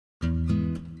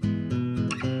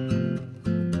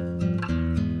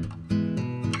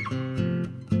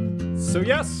So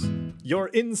yes, you're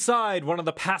inside one of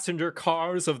the passenger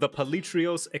cars of the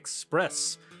Palitrios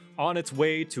Express on its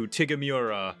way to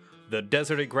Tigamura. The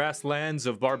deserty grasslands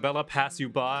of Barbella pass you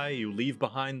by. You leave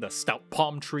behind the stout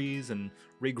palm trees and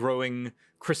regrowing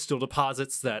crystal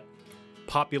deposits that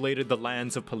populated the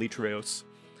lands of Palitrios.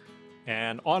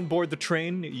 And on board the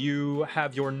train, you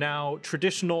have your now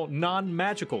traditional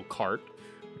non-magical cart,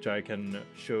 which I can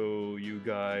show you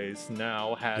guys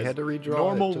now has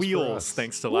normal wheels,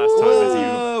 thanks to last time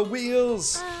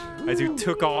as you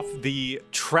took off the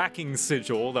tracking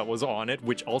sigil that was on it,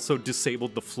 which also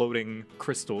disabled the floating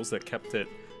crystals that kept it,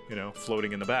 you know,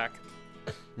 floating in the back.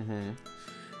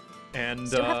 And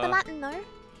still have the Latin though.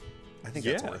 I think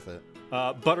that's worth it.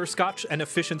 Butterscotch and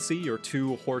Efficiency, your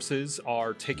two horses,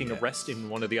 are taking a rest in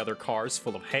one of the other cars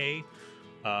full of hay.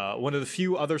 One of the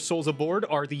few other souls aboard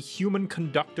are the human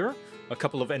conductor, a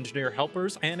couple of engineer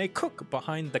helpers, and a cook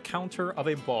behind the counter of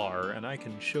a bar. And I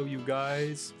can show you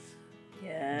guys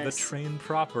the train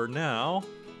proper now.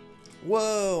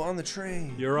 Whoa, on the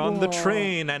train. You're on the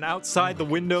train, and outside the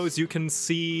windows you can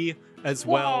see as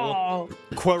well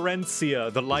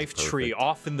Quarencia, the life tree,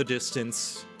 off in the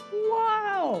distance.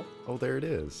 Wow. Oh, there it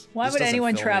is. Why would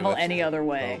anyone travel any other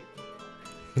way?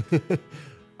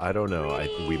 I don't know.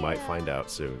 We might find out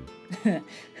soon.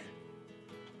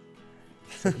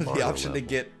 The option to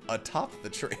get atop the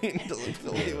train to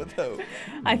fill me with hope.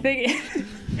 I think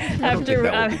I don't think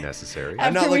that would be necessary.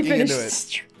 I'm not looking into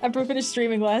it. After we finished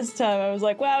streaming last time, I was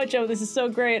like, wow, Joe, this is so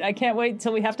great. I can't wait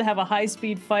until we have to have a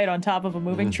high-speed fight on top of a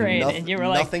moving train. And you were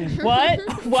like, what?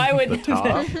 Why would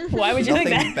why would you think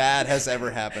that? Nothing bad has ever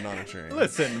happened on a train.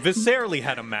 Listen, Viserli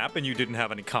had a map and you didn't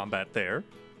have any combat there.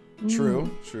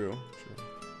 True.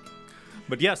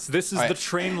 But yes, this is the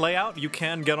train layout. You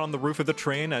can get on the roof of the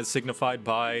train as signified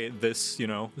by this, you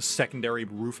know, secondary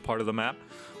roof part of the map.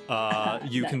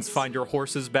 You can find your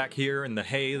horses back here in the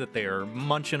hay that they are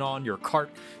munching on. Your cart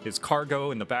is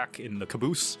cargo in the back in the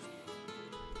caboose.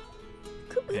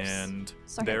 And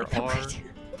there are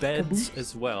beds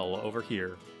as well over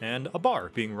here. And a bar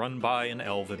being run by an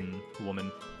elven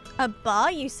woman. A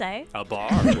bar, you say? A bar.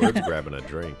 Words grabbing a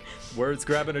drink. Words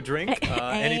grabbing a drink?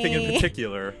 Anything in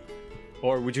particular?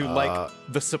 Or would you like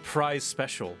the surprise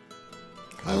special?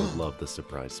 I would love the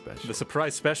surprise special. The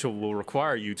surprise special will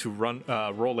require you to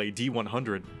roll a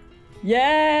D100.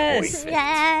 Yes!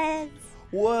 Yes!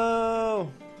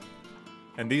 Whoa!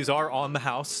 And these are on the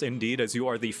house, indeed, as you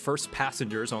are the first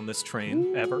passengers on this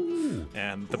train ever.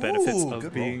 And the benefits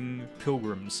of being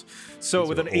pilgrims. So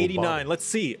with an 89, let's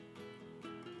see.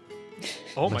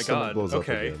 Oh my god,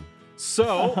 okay.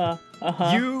 So,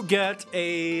 you get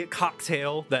a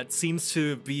cocktail that seems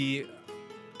to be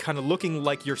kind of looking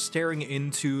like you're staring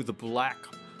into the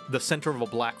center of a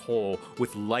black hole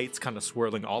with lights kind of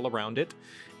swirling all around it.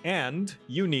 And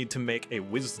you need to make a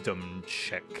wisdom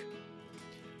check.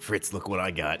 Fritz, look what I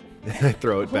got. I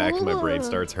throw it back and my brain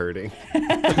starts hurting.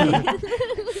 My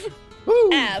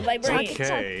brain.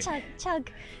 Okay. Chug, chug,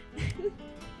 chug.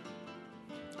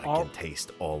 I can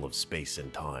taste all of space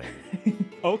and time.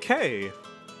 Okay.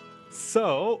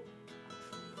 So...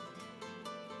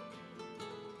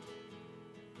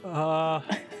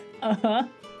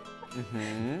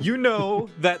 You know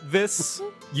that this...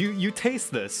 You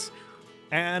taste this,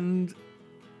 and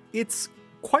it's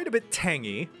quite a bit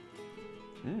tangy.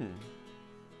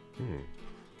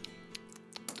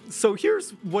 So here's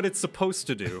what it's supposed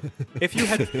to do. If you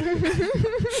had...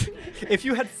 if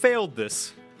you had failed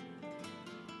this...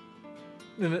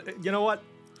 You know what?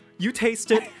 You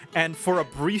taste it, and for a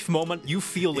brief moment, you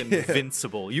feel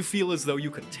invincible. You feel as though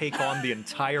you could take on the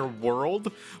entire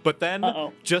world, but then,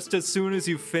 just as soon as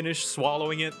you finish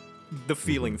swallowing it, the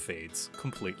feeling fades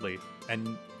completely,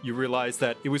 and you realize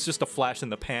that it was just a flash in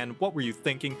the pan. What were you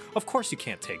thinking? Of course you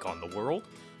can't take on the world.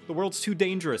 The world's too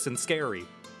dangerous and scary.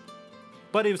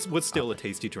 But it was still a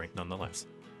tasty drink nonetheless.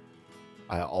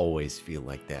 I always feel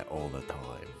like that all the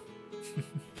time.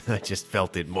 I just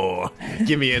felt it more.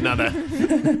 Give me another.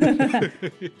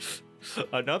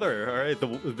 Another. All right.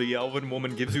 The elven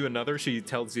woman gives you another. She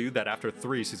tells you that after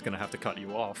 3, she's going to have to cut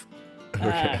you off.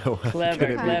 Okay. Clever,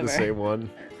 Can it be the same one?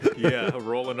 Yeah.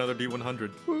 Roll another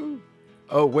D100.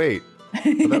 Oh, wait.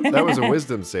 That was a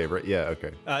wisdom save, right? Yeah,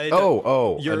 okay.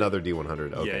 Another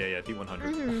D100. Okay. Yeah.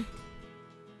 D100.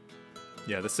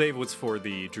 Yeah, the save was for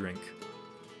the drink.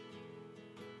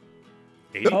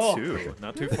 82.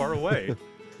 Not too far away.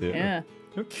 Yeah.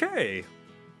 Okay.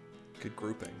 Good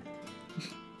grouping.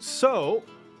 So,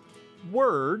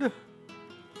 Word,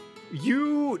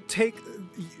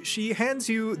 She hands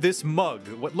you this mug,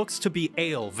 what looks to be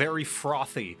ale, very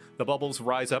frothy. The bubbles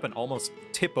rise up and almost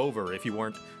tip over if you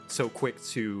weren't so quick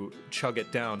to chug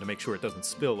it down to make sure it doesn't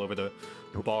spill over the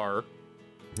bar.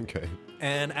 Okay.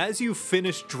 And as you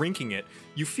finish drinking it,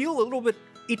 you feel a little bit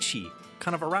itchy,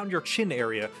 kind of around your chin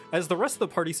area, as the rest of the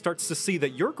party starts to see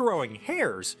that you're growing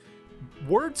hairs.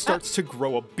 Word starts to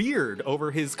grow a beard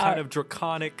over his kind of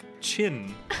draconic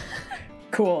chin.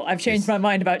 Cool. I've changed my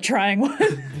mind about trying one.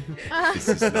 This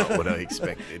is not what I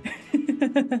expected.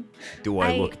 Do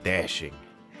I look dashing?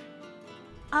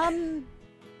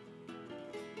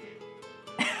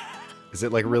 Is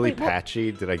it like really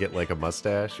patchy? Did I get like a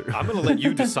mustache? I'm gonna let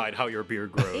you decide how your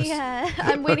beard grows. Yeah,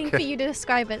 I'm waiting for you to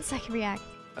describe it so I can react.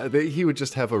 He would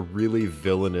just have a really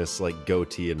villainous like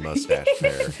goatee and mustache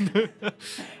there.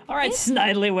 All right,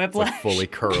 Snidely Whiplash. Like fully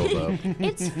curled up.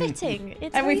 It's fitting.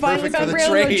 It's and we very finally fitting. found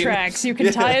railroad tracks you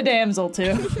can tie a damsel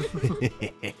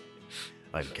to.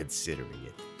 I'm considering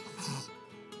it.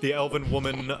 The elven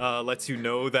woman lets you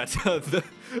know that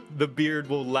the beard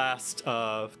will last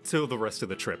till the rest of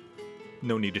the trip.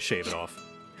 No need to shave it off.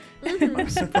 I'm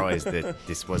surprised that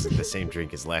this wasn't the same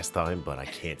drink as last time, but I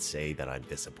can't say that I'm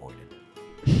disappointed.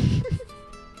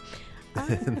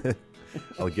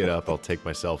 I'll get up, I'll take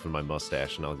myself and my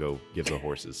mustache, and I'll go give the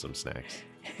horses some snacks.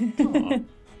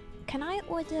 Can I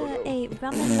order a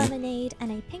rum and lemonade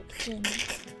and a pink gin?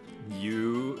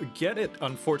 You get it.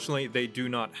 Unfortunately, they do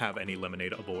not have any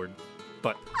lemonade aboard,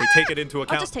 but they take it into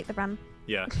account. I'll just take the rum.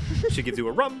 Yeah, she gives you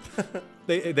a rum.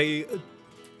 They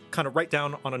kind of write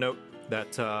down on a note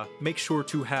that make sure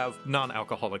to have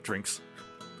non-alcoholic drinks.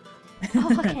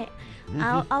 Oh, okay.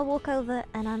 I'll walk over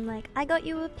and I'm like, I got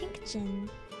you a pink gin.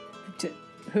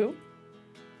 Who?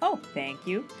 Oh, thank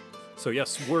you. So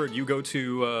yes, Word, you go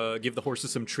to give the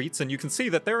horses some treats, and you can see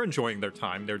that they're enjoying their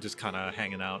time. They're just kind of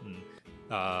hanging out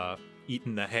and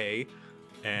eating the hay,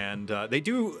 and they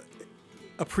do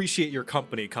appreciate your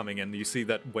company coming in. You see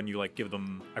that when you like give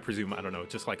them, I presume, I don't know,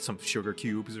 just like some sugar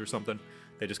cubes or something.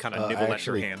 They just kind of nibble at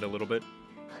your hand a little bit.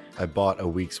 I bought a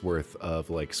week's worth of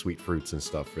like sweet fruits and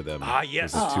stuff for them. Ah,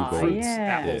 yes, fruits,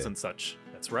 apples, and such.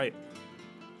 That's right.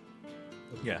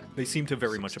 Yeah, they seem to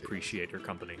very much appreciate your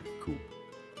company. Cool.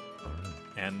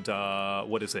 And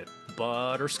what is it?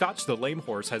 Butterscotch, the lame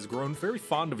horse, has grown very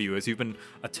fond of you as you've been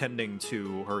attending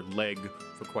to her leg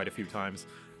for quite a few times.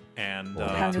 And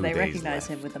how do they recognize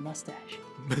him with the mustache?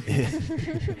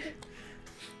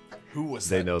 Who was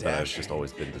They that know that I've Dasher? just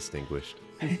always been distinguished.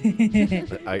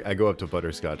 I go up to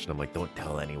Butterscotch and I'm like, don't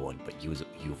tell anyone, but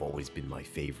you've always been my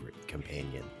favorite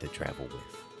companion to travel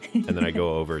with. And then I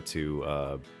go over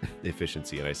to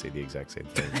Efficiency and I say the exact same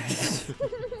thing.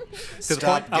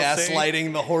 Stop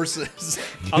gaslighting the horses.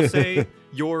 I'll say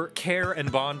your care and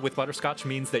bond with Butterscotch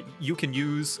means that you can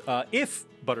use, if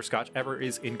Butterscotch ever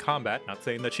is in combat, not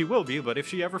saying that she will be, but if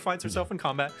she ever finds herself in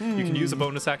combat, you can use a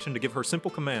bonus action to give her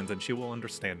simple commands and she will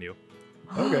understand you.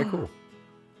 Okay, cool.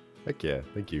 Heck yeah,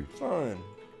 thank you. Fun.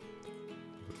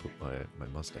 Put my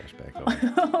mustache back on.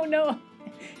 Oh no,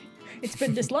 it's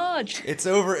been dislodged. It's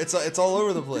over. It's all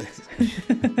over the place.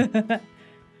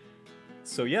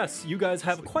 So yes, you guys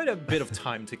have quite a bit of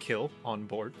time to kill on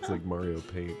board. It's like Mario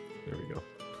Paint. There we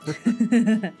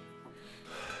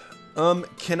go.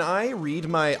 Can I read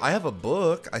my? I have a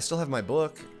book. I still have my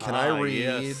book. Can I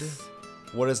read? Yes.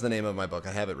 What is the name of my book?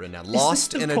 I have it written down. Is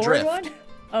Lost this the in porn Adrift. one?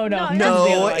 Oh no, that's the No,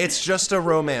 other one. it's just a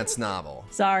romance novel.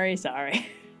 Sorry.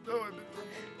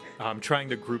 I'm trying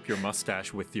to group your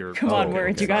mustache with your. Come on,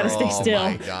 Word, you gotta stay still. Oh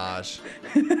my gosh,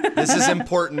 this is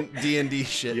important D&D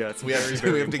shit. Yeah, it's we have very, to,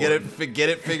 very we have to get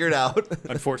it figured out.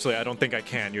 Unfortunately, I don't think I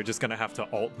can. You're just gonna have to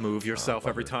alt move yourself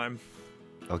every time.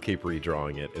 I'll keep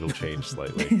redrawing it. It'll change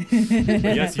slightly.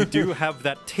 But yes, you do have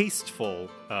that tasteful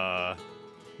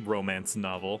romance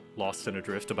novel, Lost in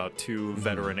Adrift, about two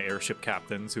veteran airship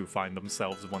captains who find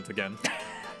themselves once again.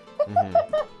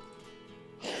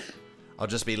 I'll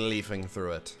just be leafing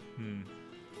through it.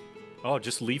 Oh,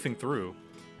 just leafing through.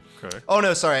 Okay. Oh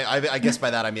no, sorry. I guess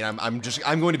by that I mean I'm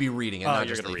going to be reading it, not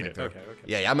you're just gonna read leafing it. through. Okay.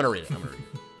 Yeah, I'm gonna read it.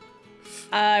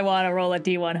 I want to roll a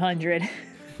D100.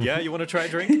 Yeah, you want to try a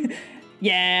drink?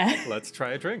 Yeah. Let's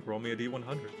try a drink. Roll me a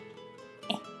D100.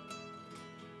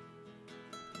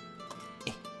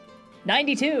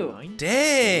 92.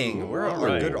 Dang, we're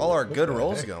Alright. all our good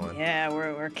rolls going. Yeah,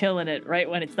 we're killing it right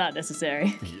when it's not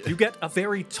necessary. You get a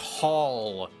very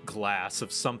tall glass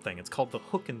of something. It's called the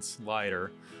Hook and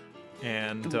Slider.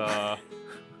 And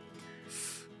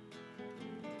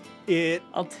it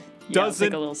I'll doesn't...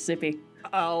 take a little sippy.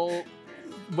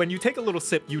 When you take a little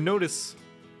sip, you notice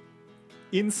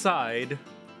inside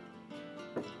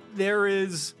there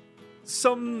is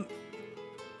some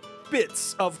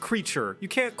bits of creature. You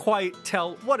can't quite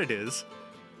tell what it is,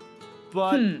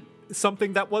 but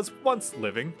something that was once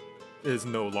living is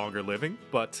no longer living,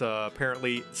 but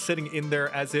apparently sitting in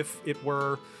there as if it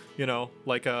were, you know,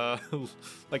 like a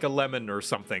like a lemon or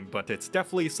something, but it's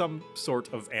definitely some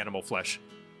sort of animal flesh.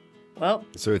 Well,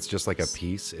 so it's just like a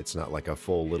piece. It's not like a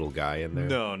full little guy in there.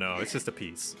 No, it's just a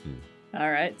piece. All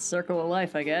right, circle of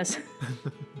life, I guess.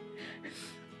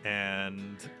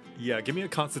 And yeah, give me a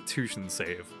Constitution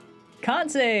save. Con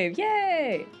save,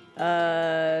 yay!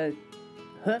 I'd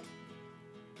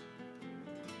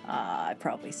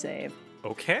probably save.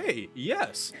 Okay,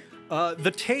 yes.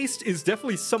 The taste is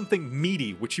definitely something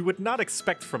meaty, which you would not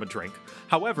expect from a drink.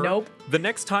 However, nope. The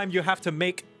next time you have to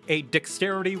make a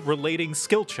dexterity relating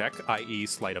skill check, i.e.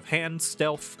 sleight of hand,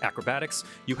 stealth, acrobatics,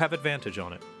 you have advantage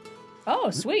on it.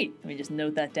 Oh, sweet. Let me just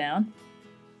note that down.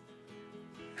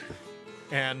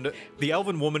 And the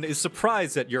elven woman is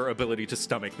surprised at your ability to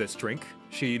stomach this drink.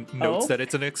 She notes that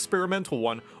it's an experimental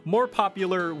one, more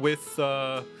popular with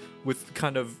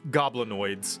kind of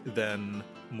goblinoids than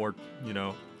more, you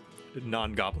know,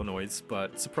 non-goblinoids,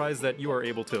 but surprised that you are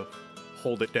able to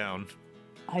hold it down.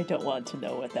 I don't want to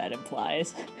know what that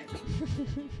implies.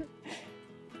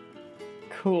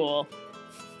 Cool.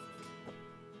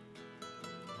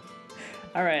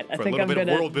 All right, I think I'm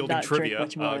gonna world-building trivia. Drink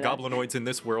much more of that. Goblinoids in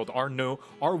this world are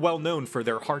well known for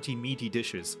their hearty, meaty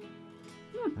dishes.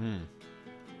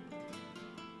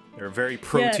 They're a very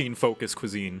protein-focused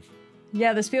cuisine.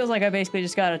 Yeah, this feels like I basically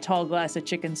just got a tall glass of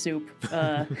chicken soup.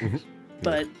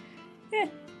 But, yeah.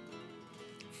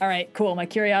 All right, cool. My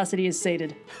curiosity is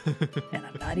sated. And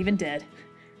I'm not even dead.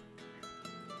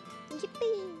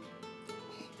 Yippee!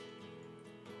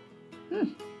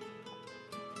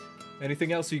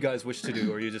 Anything else you guys wish to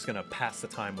do, or are you just going to pass the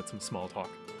time with some small talk?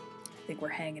 I think we're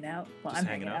hanging out. Well, just I'm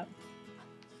hanging out.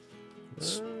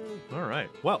 All right.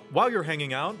 Well, while you're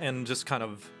hanging out and just kind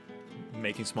of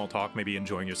making small talk, maybe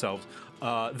enjoying yourselves,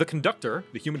 the conductor,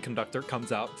 the human conductor,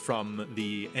 comes out from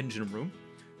the engine room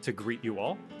to greet you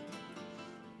all.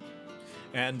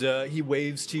 And he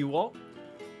waves to you all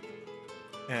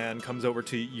and comes over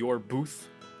to your booth.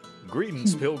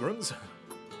 Greetings, pilgrims.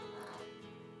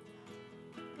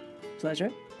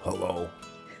 Pleasure. Hello.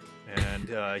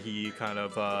 And he kind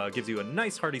of gives you a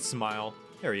nice hearty smile.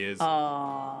 There he is.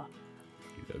 Aww.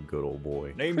 He's a good old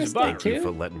boy. Name's Byron. Thank you for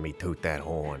letting me toot that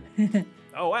horn.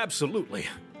 Oh, absolutely.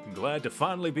 I'm glad to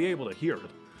finally be able to hear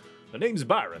it. The name's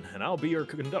Byron, and I'll be your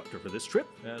conductor for this trip.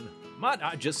 And might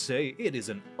I just say, it is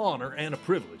an honor and a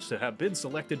privilege to have been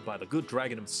selected by the good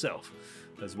dragon himself,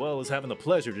 as well as having the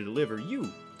pleasure to deliver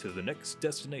you to the next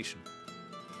destination.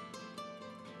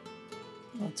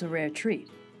 Well, it's a rare treat.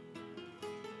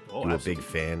 Oh, You a big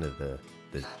fan of the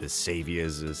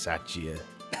saviors of Satya?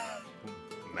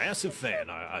 Massive fan,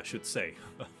 I should say.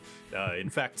 In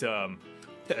fact,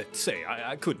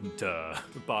 I couldn't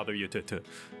bother you to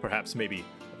perhaps maybe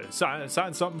sign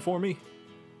something for me?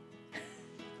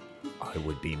 I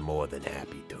would be more than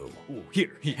happy to. Ooh,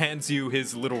 here, he hands you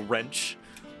his little wrench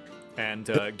and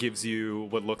gives you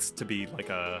what looks to be like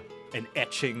an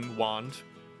etching wand.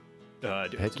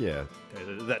 Heck yeah.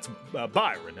 That's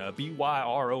Byron,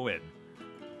 B-Y-R-O-N.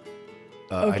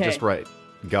 I just write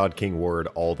God King Word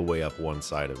all the way up one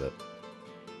side of it.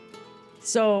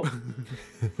 So,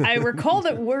 I recall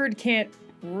that Word can't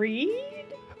read?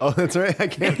 Oh, that's right. I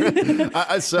can't.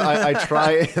 I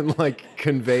try and like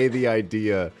convey the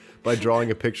idea by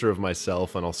drawing a picture of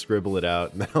myself, and I'll scribble it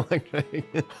out, and then I'll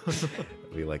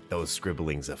be like, "Those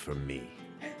scribblings are for me."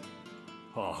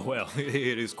 Oh well,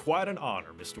 it is quite an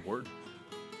honor, Mr. Word.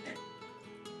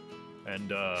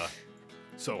 And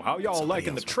so how y'all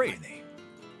liking the train?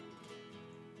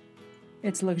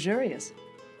 It's luxurious.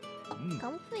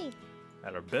 Comfy.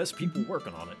 At our best people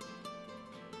working on it.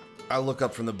 I look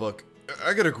up from the book.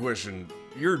 I got a question.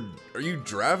 Are you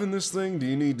driving this thing? Do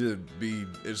you need to be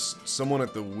is someone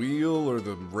at the wheel or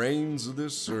the reins of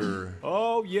this or?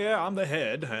 Oh yeah, I'm the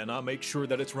head, and I make sure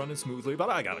that it's running smoothly. But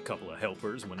I got a couple of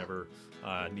helpers whenever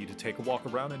I need to take a walk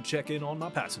around and check in on my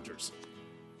passengers.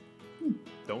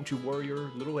 Don't you worry your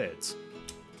little heads.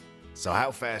 So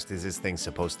how fast is this thing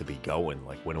supposed to be going?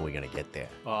 Like, when are we gonna get there?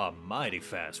 Mighty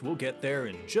fast. We'll get there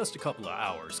in just a couple of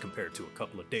hours compared to a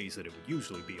couple of days that it would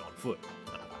usually be on foot.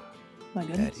 My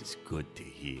goodness. That is good to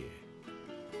hear.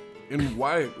 And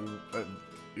why,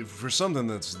 for something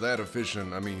that's that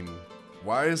efficient, I mean,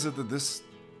 why is it that this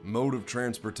mode of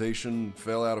transportation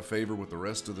fell out of favor with the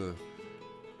rest of the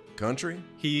country?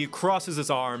 He crosses his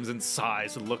arms and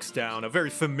sighs and looks down, a very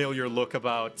familiar look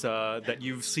about that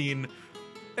you've seen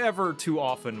ever too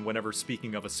often whenever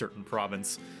speaking of a certain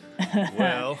province.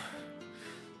 Well,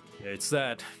 it's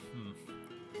that.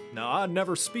 Now, I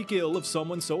never speak ill of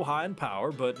someone so high in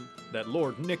power, but that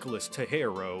Lord Nicholas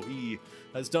Tejero, he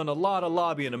has done a lot of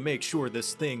lobbying to make sure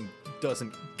this thing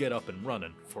doesn't get up and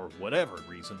running, for whatever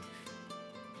reason.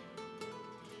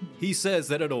 He says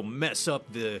that it'll mess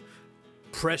up the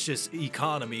precious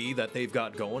economy that they've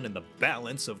got going and the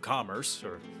balance of commerce,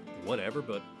 or whatever,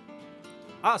 but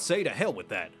I say to hell with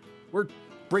that. We're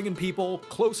bringing people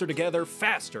closer together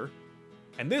faster,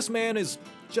 and this man is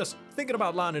just thinking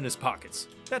about lining his pockets.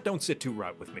 That don't sit too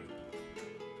right with me.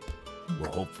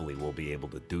 Well, hopefully we'll be able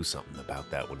to do something about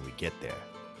that when we get there.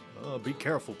 Be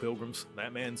careful, pilgrims.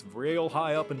 That man's real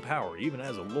high up in power, even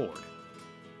as a lord.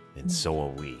 And so are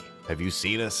we. Have you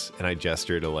seen us? And I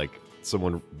gesture to, like,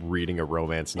 someone reading a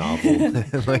romance novel.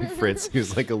 And, like, Fritz,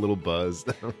 who's, like, a little buzzed.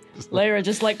 Lyra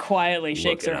just, like, quietly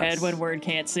shakes Look her at head us. when Word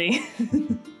can't see.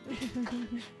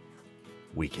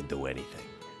 We can do anything.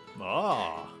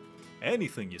 Ah,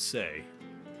 anything you say.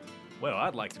 Well,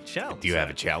 I'd like to challenge Do you have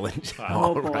a that. challenge?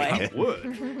 Oh, boy. I would.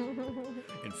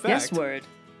 In fact, Yes, Word.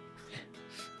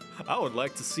 I would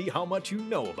like to see how much you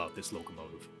know about this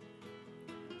locomotive.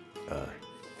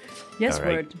 Yes, all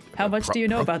right. Word. How much do you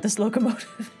know about this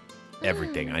locomotive?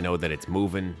 Everything. I know that it's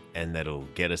moving and that it'll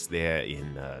get us there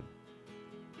in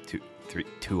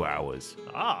 2 hours.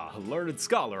 Ah, a learned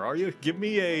scholar, are you? Give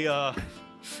me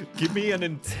an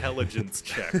intelligence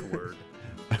check, Word.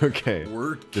 Okay.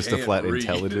 Word Just a can't flat read.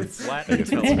 intelligence. Flat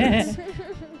intelligence.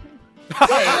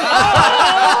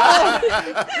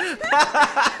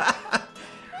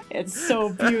 It's so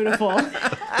beautiful.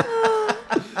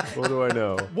 What do I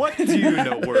know? What do you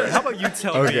know, Word? How about you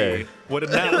tell Okay. me what a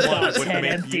nat one would 10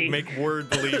 make, empty. make Word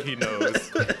believe he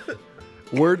knows?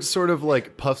 Word sort of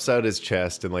like puffs out his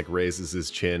chest and like raises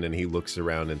his chin, and he looks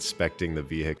around inspecting the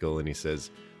vehicle, and he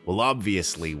says, well,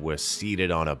 obviously we're seated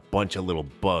on a bunch of little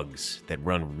bugs that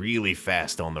run really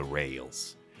fast on the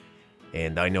rails.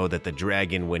 And I know that the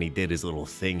dragon, when he did his little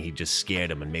thing, he just scared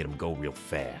him and made him go real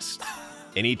fast.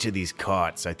 And each of these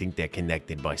carts, I think they're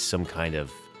connected by some kind of,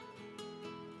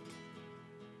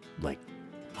 like,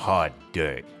 hard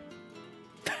dirt.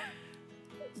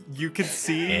 You can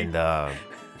see. And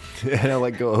and I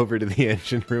like go over to the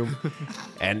engine room,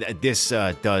 and this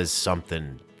does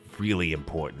something really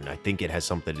important. I think it has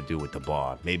something to do with the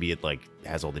bar. Maybe it like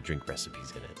has all the drink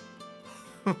recipes in it.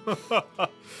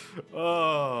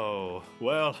 Oh,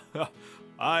 well,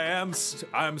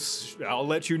 I'll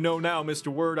let you know now, Mr.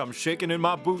 Word. I'm shaking in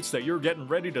my boots that you're getting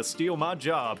ready to steal my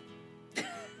job.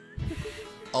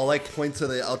 I'll like point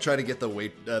to I'll try to get the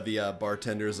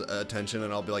bartender's attention,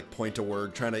 and I'll be like point to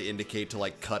Word, trying to indicate to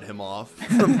like cut him off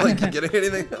from like getting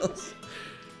anything else.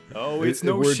 Oh, it's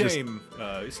no We're just- shame.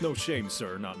 It's no shame,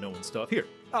 sir, not knowing stuff. Here,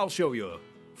 I'll show you a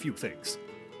few things.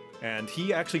 And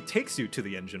he actually takes you to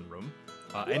the engine room.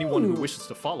 Anyone who wishes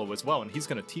to follow as well, and he's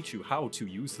going to teach you how to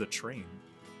use the train.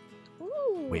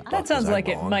 Ooh, Wait, That Buck, sounds was I like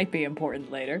it wrong? might be important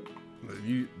later.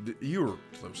 You were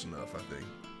close enough, I think.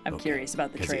 I'm curious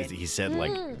about the train. He said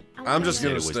like I'm just said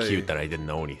gonna it was stay. cute that I didn't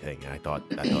know anything, and I thought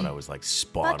I was like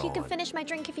spot Buck, you on. can finish my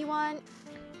drink if you want.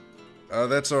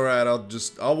 That's all right.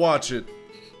 I'll watch it.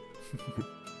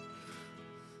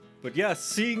 But yes,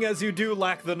 seeing as you do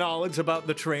lack the knowledge about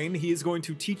the train, he is going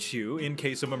to teach you, in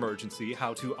case of emergency,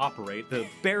 how to operate the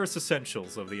barest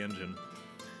essentials of the engine.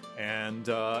 And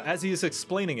as he is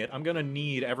explaining it, I'm going to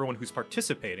need everyone who's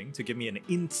participating to give me an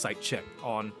insight check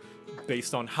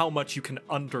based on how much you can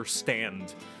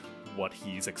understand what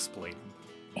he's explaining.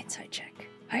 Insight check.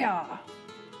 Hiya.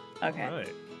 Okay. All right.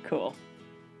 Cool.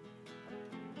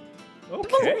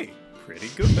 Okay. Pretty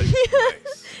good.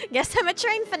 Nice. Guess I'm a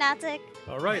train fanatic.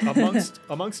 All right,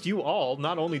 amongst you all,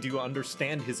 not only do you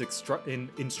understand his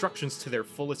instructions to their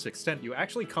fullest extent, you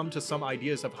actually come to some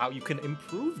ideas of how you can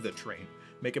improve the train,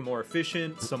 make it more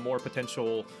efficient, some more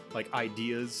potential like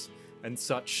ideas and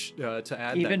such to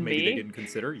add Even that maybe me? they didn't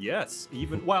consider. Yes,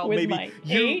 even well, With maybe my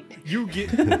you 8? you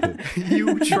get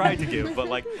you tried to give, but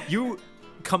like you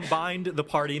combined, the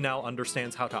party now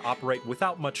understands how to operate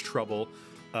without much trouble.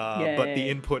 But the Yay.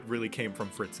 input really came from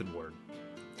Fritz and Word.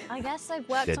 I guess I've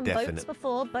worked They're on definite. boats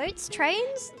before. Boats,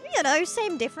 trains, you know,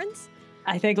 same difference.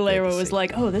 I think Lyra the was same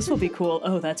like, oh, this will be cool.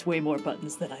 Oh, that's way more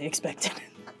buttons than I expected.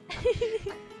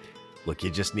 Look, you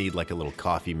just need like a little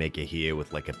coffee maker here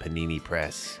with like a panini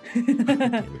press,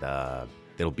 and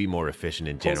it'll be more efficient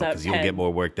in Pulls general out because you'll pen. get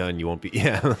more work done. You won't be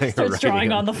like, Starts drawing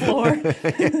writing on the floor.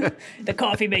 The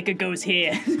coffee maker goes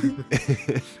here.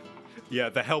 Yeah,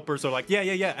 the helpers are like, yeah,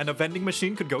 and a vending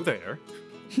machine could go there.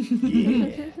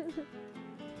 Yeah.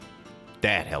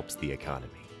 That helps the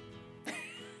economy.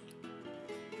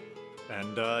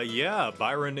 And yeah,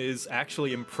 Byron is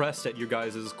actually impressed at you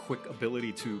guys' quick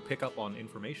ability to pick up on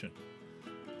information.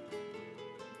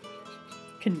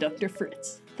 Conductor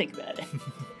Fritz. Think about it.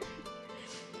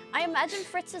 I imagine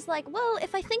Fritz is like, well,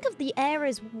 if I think of the air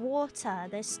as water,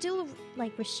 there's still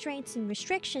like restraints and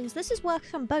restrictions. This is work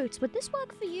on boats. Would this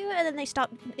work for you? And then they start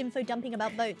info dumping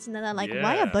about boats, and then they're like,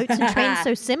 why are Yeah. boats and trains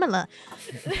so similar?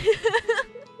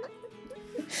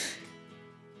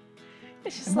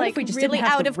 It's just What like if we just really didn't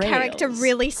have out the of character, rails.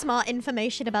 really smart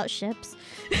information about ships.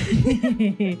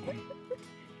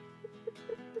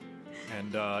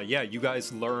 And yeah, you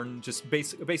guys learn just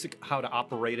basic how to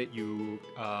operate it. You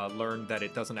learn that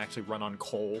it doesn't actually run on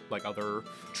coal like other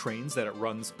trains, that it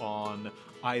runs on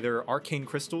either arcane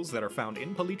crystals that are found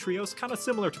in Palitrios, kind of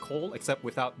similar to coal, except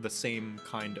without the same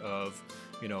kind of,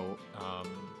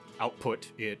 output.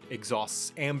 It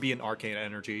exhausts ambient arcane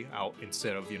energy out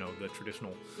instead of, the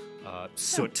traditional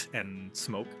soot and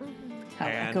smoke. How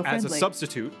And as a eco-friendly.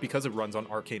 substitute, because it runs on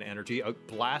arcane energy, a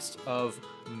blast of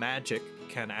magic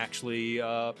can actually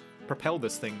propel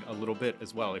this thing a little bit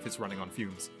as well if it's running on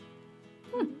fumes.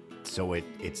 So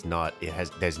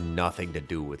there's nothing to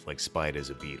do with like spiders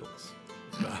or beetles.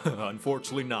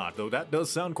 Unfortunately not, though that does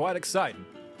sound quite exciting.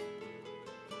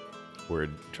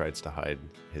 Word tries to hide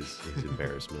his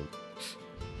embarrassment.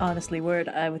 Honestly, Word,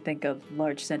 I would think a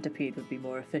large centipede would be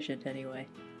more efficient anyway.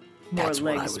 More That's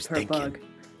what I legs was per thinking. bug.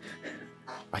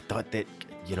 I thought that,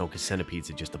 because centipedes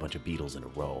are just a bunch of beetles in a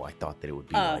row. I thought that it would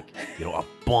be Uh. like, a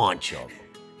bunch of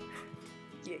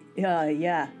them.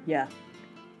 Yeah.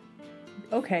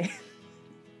 Okay.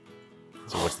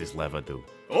 So what's this lever do?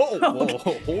 Oh, whoa,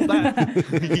 hold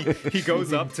that. he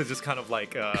goes up to just kind of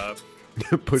like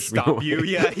Push me stop away. you.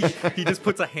 Yeah, he just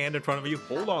puts a hand in front of you.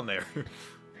 Hold on there.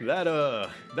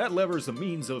 That lever is the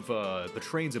means of the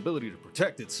train's ability to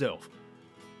protect itself.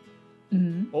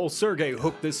 Old Sergey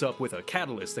hooked this up with a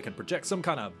catalyst that can project some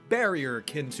kind of barrier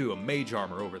akin to a mage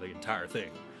armor over the entire thing.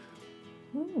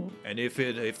 Ooh. And if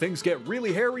things get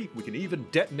really hairy, we can even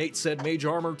detonate said mage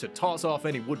armor to toss off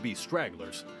any would-be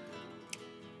stragglers.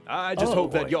 I just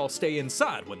hope that boy. y'all stay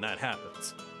inside when that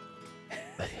happens.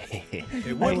 It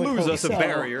I would would lose hope us a so.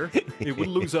 barrier. It would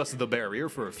lose us the barrier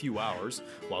for a few hours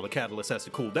while the catalyst has to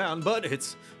cool down, but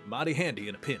it's mighty handy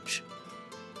in a pinch.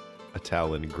 A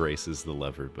talon graces the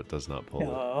lever but does not pull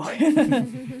it.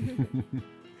 No.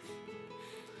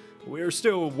 We're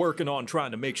still working on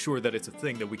trying to make sure that it's a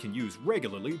thing that we can use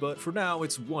regularly, but for now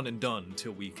it's one and done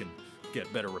until we can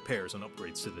get better repairs and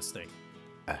upgrades to this thing.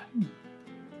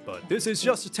 But this is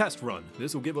just a test run.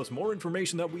 This will give us more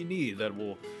information that we need that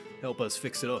will help us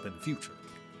fix it up in the future.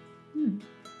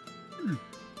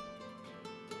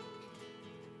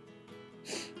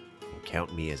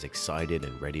 Count me as excited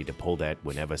and ready to pull that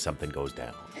whenever something goes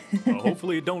down. Well,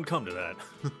 hopefully it don't come to that.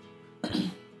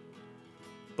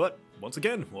 But once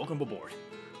again, welcome aboard.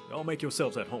 Y'all make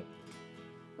yourselves at home.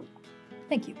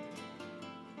 Thank you.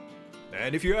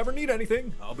 And if you ever need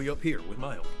anything, I'll be up here with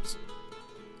my helpers.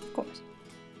 Of course.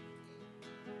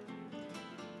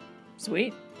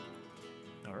 Sweet.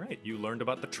 All right, you learned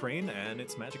about the train and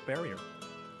its magic barrier.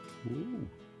 Ooh.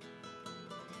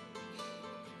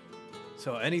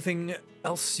 So anything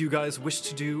else you guys wish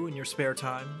to do in your spare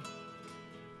time?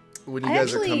 When you I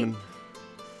guys are actually- coming,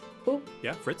 Oh,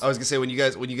 Yeah, Fritz? I was gonna say when you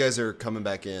guys are coming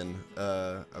back in,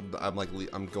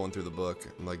 I'm going through the book.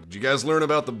 I'm like, did you guys learn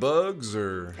about the bugs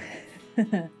or?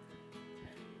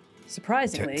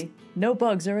 surprisingly, no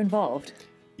bugs are involved.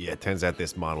 Yeah, it turns out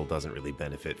this model doesn't really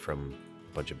benefit from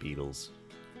a bunch of beetles.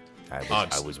 I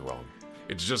Odds. was wrong.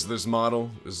 It's just this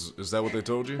model. Is that what they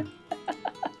told you?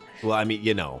 Well, I mean,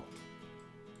 you know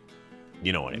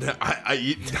what I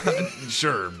mean.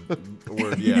 Sure.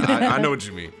 Word, yeah, I know what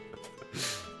you mean.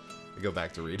 I go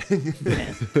back to reading.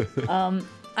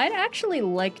 I'd actually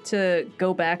like to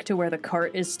go back to where the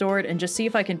cart is stored and just see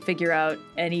if I can figure out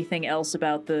anything else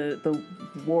about the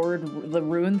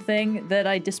rune thing that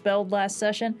I dispelled last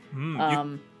session.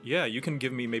 Yeah, you can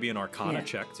give me maybe an Arcana Yeah.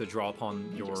 check to draw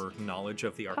upon your knowledge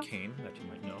of the arcane that you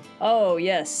might know. Oh,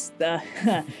 yes. The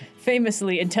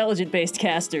famously intelligent-based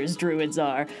casters druids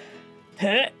are.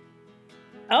 Huh?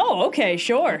 Oh, okay,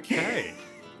 sure. Okay.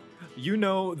 You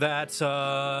know that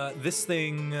this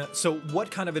thing. So, what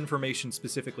kind of information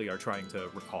specifically are you trying to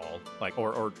recall, like,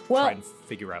 or Well- try and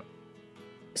figure out?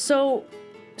 So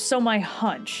my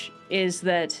hunch is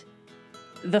that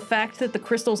the fact that the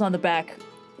crystals on the back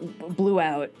blew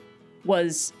out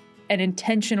was an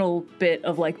intentional bit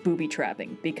of like booby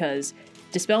trapping, because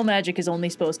dispel magic is only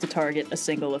supposed to target a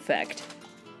single effect,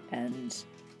 and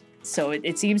so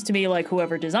it seems to me like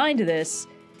whoever designed this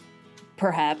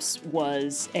perhaps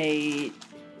was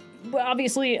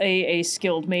obviously a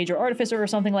skilled mage or artificer or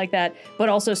something like that, but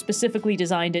also specifically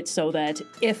designed it so that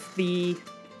if the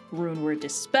rune were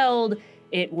dispelled,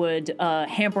 it would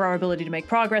hamper our ability to make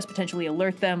progress, potentially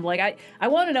alert them. Like, I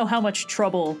want to know how much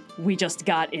trouble we just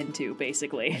got into,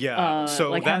 basically. Yeah, so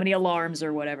like how many alarms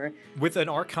or whatever. With an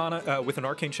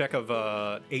arcane check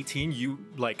of 18, you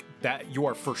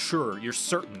are for sure, you're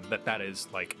certain that is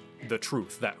like the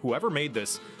truth. That whoever made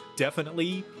this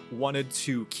definitely wanted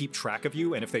to keep track of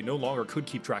you, and if they no longer could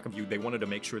keep track of you, they wanted to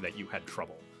make sure that you had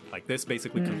trouble. Like, this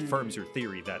basically confirms your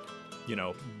theory that, you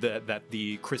know, that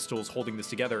the crystals holding this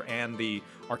together and the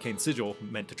arcane sigil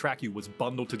meant to track you was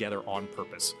bundled together on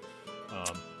purpose.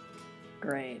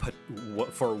 Great.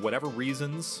 But for whatever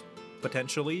reasons,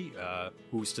 potentially,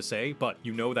 who's to say, but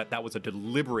you know that was a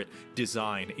deliberate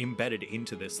design embedded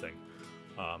into this thing.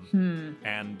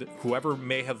 And whoever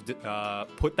may have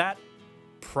put that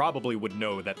probably would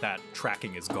know that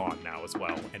tracking is gone now as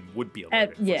well, and would be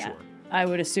alerted for sure. I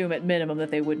would assume at minimum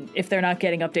that they wouldn't, if they're not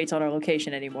getting updates on our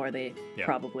location anymore, they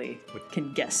probably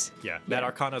can guess. Yeah, that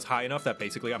Arcana is high enough that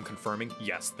basically I'm confirming,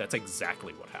 yes, that's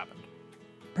exactly what happened.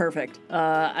 Perfect.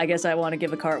 I guess I want to give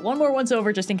the cart one more once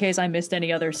over just in case I missed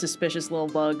any other suspicious little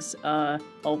bugs.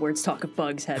 All words talk of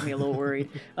bugs had me a little worried.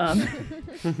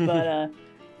 But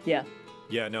yeah.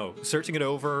 Yeah, no. Searching it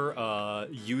over,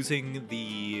 using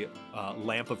the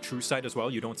Lamp of True Sight as well,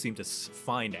 you don't seem to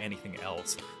find anything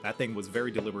else. That thing was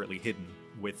very deliberately hidden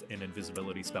with an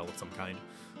invisibility spell of some kind.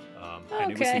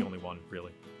 And it was the only one,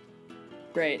 really.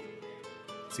 Great.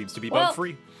 Seems to be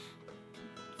bug-free.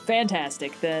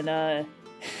 Fantastic. Then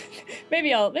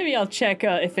maybe I'll check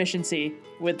efficiency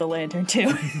with the lantern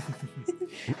too.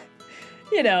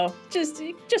 You know, just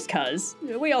 'cause.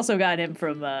 We also got him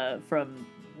from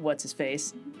what's his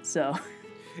face, so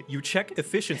you check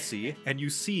efficiency and you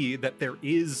see that there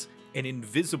is an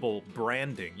invisible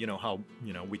branding. You know how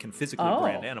we can physically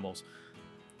brand animals,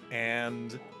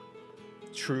 and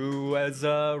true as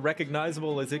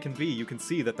recognizable as it can be, you can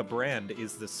see that the brand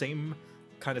is the same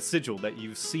kind of sigil that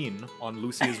you've seen on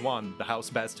Lucia's wand, the House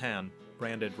Bastan,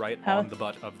 branded right on the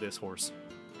butt of this horse.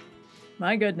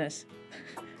 My goodness.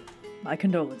 My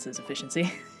condolences,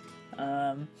 efficiency.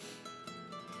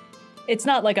 It's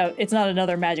not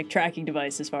another magic tracking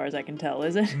device as far as I can tell,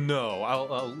 is it? No,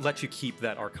 I'll let you keep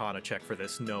that Arcana check for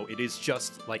this. No, it is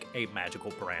just like a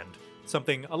magical brand.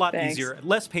 Something a lot easier,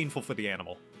 less painful for the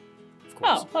animal, of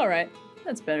course. Oh, all right.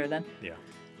 That's better then. Yeah.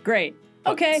 Great.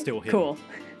 But okay, still hidden. Cool.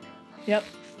 Yep.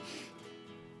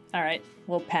 All right,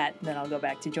 we'll pat, then I'll go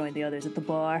back to join the others at the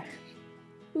bar.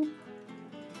 Boop.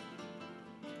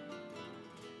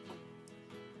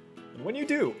 And when you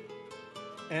do,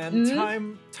 and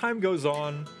time goes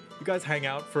on, you guys hang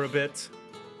out for a bit,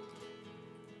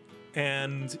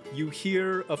 and you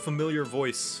hear a familiar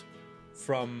voice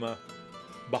from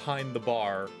behind the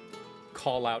bar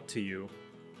call out to you.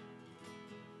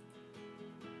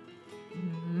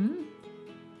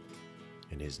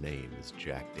 And his name is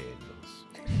Jack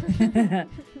Daniels.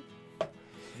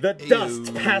 The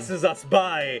dust passes us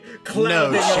by,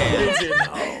 clouding our vision.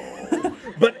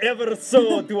 But ever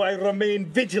so do I remain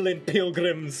vigilant,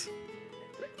 pilgrims.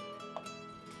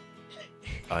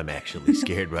 I'm actually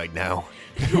scared right now.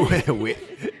 I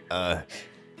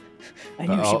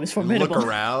knew she was formidable. Look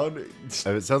around. It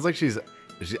sounds like she's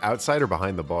outside or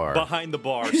behind the bar. Behind the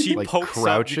bar. She like pokes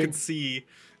crouching? up. You can see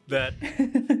that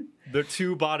the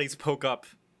two bodies poke up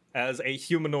as a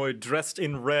humanoid dressed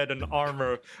in red and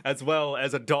armor, as well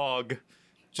as a dog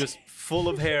just full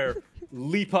of hair,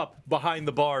 leap up behind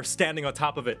the bar, standing on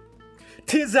top of it.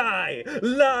 "'Tis I,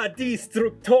 La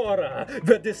Destructora,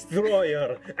 the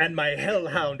Destroyer, and my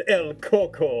hellhound El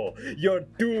Coco. Your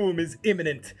doom is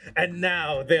imminent, and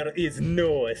now there is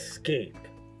no escape."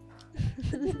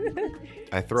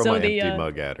 I throw So my the, empty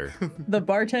mug at her. The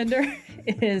bartender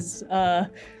is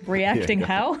reacting Yeah,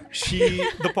 how?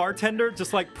 The bartender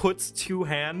just like puts two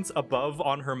hands above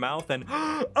on her mouth and,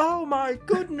 "Oh my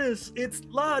goodness, it's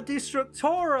La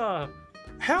Destructora!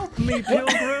 Help me,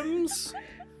 pilgrims!"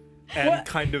 And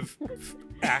kind of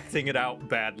acting it out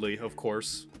badly, of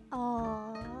course.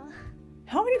 Aww.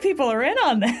 How many people are in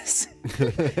on this?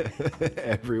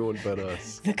 Everyone but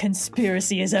us. The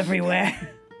conspiracy is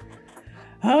everywhere.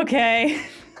 Okay.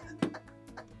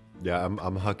 Yeah, I'm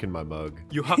hucking my mug.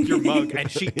 You huck your mug and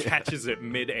she catches it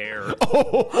midair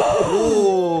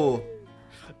Oh!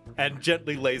 and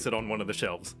gently lays it on one of the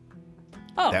shelves.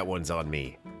 Oh. That one's on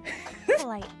me.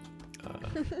 Polite.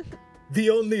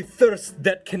 "The only thirst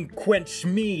that can quench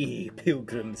me,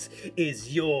 pilgrims,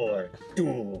 is your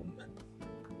doom."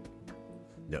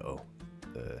 No.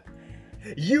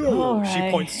 You, All she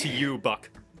right. points to you, Buck.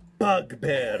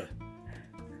 "Bugbear."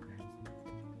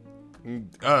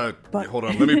 Hold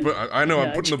on. Let me put. I know.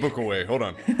 I'm putting the book away. Hold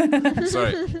on.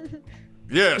 Sorry.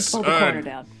 Yes. Pull the corner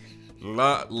down.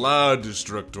 La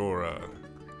Destructora.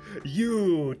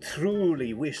 You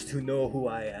truly wish to know who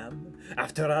I am?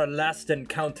 After our last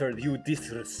encounter, you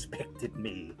disrespected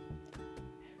me.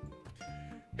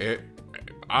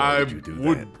 I would you do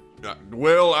would.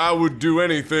 Well, I would do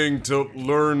anything to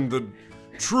learn the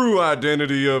true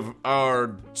identity of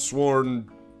our sworn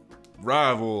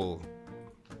rival.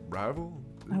 Rival?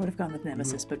 I would have gone with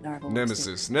Nemesis, but Narvel.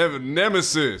 Nemesis.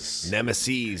 Nemesis.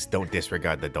 Nemesis, don't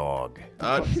disregard the dog.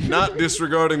 Not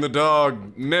disregarding the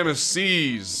dog.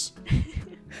 Nemesis.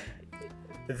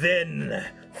 Then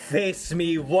face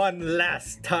me one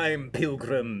last time,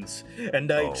 pilgrims, and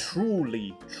I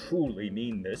truly, truly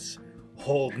mean this.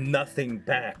 Hold nothing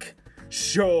back.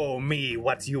 Show me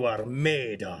what you are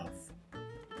made of.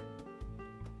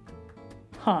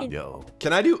 Huh. Yo.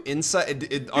 Can I do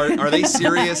insight? Are they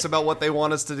serious about what they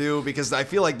want us to do? Because I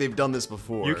feel like they've done this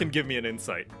before. You can give me an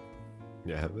insight.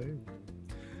 Yeah, have they?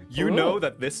 You know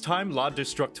that this time La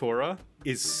Destructora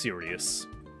is serious.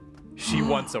 She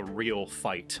wants a real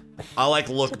fight. I like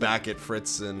look back at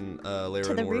Fritz and Lyra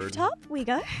To the and Word. rooftop we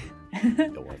go.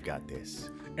 Yo, I've got this.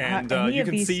 And any you of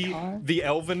can these see cars? the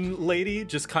elven lady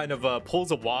just kind of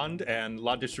pulls a wand, and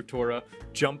La Destructora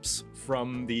jumps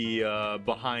from the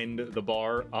behind the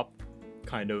bar up,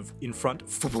 kind of in front,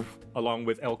 along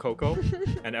with El Coco.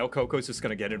 And El Coco's just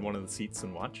gonna get in one of the seats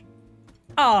and watch.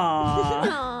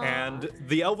 Aww. And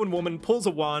the elven woman pulls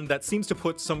a wand that seems to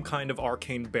put some kind of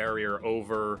arcane barrier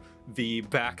over the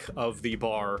back of the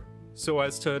bar so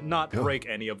as to not break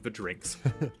any of the drinks.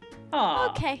 Aww.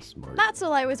 Okay, Smart. that's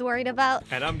all I was worried about.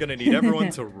 And I'm gonna need everyone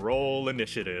to roll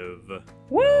initiative.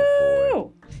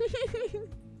 Woo!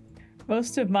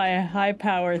 Most of my high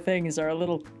power things are a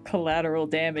little collateral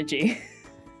damagey.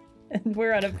 And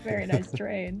we're on a very nice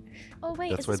train. Oh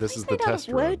wait, That's why this is place the made out test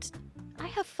of run. wood? I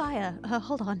have fire.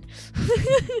 Hold on.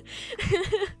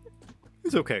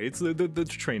 It's okay, it's the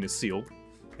train is sealed.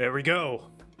 There we go.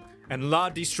 And La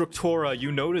Destructora,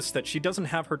 you notice that she doesn't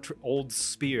have her old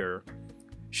spear.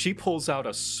 She pulls out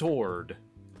a sword.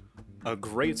 A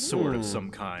great sword of some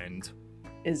kind.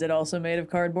 Is it also made of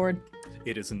cardboard?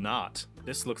 It is not.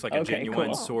 This looks like a Okay, genuine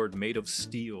cool. sword made of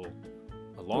steel.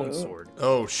 A long Whoa. sword.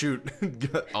 Oh shoot!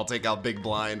 I'll take out Big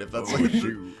Blind if that's Oh, like.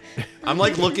 shoot. I'm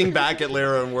like looking back at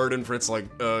Lyra and Word and Fritz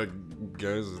like,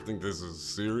 guys, I think this is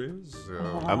serious.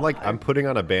 I'm putting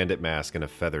on a bandit mask and a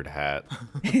feathered hat.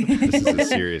 This is as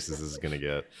serious as this is gonna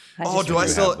get. Oh, do I You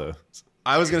still? have those.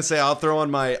 I was gonna say I'll throw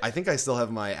on my. I think I still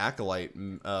have my acolyte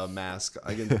mask.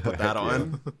 I can put that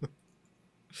on.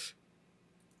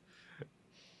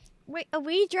 Wait, are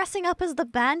we dressing up as the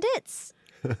bandits?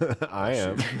 I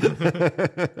am.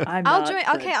 I'm I'll not, join.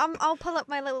 but- Okay, I'll pull up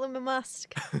my little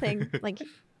mask thing. Like,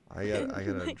 I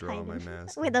gotta like, draw kind my of.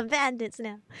 mask. We're the bandits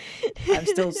now. I'm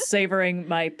still savoring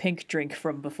my pink drink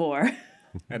from before.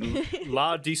 And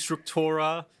La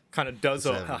Destructora kind of does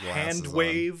a Have glasses hand on.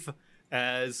 wave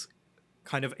as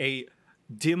kind of a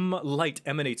dim light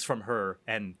emanates from her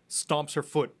and stomps her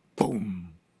foot.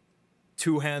 Boom!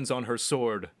 2 hands on her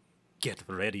sword. Get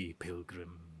ready,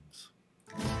 pilgrims.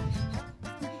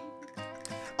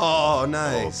 Oh,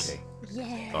 nice. Okay.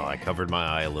 Yeah. Oh, I covered my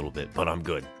eye a little bit, but I'm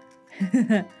good.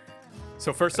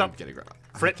 So first I'm up, getting around.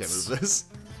 I Fritz. can't move this.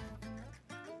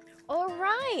 All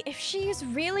right. If she's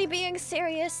really being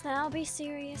serious, then I'll be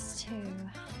serious too.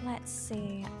 Let's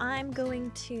see. I'm going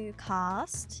to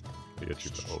cast. I got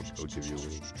you. I'll give you a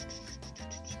wing.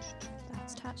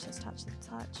 Let's touch. Let's touch. Let's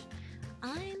touch.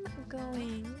 I'm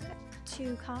going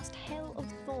to cast Hail of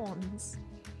Thorns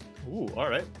Ooh, all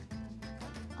right.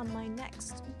 on my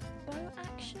next bow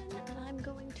action, and I'm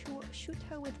going to shoot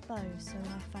her with bow. So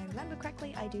if I remember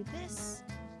correctly, I do this,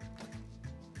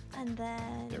 and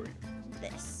then There we go.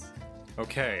 this.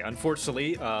 Okay,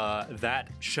 unfortunately, that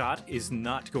shot is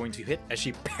not going to hit as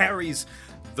she parries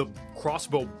the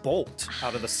crossbow bolt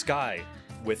out of the sky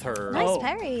with her Nice Oh.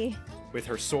 parry. with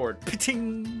her sword.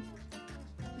 Piting!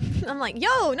 I'm like,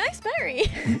 yo, nice parry.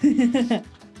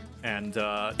 And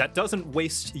that doesn't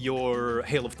waste your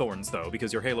Hail of Thorns, though,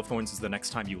 because your Hail of Thorns is the next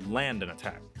time you land an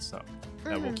attack. So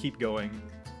that will keep going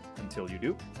until you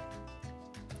do.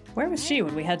 Where was she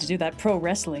when we had to do that pro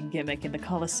wrestling gimmick in the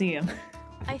Coliseum?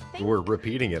 I think. We're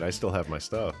repeating it. I still have my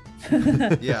stuff. Yeah, that's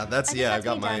I think yeah. that's I've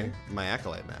got me my done. my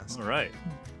acolyte mask. All right.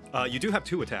 You do have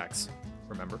 2 attacks,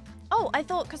 remember? Oh, I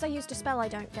thought because I used a spell, I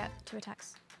don't get 2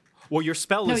 attacks. Well, your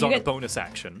spell No, is you on a get- bonus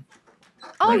action.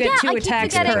 Oh You get yeah, 2 I keep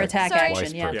attacks forgetting. per attack Sorry.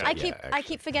 action, yeah. Twice per I attack.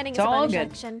 keep forgetting It's it's a all bonus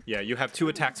good. action. Yeah, you have 2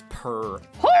 attacks per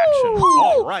action.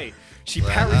 All right. She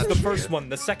parries the first one.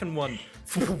 The second one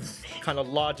kind of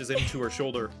lodges into her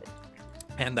shoulder.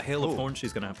 And the Hail of Thorns,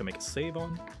 she's going to have to make a save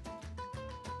on.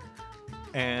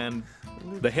 And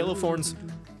the Hail of Thorns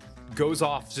goes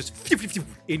off just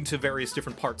into various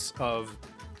different parts of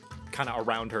kind of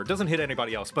around her. Doesn't hit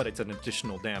anybody else, but it's an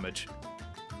additional damage.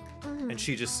 And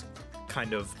she just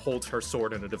kind of holds her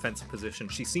sword in a defensive position.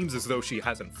 She seems as though she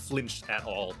hasn't flinched at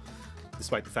all,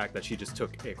 despite the fact that she just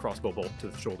took a crossbow bolt to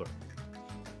the shoulder.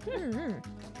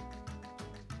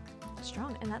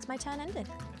 Strong, and that's my turn ended.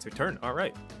 It's her turn. All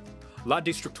right. La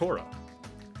Destructora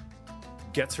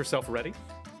gets herself ready,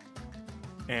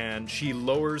 and she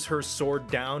lowers her sword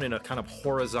down in a kind of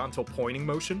horizontal pointing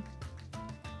motion.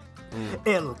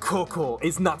 El Coco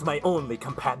is not my only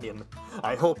companion.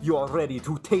 I hope you are ready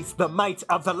to taste the might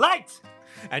of the light!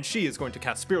 And she is going to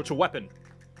cast Spiritual Weapon.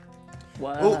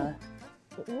 What?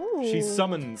 She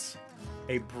summons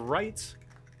a bright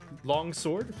long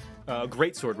sword,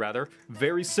 great sword rather,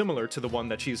 very similar to the one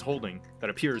that she's holding that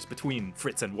appears between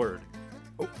Fritz and Word.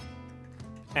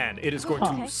 And it is going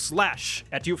to slash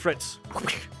at you, Fritz.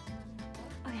 Okay.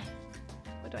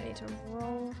 What do I need to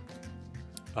roll?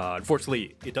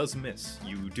 Unfortunately, it does miss.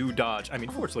 You do dodge. I mean,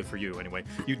 fortunately for you, anyway.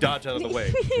 You dodge out of the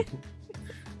way.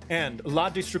 And La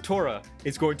Destructora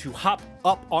is going to hop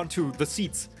up onto the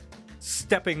seats,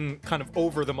 stepping kind of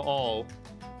over them all,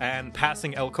 and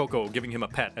passing El Coco, giving him a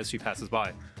pet as she passes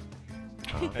by.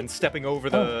 And stepping over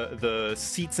the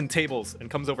seats and tables, and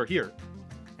comes over here,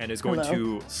 and is going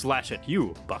to slash at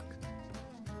you, Buck.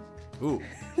 Ooh.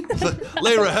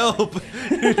 Layra, help!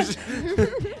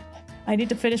 I need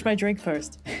to finish my drink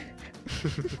first.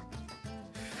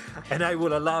 And I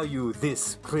will allow you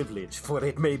this privilege, for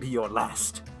it may be your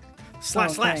last.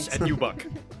 Slash thanks. at you, Buck.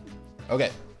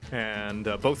 Okay. And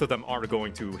both of them are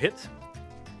going to hit,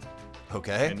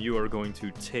 Okay. and you are going to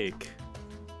take...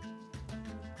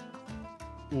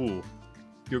 Ooh.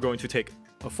 You're going to take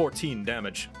a 14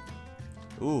 damage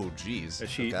Ooh, jeez. as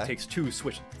she Okay. takes 2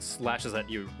 slashes at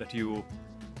you that you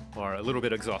are a little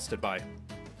bit exhausted by.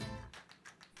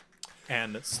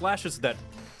 And slashes that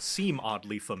seem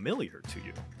oddly familiar to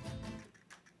you.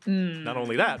 Not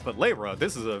only that, but Layra,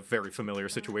 this is a very familiar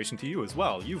situation to you as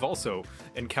well. You've also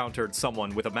encountered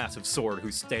someone with a massive sword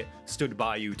who stood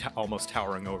by you, almost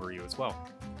towering over you as well.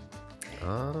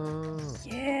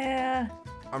 Yeah.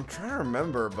 I'm trying to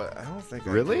remember, but I don't think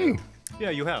I Really? do. Yeah,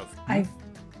 you have.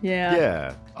 Yeah.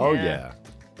 Yeah. Oh, Yeah. yeah.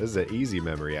 This is an easy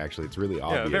memory, actually. It's really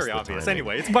obvious. Yeah, very the obvious. timing.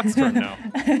 Anyway, it's Buck's turn now.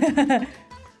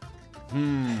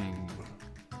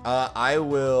 I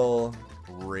will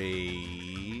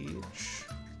rage.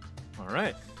 All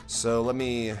right. So let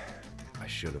me I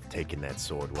should have taken that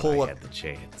sword when Pull I up- had the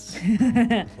chance.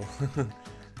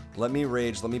 let me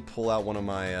rage. Let me pull out one of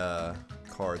my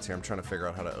cards here. I'm trying to figure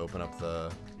out how to open up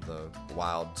the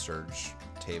wild surge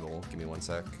table. Give me 1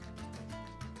 sec.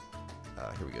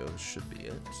 Here we go. This should be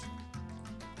it.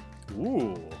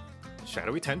 Ooh.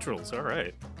 Shadowy tendrils. All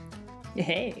right.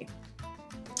 Hey.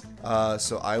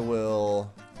 So I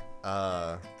will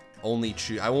only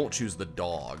choose. I won't choose the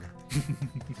dog.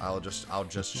 I'll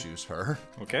just choose her.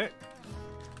 Okay.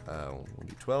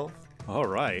 1d12. All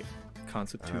right.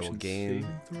 Constitution gain-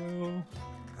 saving throw.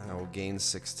 I will gain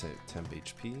 6 to temp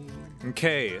HP.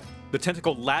 Okay. The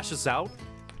tentacle lashes out,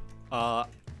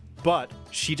 but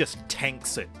she just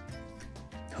tanks it.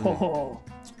 Oh.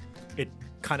 It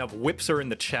kind of whips her in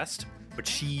the chest, but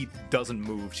she doesn't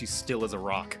move. She's still as a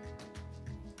rock.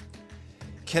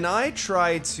 Can I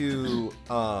try to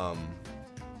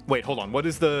Wait, hold on. What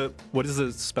is the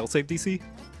spell save DC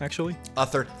actually?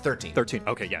 13? 13.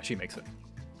 Okay, yeah, she makes it.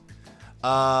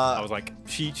 I was like,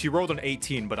 she rolled an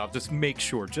 18, but I'll just make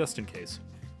sure just in case.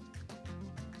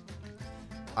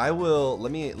 I will.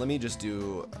 Let me just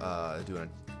do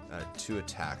 2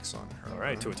 attacks on her. All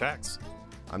right, 2 attacks.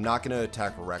 I'm not gonna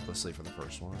attack recklessly for the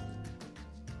first one.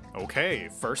 Okay,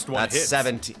 first one That's hits.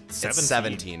 17. 17. It's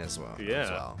 17 as well. Yeah. As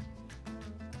well.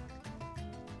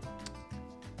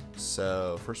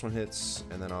 So first one hits,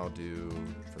 and then I'll do.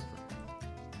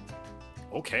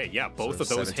 Okay, yeah, both So of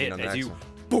those 17 hit on the as next you one.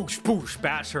 boosh, boosh,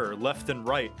 bash her left and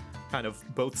right, kind of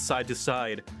both side to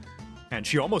side. And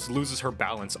she almost loses her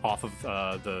balance off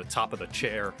of the top of the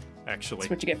chair, actually. That's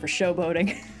what you get for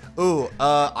showboating. Ooh,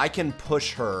 I can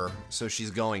push her, so she's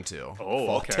going to.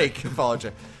 Oh, okay. Follow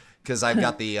her. Because I've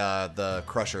got the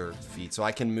crusher feat, so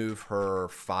I can move her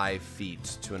 5 feet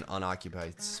to an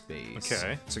unoccupied space.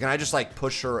 Okay. So can I just like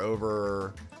push her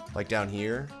over, like down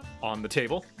here? On the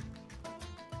table.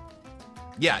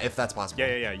 Yeah, if that's possible.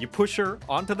 Yeah. You push her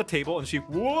onto the table, and she.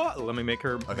 Whoa! Let me make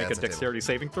her make a that's the dexterity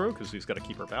saving throw because she's got to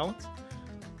keep her balance.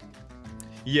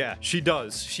 Yeah, she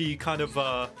does. She kind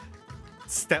of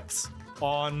steps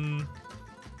on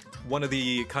one of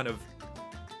the kind of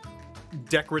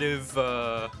decorative,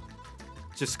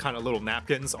 just kind of little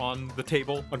napkins on the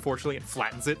table. Unfortunately, and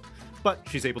flattens it, but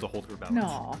she's able to hold her balance.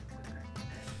 No.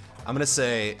 I'm gonna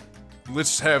say,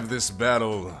 Let's have this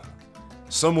battle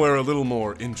somewhere a little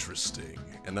more interesting.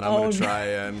 And then I'm gonna try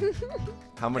and...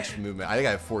 How much movement? I think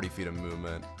I have 40 feet of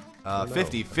movement.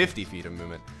 50 feet of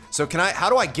movement. So how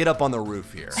do I get up on the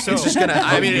roof here? So- It's just gonna,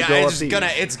 these.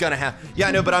 it's gonna happen. Yeah,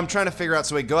 I know, but I'm trying to figure out,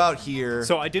 so we go out here.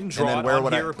 So I didn't draw then it where on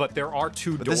would I- here, but there are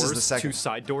two this is the doors, second- two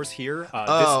side doors here.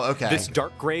 Okay. This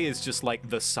dark gray is just like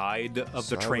the side of the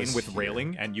So I train was with here.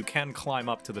 railing, and you can climb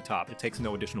up to the top. It takes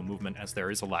no additional movement as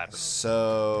there is a ladder.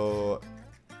 So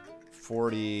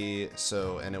 40,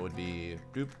 so, and it would be,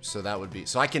 doop, so that would be,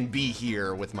 so I can be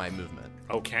here with my movement.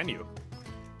 Oh, can you?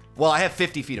 Well, I have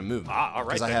 50 feet of movement. Ah, all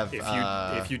right. 'cause I Then.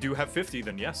 have, if you do have 50,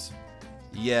 then yes.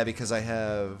 Yeah, because I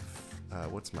have,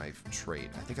 what's my trait?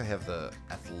 I think I have the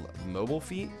mobile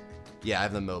feet? Yeah, I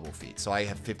have the mobile feet, so I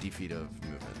have 50 feet of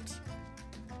movement.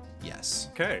 Yes.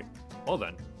 Okay. Well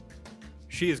then,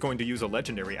 she is going to use a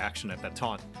legendary action at that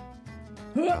taunt,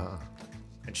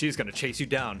 and she's going to chase you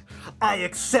down, I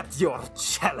accept your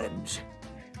challenge.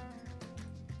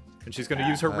 and she's going to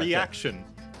use her reaction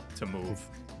to move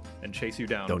and chase you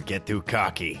down. Don't get too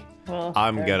cocky. Well,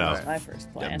 I'm there gonna goes my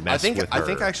first plan. mess with I her.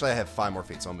 think actually I have 5 more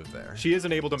feet, so I'll move there. She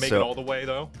isn't able to make it So- all the way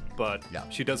though, but Yeah.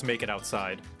 she does make it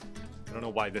outside. I don't know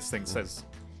why this thing says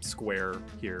square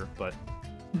here, but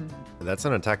That's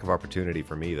an attack of opportunity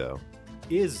for me, though.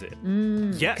 is it?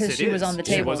 Yes, 'cause it she was is. on the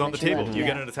She table was on when the she table. left, You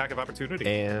yeah. get an attack of opportunity.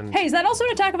 And Hey, is that also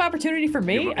an attack of opportunity for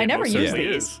me? It I never most use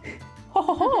certainly these. is. Ho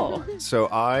ho ho. so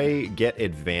I get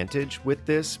advantage with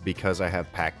this because I have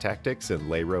pack tactics and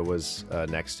Layra was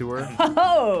next to her.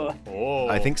 Oh, Oh,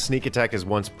 I think sneak attack is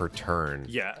once per turn.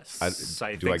 yes. I,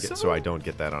 I do think I get so. I don't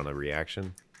get that on a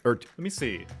reaction? Or Let me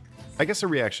see. I guess a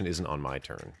reaction isn't on my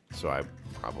turn, so I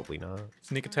probably not.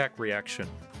 Sneak attack reaction.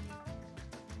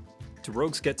 Do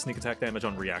rogues get sneak attack damage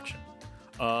on reaction?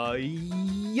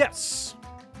 Yes.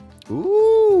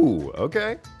 Ooh,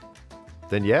 okay.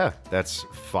 Then yeah, that's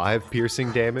 5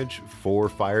 piercing damage, 4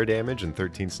 fire damage, and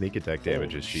 13 sneak attack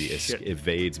damage as she shit.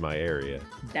 evades my area.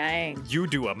 dang. You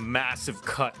do a massive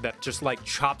cut that just like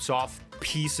chops off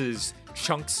pieces,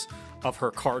 chunks of her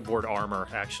cardboard armor,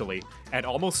 actually, and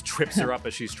almost trips her up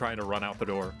as she's trying to run out the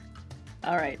door.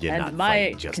 All right, You're not and my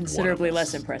fighting just one of considerably us.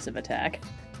 less impressive attack.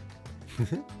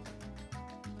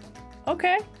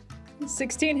 Okay,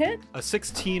 16 hit. A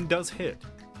 16 does hit.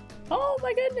 Oh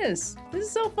my goodness, this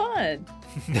is so fun.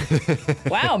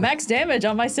 Wow, max damage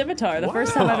on my scimitar, the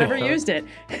first time I've ever Wow. used it.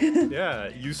 Yeah,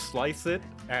 you slice it,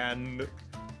 and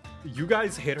you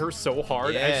guys hit her so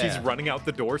hard as she's Yeah. running out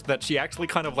the doors that she actually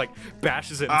kind of like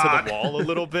bashes into the wall a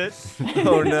little bit,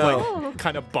 Oh no.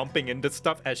 kind of bumping into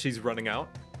stuff as she's running out.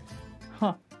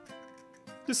 Huh.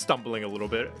 Just stumbling a little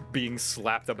bit, being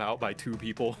slapped about by 2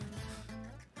 people.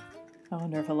 I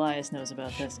wonder if Elias knows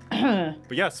about this.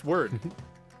 But yes, word.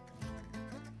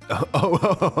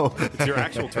 Oh, It's your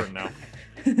actual turn now.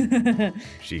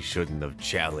 she shouldn't have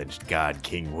challenged God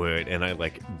King Word, and I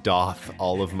like doff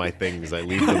all of my things. I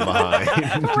leave them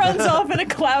behind. Runs off in a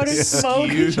cloud of smoke,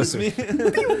 Excuse me.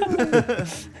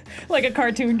 like a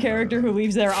cartoon character who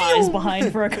leaves their eyes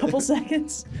behind for a couple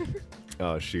seconds.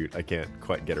 Oh shoot, I can't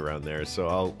quite get around there. So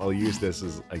I'll use this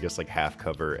as I guess like half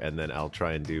cover, and then I'll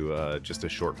try and do just a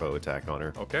short bow attack on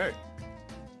her. Okay.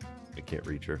 I can't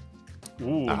reach her.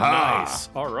 Ooh, nice.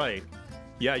 All right.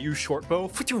 Yeah, you short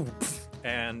bow,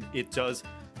 and it does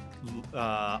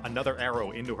another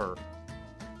arrow into her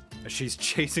as she's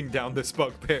chasing down this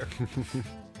bugbear.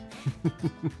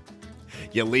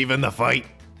 You leaving the fight?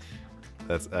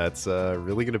 That's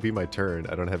really gonna be my turn.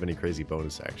 I don't have any crazy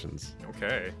bonus actions.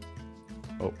 Okay.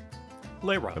 Oh,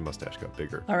 Layra. my mustache got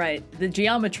bigger. All right, the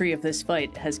geometry of this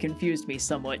fight has confused me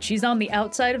somewhat. She's on the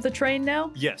outside of the train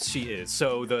now? Yes, she is.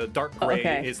 So the dark gray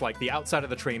okay. is like the outside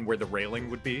of the train where the railing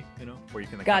would be, you know, where you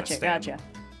can like, Gotcha, kinda stand.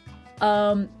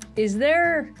 gotcha. Is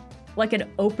there like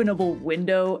an openable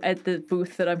window at the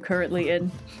booth that I'm currently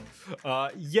in?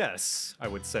 Yes, I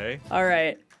would say. All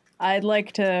right. I'd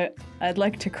like to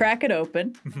crack it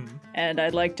open, Mm-hmm. and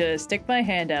I'd like to stick my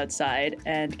hand outside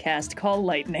and cast Call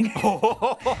Lightning.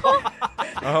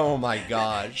 Oh my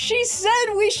god. She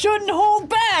said we shouldn't hold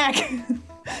back.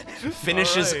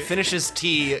 Finishes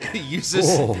T,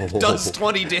 uses, does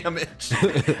 20 damage.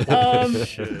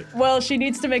 Shit. Well, she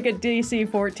needs to make a DC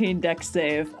 14 Dex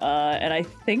save, and I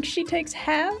think she takes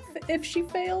half if she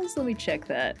fails. Let me check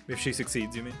that. If she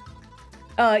succeeds, you mean?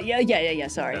 Yeah.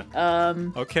 Sorry.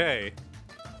 Okay.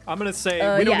 I'm gonna say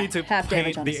we don't yeah, need to half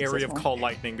damage paint on the a ate of successful. Call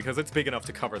Lightning because it's big enough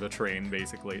to cover the train,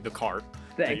 basically, the cart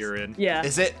that Thanks. you're in. Yeah.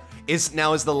 Is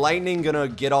the lightning gonna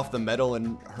get off the metal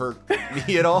and hurt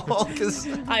me at all? 'Cause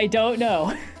I don't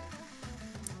know.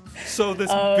 So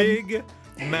this big,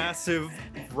 massive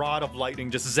rod of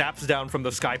lightning just zaps down from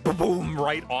the sky, boom,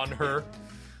 right on her.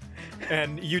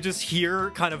 And you just hear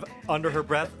kind of under her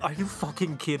breath, "Are you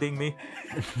fucking kidding me?"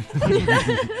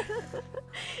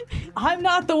 I'm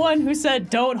not the one who said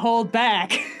don't hold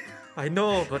back. I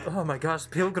know, but oh my gosh,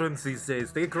 pilgrims these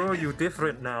days, they grow you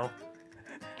different now.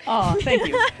 Oh, thank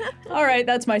you. All right,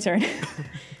 that's my turn.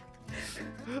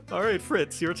 All right,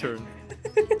 Fritz, your turn.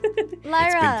 Lyra,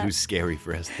 It's been too scary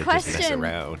for us to just mess Question.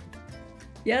 around.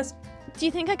 Yes. do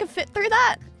you think I could fit through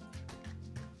that?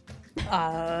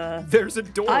 There's a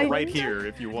door I- right here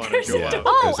if you want to There's go a out. door.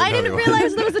 Oh, There's I didn't another one.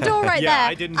 realize there was a door right Yeah, there.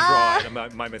 I didn't draw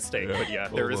it. My mistake. But yeah,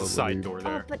 there is a Well, side we- door Oh,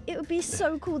 there. but it would be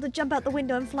so cool to jump out the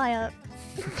window and fly up.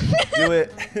 Do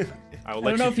it. I will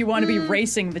I don't know if you want to be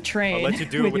racing the train. I'll let you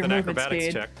do it with your an movement acrobatics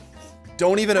speed. check.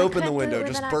 Don't even I open the couldn't do window. with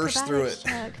Just an burst through it.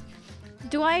 acrobatics check.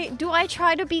 Do I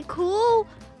try to be cool?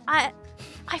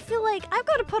 I feel like I've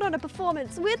got to put on a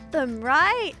performance with them,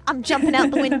 right? I'm jumping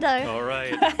out the window. All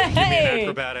right, give me an Hey!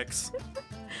 acrobatics.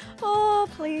 Oh,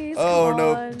 please. Oh come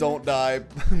no! on. Don't die.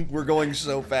 We're going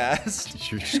so fast.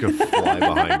 You're just gonna fly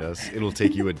behind us. It'll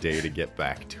take you a day to get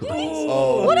back to us.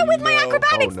 Oh, What with my no.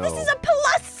 acrobatics? Oh, This no. is a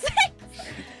plus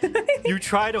 6. You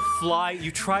try to fly. You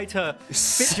try to fit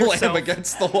Slam yourself.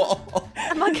 against the wall.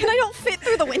 Can I don't fit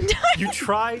through the window? You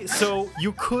try, so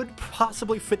you could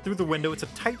possibly fit through the window. It's a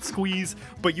tight squeeze,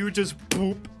 but you just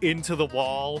boop into the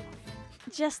wall,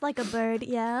 Just like a bird,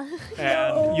 yeah.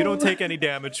 and you don't take any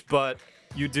damage, but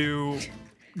you do.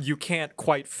 You can't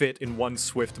quite fit in one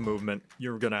swift movement.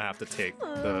 You're gonna have to take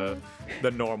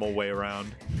the normal way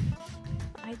around.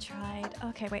 I tried.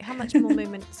 Okay, wait, how much more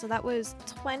movement? So that was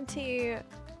 20,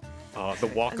 The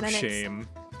walk And of then it's- shame.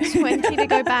 20 to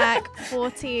go back,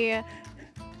 40.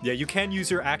 Yeah, you can use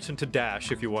your action to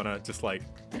dash if you want to just like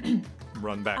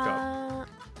run back up.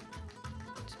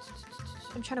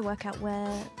 I'm trying to work out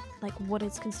what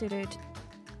is considered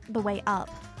the way up.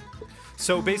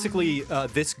 So basically,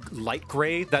 this light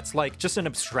gray, that's like just an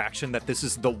abstraction that this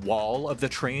is the wall of the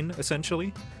train,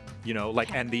 essentially. You know,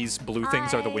 like, and these blue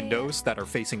things are the I- windows that are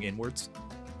facing inwards.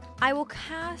 I will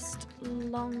cast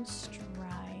Long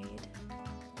Stride.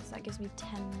 So that gives me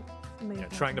 10 movement.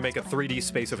 Yeah, trying to and make a that's what I 3D need.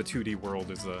 space of a 2D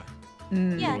world is a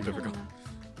Yeah, little difficult.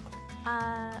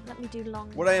 Let me do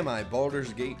Long. What am I?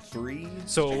 Baldur's Gate 3?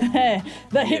 So,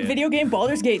 The hit Yeah. video game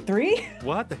Baldur's Gate 3?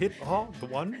 what? The hit? Oh, the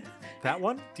one? That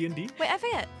one? D&D? Wait, I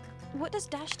forget. What does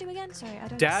dash do again? Sorry, I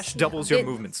don't. Dash see it doubles on- your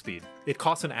movement speed. It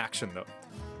costs an action, though.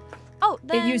 Oh,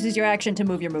 then It uses your action to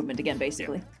move your movement again,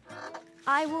 basically.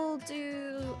 I will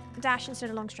do dash instead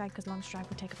of Long Stride because Long Stride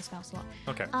would take up a spell slot.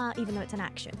 Okay. Even though it's an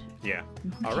action. Yeah.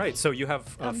 All right, so you have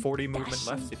 40 movement dashing.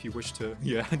 left if you wish to,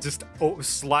 just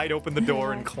slide open the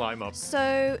door and climb up.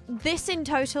 So this in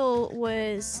total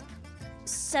was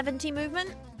 70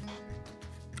 movement.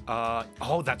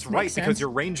 Oh, that's right, Makes because sense. your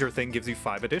ranger thing gives you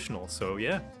 5 additional, so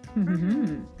yeah.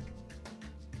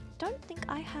 Don't think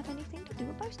I have anything to do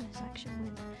a bonus action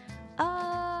with.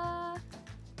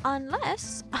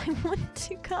 Unless I want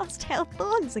to cast Hail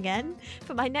Thorns again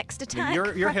for my next attack. Your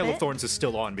Prep Hail of it. Thorns is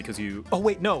still on because you... Oh,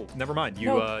 wait, no, never mind. You,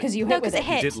 No, because you No, hit with 'cause it. it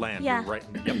hit. you did land. Yeah. You're right.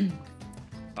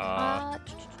 Yep.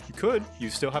 You could. You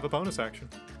still have a bonus action.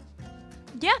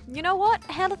 Yeah, you know what?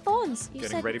 Hail of Thorns. You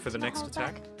Getting said ready for the do not next hold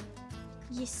attack? back.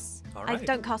 Yes. All I right.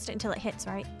 don't cast it until it hits,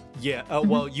 right? Yeah,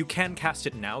 well, you can cast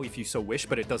it now if you so wish,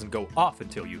 but it doesn't go off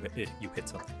until you hit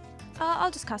something.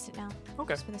 I'll just cast it now.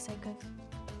 Okay. Just for the sake of.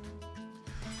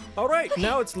 All right,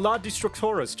 now it's La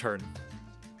Destructora's turn.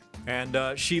 And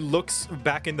she looks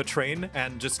back in the train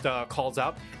and just calls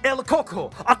out, El Coco,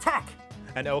 attack!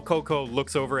 and El Coco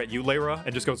looks over at you, Lyra,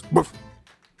 and just goes, "Boof."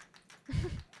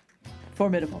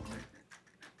 Formidable.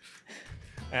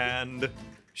 And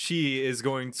she is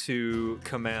going to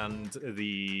command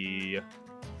the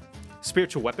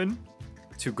spiritual weapon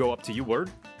to go up to you, Word,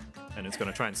 and it's going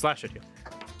to try and slash at you.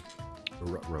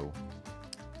 Row.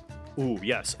 Ooh,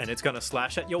 yes, and it's going to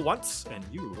slash at you once, and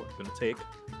you are going to take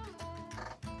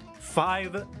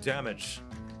 5 damage.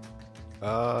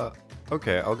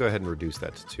 Okay, I'll go ahead and reduce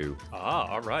that to 2. Ah,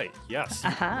 all right, yes.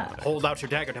 Aha. Hold out your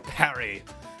dagger to parry.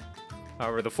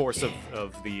 However, the force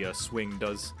of the swing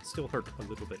does still hurt a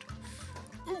little bit.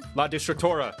 La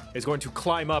Destructora is going to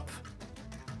climb up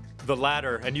the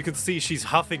ladder, and you can see she's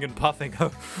huffing and puffing.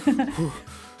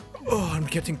 Oh, I'm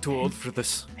getting too old for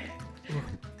this.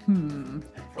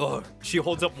 Oh, she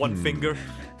holds up one finger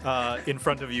in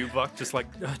front of you, Buck, just like,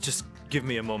 just give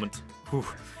me a moment. Whew.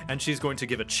 And she's going to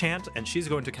give a chant, and she's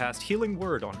going to cast Healing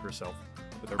Word on herself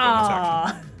with her bonus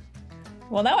action.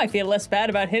 Well, now I feel less bad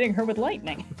about hitting her with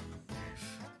lightning.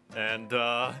 And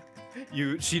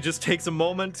she just takes a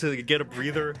moment to get a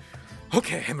breather.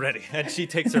 Okay, I'm ready. And she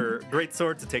takes her great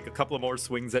sword to take a couple of more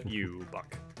swings at you,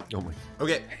 Buck. Oh my.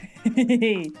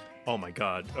 Okay. Oh my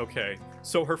god, okay.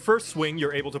 So her first swing,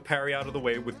 you're able to parry out of the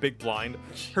way with Big Blind.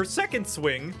 Her second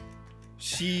swing,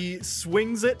 she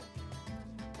swings it,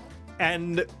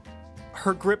 and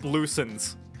her grip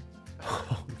loosens.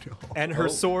 Oh no. And her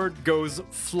sword goes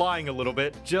flying a little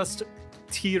bit, just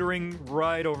teetering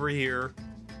right over here.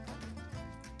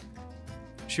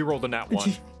 She rolled a nat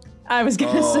 1. I was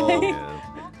gonna say.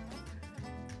 Yeah.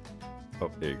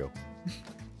 Oh, there you go.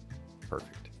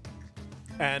 Perfect.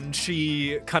 And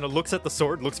she kind of looks at the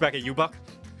sword, looks back at you, Buck.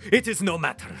 It is no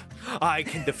matter. I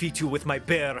can defeat you with my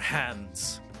bare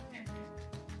hands.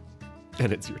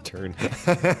 And it's your turn.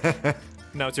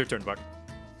 Now it's your turn, Buck.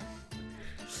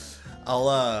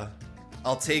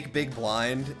 I'll take Big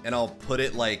Blind and I'll put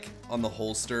it like on the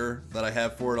holster that I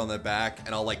have for it on the back,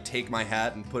 and I'll like take my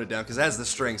hat and put it down because it has the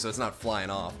string, so it's not flying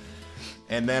off.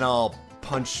 And then I'll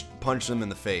punch them in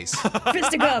the face.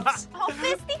 Fisticuffs. Oh,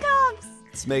 fisticuffs!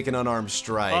 Let's make an unarmed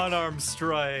strike. Unarmed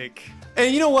strike.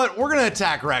 And you know what? We're gonna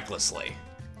attack recklessly.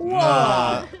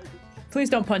 Whoa. Please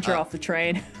don't punch her off the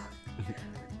train.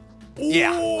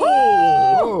 Yeah.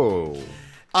 Oh.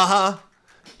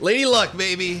 Lady Luck,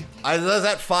 baby. Is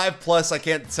that 5+? I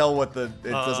can't tell what the. It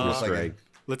doesn't look like. Right.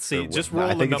 Let's see. Or Just what- roll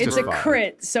I a think number. it's It's a five.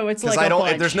 crit, so it's like Because I a don't.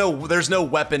 punch. There's no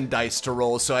weapon dice to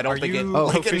roll, so I don't Are think it. you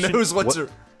Like it proficient- knows what what- to.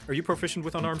 Are you proficient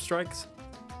with unarmed strikes?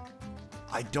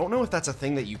 I don't know if that's a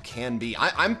thing that you can be.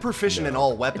 I'm proficient in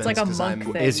all weapons. like a 'cause monk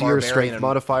I'm thing. Is your barbarian strength and-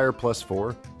 modifier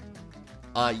 +4?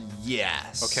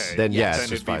 Yes. Okay. Then yeah, it's then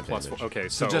just it'd be 5 plus damage. 4. Okay,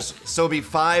 So so it'd be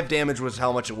 5 damage was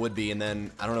how much it would be, and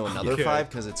then I don't know another Okay. 5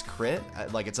 because it's crit.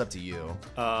 Like it's up to you.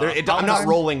 Uh, I'm not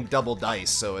rolling double dice,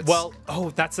 so it's well,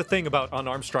 that's the thing about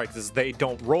unarmed strikes is they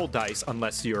don't roll dice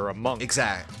unless you're a monk.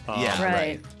 exact. Yeah, Right.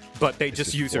 right. But they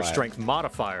just just use their flat. strength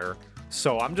modifier.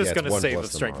 So I'm just Yeah, it's gonna 1 say the plus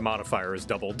the strength mod. modifier is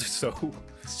doubled. So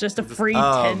It's just a free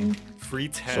 10. free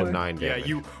 10. So 9 Yeah, damage.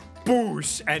 you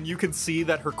boosh, and you can see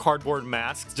that her cardboard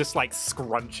mask just like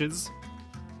scrunches.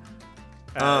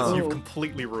 As you've Oh.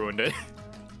 completely ruined it.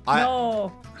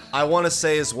 No. I want to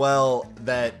say as well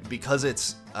that because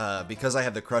it's because I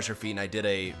have the crusher feat and I did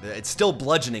it's still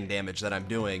bludgeoning damage that I'm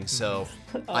doing, so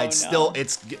I'd still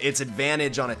it's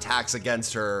advantage on attacks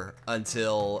against her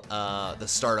until the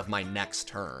start of my next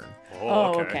turn.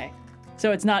 Oh, okay.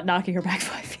 So it's not knocking her back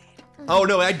 5 feet. Oh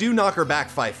no, I do knock her back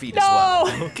 5 feet as No!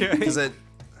 well. Okay. Because it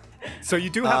So you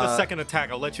do have a second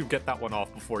attack. I'll let you get that one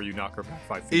off before you knock her back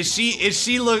 5 feet. is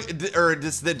she look or do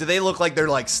they look like they're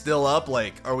like still up?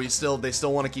 Like are we still they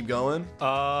still want to keep going?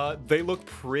 They look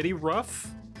pretty rough.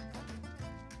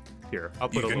 Here, I'll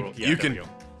put You a can- little. Yeah, you there can- we go.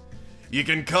 You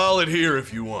can call it here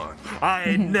if you want.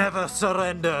 I never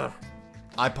surrender.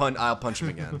 I'll punch him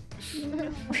again.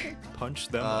 Punch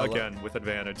them again with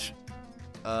advantage.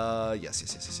 Yes.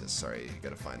 Sorry,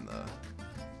 gotta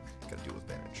do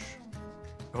advantage.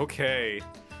 Okay.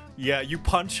 Yeah, you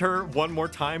punch her one more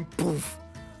time. Poof.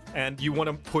 And you want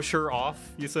to push her off,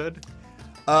 you said?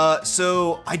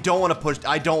 So I don't want to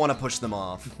push them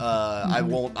off. I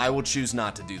will choose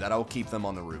not to do that. I will keep them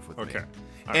on the roof with me. Okay.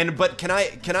 But can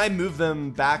I move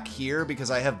them back here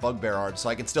because I have bugbear arms, so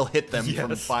I can still hit them from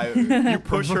Yes. 5. You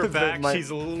push her back. My- She's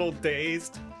a little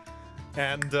dazed.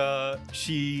 And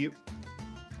she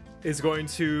is going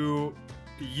to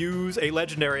use a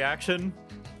legendary action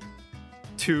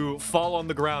to fall on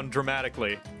the ground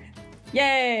dramatically.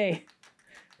 Yay!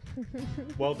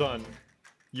 Well done.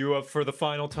 You have, for the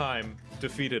final time,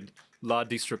 defeated La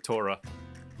Destructora.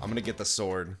 I'm gonna get the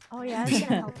sword. Oh yeah, it's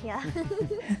gonna help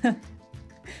ya.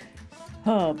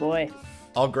 Oh boy.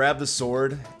 I'll grab the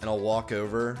sword and I'll walk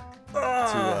over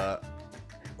to.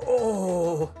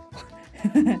 Oh.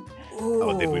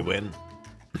 Oh, did we win?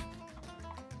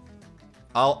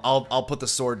 I'll put the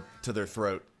sword to their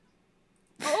throat.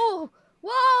 Oh! Whoa!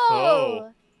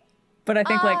 Oh. But I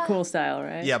think like cool style,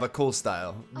 right? Yeah, but cool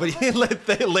style. But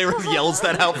Layra yells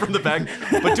that out from the back.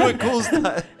 But do it cool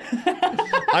style.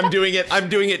 I'm doing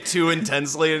it too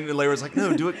intensely, and Layra's like,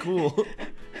 no, do it cool.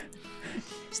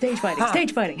 Stage fighting,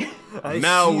 stage fighting. I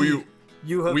Now see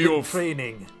you have we been will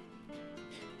training.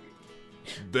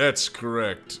 That's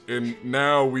correct. And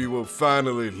now we will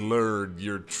finally learn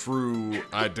your true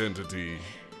identity.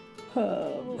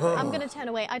 I'm gonna turn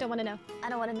away. I don't want to know. I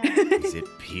don't want to know. Is it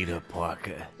Peter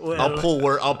Parker? I'll pull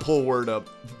word up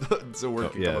so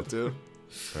word can yeah. come up too.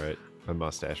 All right, my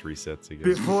mustache resets again.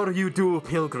 Before you do,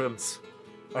 pilgrims,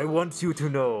 I want you to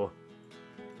know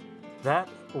that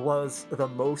was the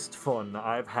most fun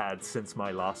I've had since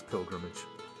my last pilgrimage.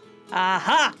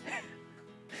 Aha!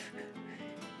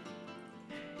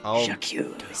 I'll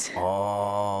J'accuse.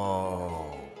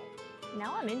 Oh.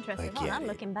 Now I'm interested. I Hold on, get I'm it.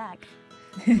 looking back.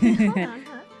 Hold on.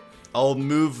 Huh? I'll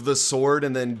move the sword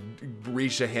and then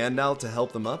reach a hand out to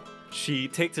help them up. She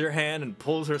takes her hand and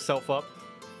pulls herself up,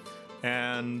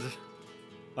 and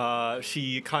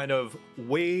she kind of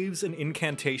waves an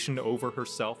incantation over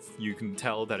herself. You can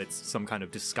tell that it's some kind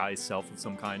of disguised self of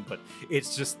some kind, but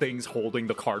it's just things holding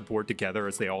the cardboard together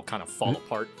as they all kind of fall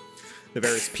apart. The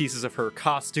various pieces of her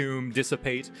costume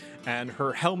dissipate, and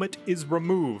her helmet is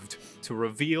removed to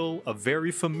reveal a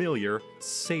very familiar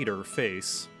satyr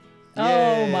face.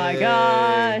 Oh my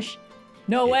gosh.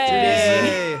 No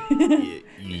way.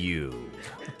 You.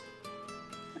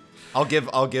 I'll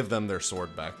give them their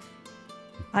sword back.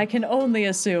 I can only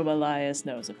assume Elias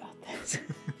knows about this.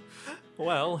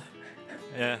 Well,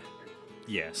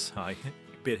 yes, I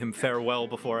bid him farewell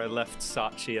before I left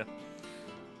Satya.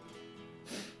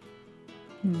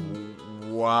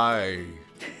 Why?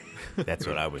 That's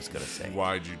what I was gonna say.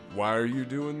 Why are you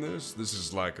doing this? This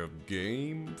is like a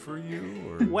game for you?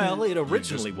 Or Well, it you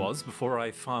originally just- was before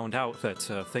I found out that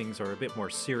things are a bit more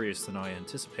serious than I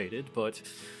anticipated, but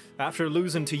after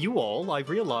losing to you all, I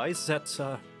realized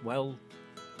that, well,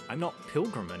 I'm not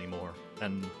Pilgrim anymore,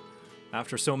 and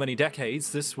after so many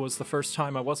decades, this was the first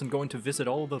time I wasn't going to visit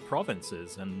all the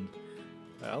provinces, and,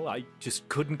 well, I just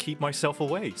couldn't keep myself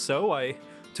away, so I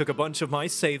took a bunch of my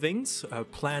savings,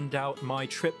 planned out my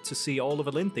trip to see all of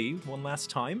Elynthi one last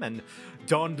time, and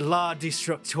donned La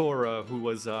Destructora, who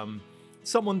was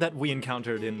someone that we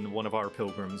encountered in one of our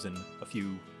pilgrims in a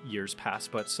few years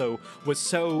past, but was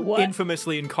so What?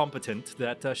 infamously incompetent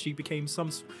that she became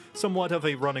somewhat of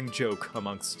a running joke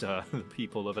amongst the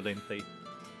people of Elynthi.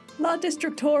 La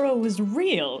Destructora was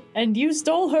real, and you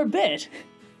stole her bit.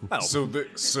 Well, So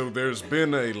there's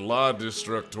been a La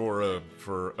Destructora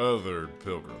for other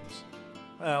pilgrims.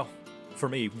 well, for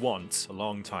me once, a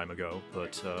long time ago,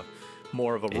 but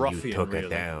more of a And ruffian, you took really. it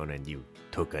down and you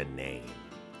took a name.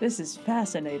 This is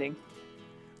fascinating.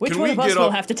 Which Can one we of us get will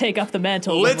off- have to take up the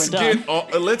mantle Let's when we're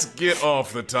done? let's get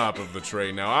off the top of the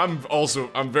tray now.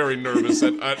 I'm very nervous.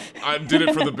 I did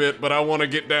it for the bit, but I want to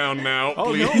get down now. Oh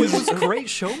please. no, it was great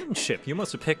showmanship. You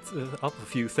must have picked up a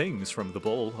few things from the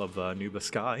bowl of Nuba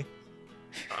Sky.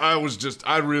 I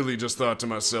really just thought to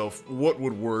myself, what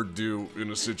would Word do in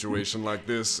a situation like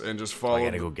this, and just follow. I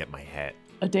gotta go get my hat.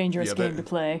 A dangerous Yeah, game that- to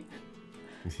play.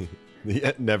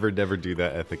 Yeah, never do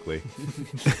that ethically.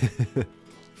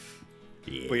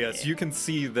 Yeah. But yes, you can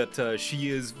see that she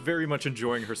is very much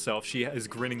enjoying herself. She is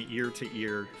grinning ear to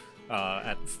ear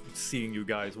at seeing you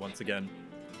guys once again.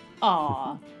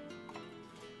 Aw.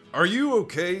 Are you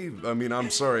okay? I mean, I'm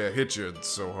sorry I hit you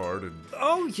so hard. And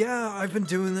Oh yeah, I've been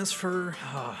doing this for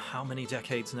how many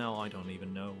decades now? I don't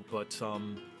even know. But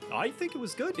I think it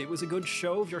was good. It was a good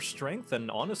show of your strength, and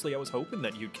honestly, I was hoping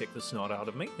that you'd kick the snot out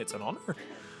of me. It's an honor.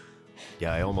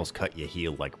 Yeah, I almost cut your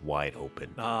heel like wide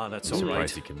open. Ah, that's I'm all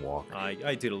surprised right. you can walk.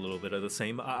 I did a little bit of the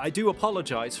same. I do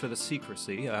apologize for the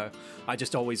secrecy. I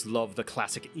just always love the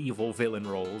classic evil villain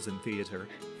roles in theater.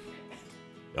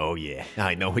 Oh yeah,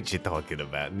 I know what you're talking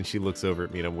about. And she looks over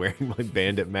at me and I'm wearing my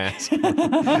bandit mask,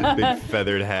 big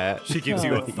feathered hat. She gives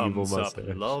you a Evil thumbs up.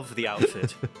 mustache. Love the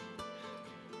outfit.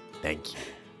 Thank you.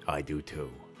 I do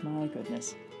too. My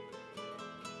goodness.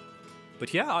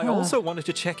 But yeah, I also wanted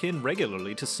to check in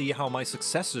regularly to see how my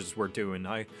successors were doing.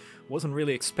 I wasn't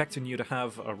really expecting you to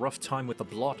have a rough time with the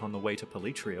blot on the way to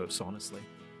Pelitrios, honestly.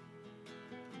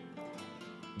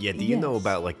 Yeah, do you know Yes.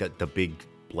 about like the big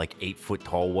like 8-foot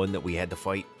tall one that we had to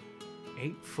fight?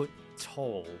 8 foot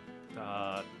tall.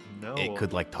 No. It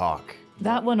could like talk.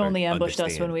 That one Or only ambushed us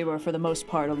understand. when we were, for the most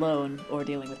part, alone or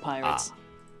dealing with pirates.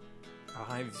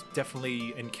 I've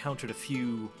definitely encountered a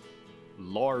few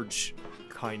large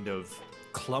kind of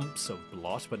clumps of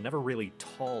blot, but never really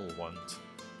tall ones.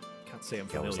 Can't say I'm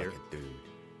That was familiar. like a dude.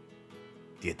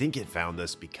 Do you think it found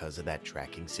us because of that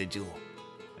tracking sigil?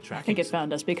 I think it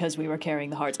found us because we were carrying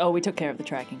the hearts. Oh, we took care of the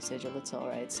tracking sigil. It's all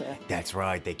right. So That's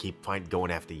right. They keep going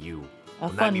after you. a Well,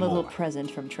 not fun little anymore. present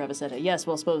from Trevisetta. Yes,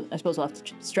 well, I suppose we'll have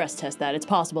to stress test that. It's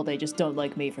possible they just don't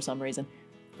like me for some reason.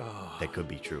 That could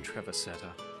be true. Trevisetta.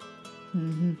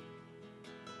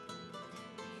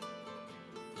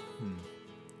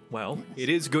 Well, it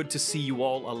is good to see you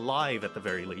all alive at the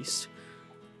very least,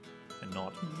 and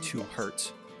not too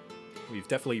hurt. We've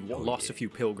definitely lost a few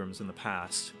pilgrims in the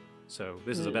past, so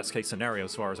this is a best case scenario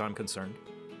as far as I'm concerned.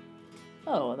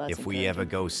 Oh, well, that's If we ever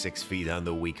go 6 feet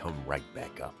under, we come right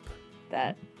back up.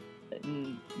 that.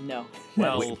 No.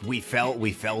 Well, We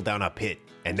fell down a pit,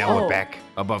 and now Oh. we're back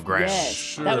above ground.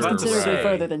 Yes, that was Sure. considerably Right.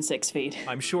 further than 6 feet.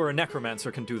 I'm sure a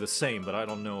necromancer can do the same, but I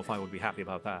don't know if I would be happy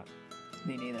about that.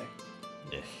 Me neither.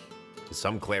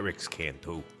 Some clerics can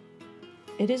too.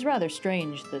 It is rather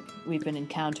strange that we've been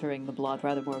encountering the blot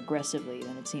rather more aggressively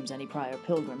than it seems any prior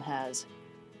pilgrim has.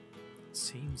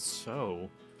 Seems so.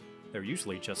 They're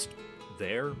usually just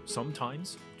there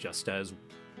sometimes, just as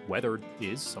weather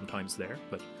is sometimes there,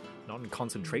 but not in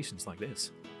concentrations like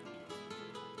this.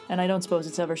 And I don't suppose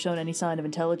it's ever shown any sign of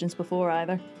intelligence before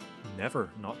either? Never,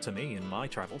 not to me in my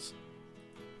travels.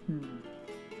 But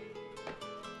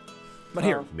Well,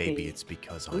 here, Maybe it's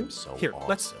because I'm so here, awesome.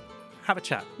 let's have a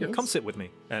chat. Here, come Yes. sit with me.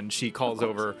 And she calls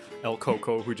over El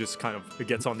Coco, who just kind of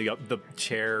gets on the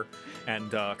chair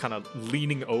and kind of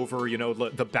leaning over, you know,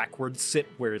 the backward sit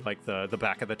where like the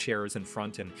back of the chair is in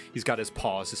front, and he's got his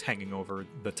paws just hanging over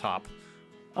the top.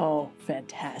 Oh,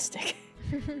 fantastic.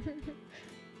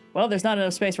 Well, there's not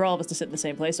enough space for all of us to sit in the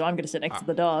same place, so I'm going to sit next to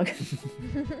the dog.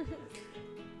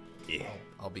 Yeah.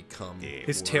 I'll become.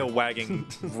 His tail wagging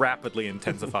rapidly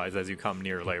intensifies as you come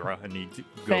near Lyra, and he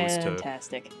goes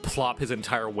Fantastic. to plop his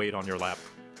entire weight on your lap.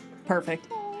 Perfect.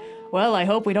 Well, I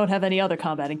hope we don't have any other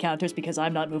combat encounters because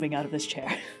I'm not moving out of this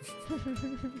chair.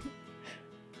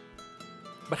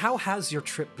 But how has your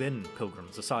trip been,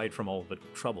 pilgrims, aside from all the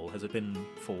trouble? Has it been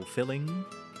fulfilling,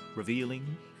 revealing?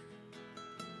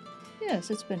 Yes,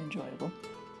 it's been enjoyable.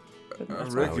 For the I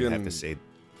most part. I would have reckon- to say,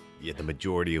 yeah, the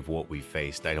majority of what we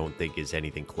faced, I don't think is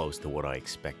anything close to what I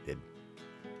expected.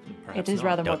 Perhaps It is not.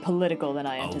 rather more No. political than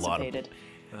I A lot of- anticipated.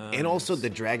 And also, the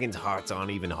dragon's hearts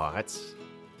aren't even hearts.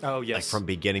 Oh, Like, yes. from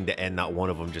beginning to end, not one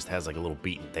of them just has, like, a little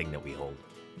beaten thing that we hold.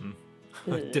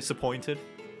 Ugh. Disappointed?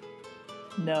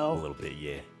 A No. little bit,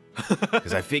 yeah.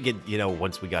 Because I figured, you know,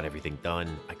 once we got everything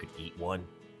done, I could eat one.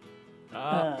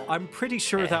 I'm pretty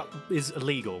sure that is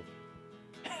illegal.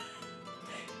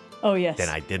 Oh, yes. Then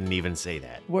I didn't even say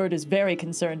that. Word is very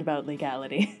concerned about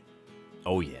legality.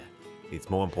 Oh, yeah. It's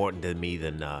more important to me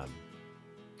than,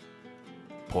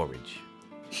 porridge.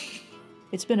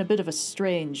 It's been a bit of a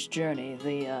strange journey.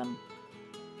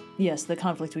 Yes, the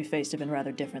conflicts we faced have been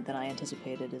rather different than I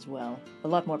anticipated as well. A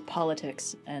lot more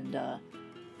politics and,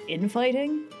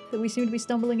 infighting that we seem to be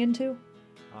stumbling into.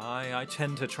 I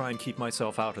tend to try and keep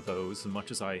myself out of those as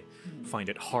much as I find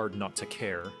it hard not to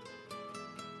care.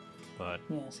 But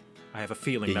Yes. I have a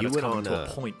feeling Yeah, that you it's went coming on to a a-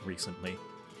 point recently.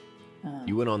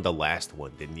 You went on the last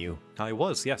one, didn't you? I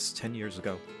was, yes, 10 years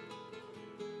ago.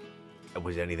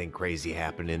 Was anything crazy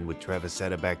happening with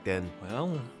Trevisetta back then?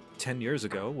 Well, 10 years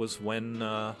ago was when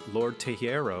Lord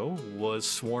Tehiero was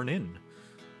sworn in,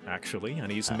 actually,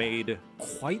 and he's made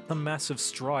quite the massive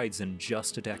strides in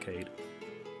just a decade.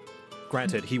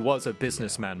 Granted, he was a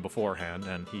businessman beforehand,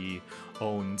 and he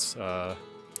owns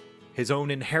his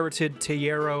own inherited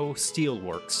Tehiero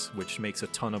steelworks, which makes a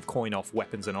ton of coin off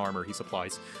weapons and armor he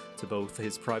supplies to both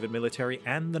his private military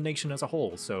and the nation as a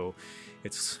whole, so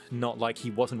it's not like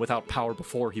he wasn't without power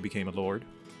before he became a lord.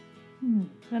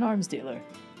 An arms dealer.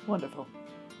 Wonderful.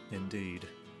 Indeed.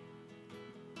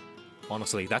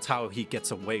 Honestly, that's how he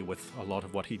gets away with a lot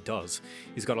of what he does.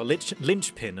 He's got a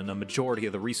linchpin in a majority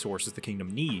of the resources the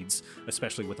kingdom needs,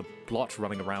 especially with a blot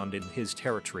running around in his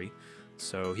territory.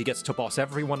 So he gets to boss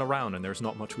everyone around, and there's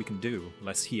not much we can do,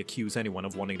 unless he accuse anyone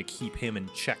of wanting to keep him in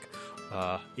check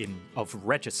of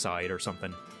regicide or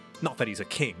something. Not that he's a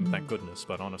king, thank goodness,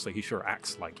 but honestly, he sure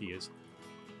acts like he is.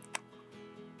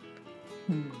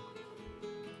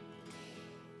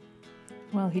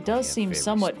 Well, he does Yeah, seem very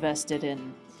somewhat vested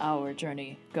in our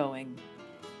journey going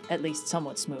at least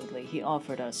somewhat smoothly. He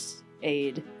offered us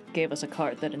aid, gave us a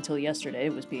cart that until yesterday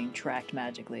was being tracked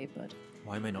magically, but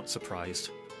Why am I not surprised?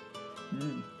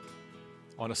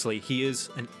 Honestly, he is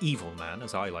an evil man,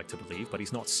 as I like to believe, but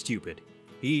he's not stupid.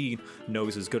 He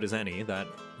knows as good as any that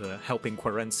helping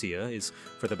Querencia is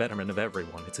for the betterment of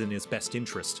everyone. It's in his best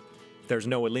interest. If there's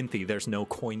no Elynthi, there's no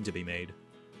coin to be made.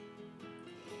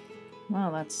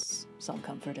 well, that's some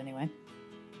comfort anyway.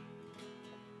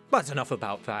 But enough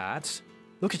about that.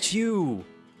 Look at you!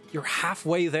 You're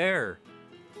halfway there.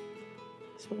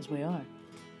 I suppose we are.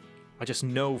 I just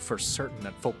know for certain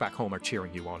that folk back home are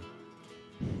cheering you on.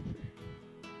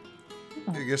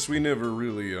 I guess we never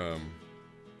really,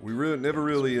 never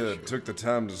really took the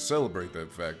time to celebrate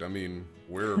that fact. I mean,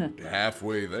 we're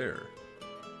halfway there.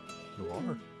 You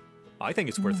are. I think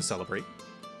it's worth to celebrate.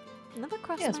 Never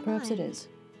crossed Yes, my perhaps mind. it is.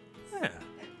 Yeah.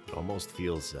 It almost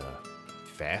feels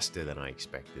faster than I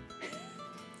expected.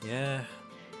 Yeah.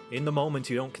 In the moment,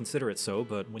 you don't consider it so,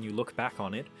 but when you look back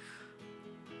on it,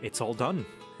 it's all done,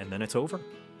 and then it's over.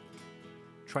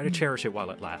 Try to cherish it while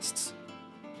it lasts.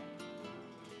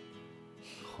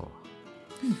 Huh.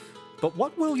 But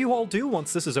what will you all do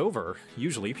once this is over?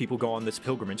 Usually, people go on this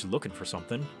pilgrimage looking for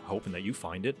something, hoping that you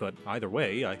find it, but either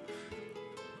way,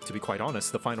 to be quite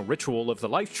honest, the final ritual of the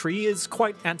life tree is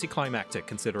quite anticlimactic,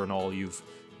 considering all you've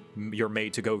you're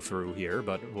made to go through here,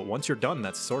 but once you're done,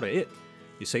 that's sort of it.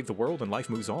 You save the world and life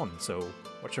moves on, so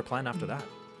what's your plan after that?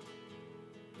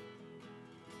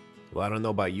 Well, I don't know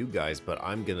about you guys, but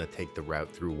I'm gonna take the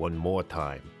route through one more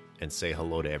time and say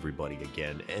hello to everybody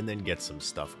again, and then get some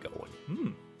stuff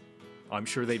going. I'm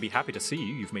sure they'd be happy to see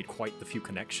you. You've made quite the few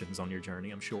connections on your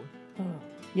journey, I'm sure. Oh,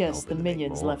 yes, Hoping the to make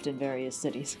minions more. left in various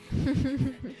cities.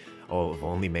 Oh, I've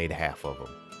only made half of them.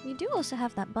 You do also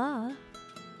have that bar.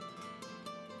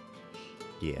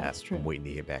 Yeah, That's true. I'm waiting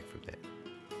to hear back from that.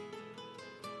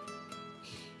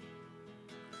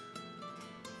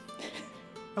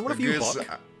 And what have you, guess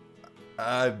Buck?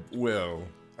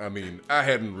 I mean, I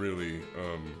hadn't really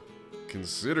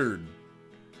considered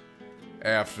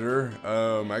after.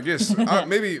 I guess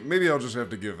maybe I'll just have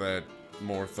to give that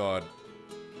more thought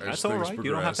as That's things all right. progress.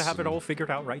 You don't have to have it and- all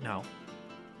figured out right now.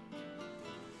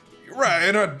 Right,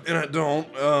 and I don't.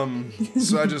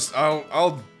 So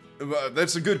I'll.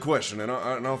 That's a good question, and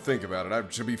I'll think about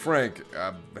it. To be frank,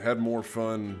 I've had more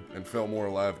fun and felt more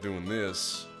alive doing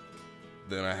this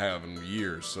than I have in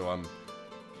years. So I'm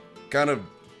kind of,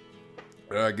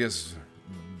 I guess,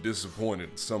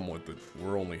 disappointed somewhat that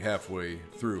we're only halfway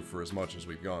through for as much as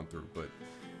we've gone through. But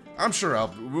I'm sure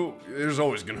there's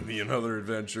always going to be another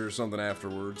adventure, something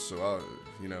afterwards. So I'll.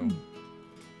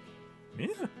 Yeah.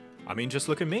 I mean, just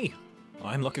look at me.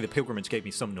 I'm lucky the pilgrimage gave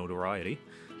me some notoriety,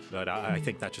 but I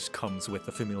think that just comes with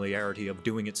the familiarity of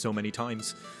doing it so many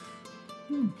times.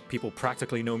 People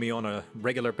practically know me on a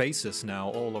regular basis now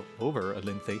all over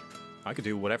Elynthi. I could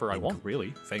do whatever I want,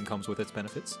 really. Fame comes with its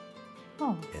benefits.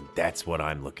 Oh, And that's what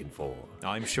I'm looking for.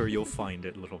 I'm sure you'll find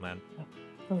it, little man.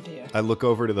 oh dear. I look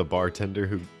over to the bartender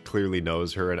who clearly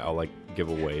knows her, and I'll like give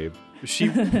a wave.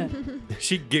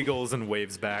 She giggles and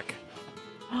waves back.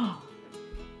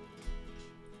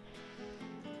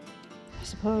 I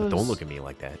suppose. Don't look at me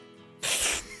like that.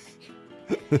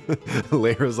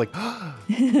 Lyra's like,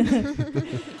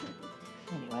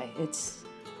 Anyway, it's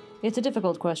a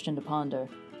difficult question to ponder.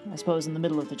 I suppose in the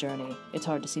middle of the journey, it's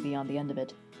hard to see beyond the end of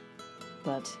it.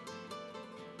 But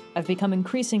I've become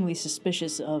increasingly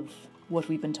suspicious of what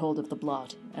we've been told of the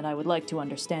blot, and I would like to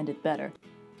understand it better.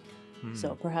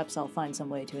 So perhaps I'll find some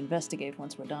way to investigate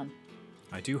once we're done.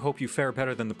 I do hope you fare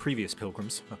better than the previous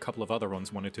pilgrims. A couple of other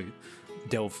ones wanted to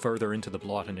delve further into the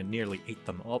blot and it nearly ate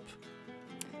them up.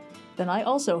 Then I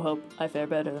also hope I fare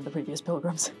better than the previous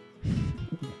pilgrims.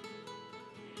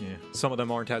 Yeah, some of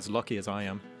them aren't as lucky as I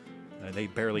am. They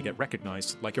barely get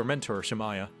recognized, like your mentor,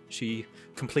 Shemaya. She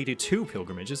completed 2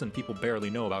 pilgrimages and people barely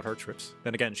know about her trips.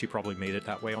 Then again, she probably made it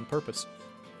that way on purpose.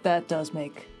 That does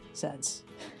make sense.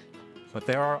 But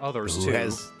there are others who too.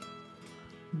 has?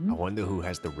 I wonder who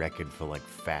has the record for like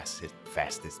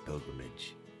fastest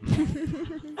pilgrimage.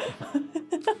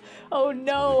 Oh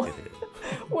no! Who did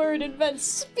it? Word invents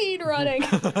speed running.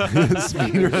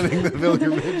 Speedrunning the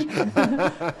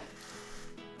pilgrimage.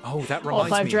 Oh, that All reminds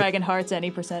 5 me. dragon hearts, any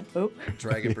percent. Oh,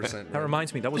 Dragon percent. That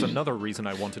reminds me, that was another reason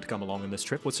I wanted to come along on this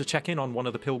trip, was to check in on one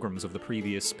of the pilgrims of the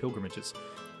previous pilgrimages.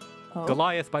 oh.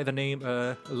 Goliath by the name,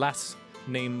 last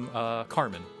name,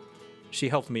 Carmen. She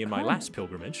helped me in my last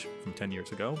pilgrimage from 10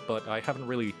 years ago, but I haven't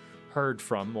really heard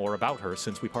from or about her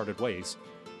since we parted ways.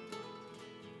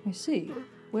 I see.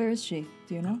 Where is she?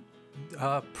 Do you know?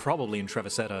 Probably in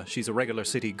Trevisetta. She's a regular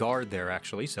city guard there,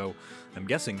 actually, so I'm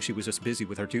guessing she was just busy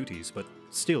with her duties, but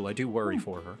still, I do worry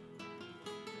for her.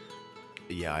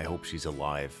 Yeah, I hope she's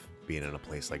alive, being in a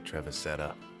place like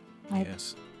Trevisetta.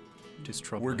 Yes. It is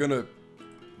troubling. We're gonna.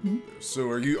 So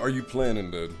are you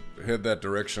planning to head that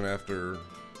direction after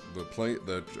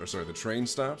the train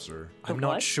stops, or? I'm The not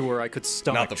what? sure I could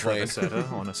stomach Not the plane.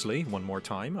 Trevisetta, honestly, one more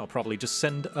time. I'll probably just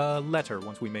send a letter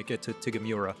once we make it to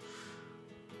Tigamura.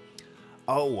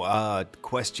 Oh,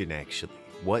 question actually.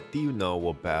 What do you know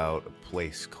about a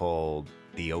place called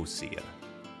Diocia?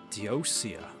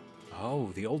 Diocia.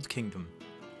 Oh, the Old Kingdom.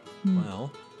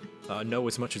 Well, know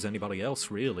as much as anybody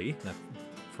else, really.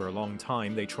 For a long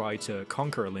time, they tried to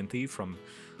conquer Elynthi from,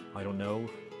 I don't know,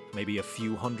 maybe a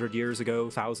few 100 years ago,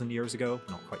 1,000 years ago.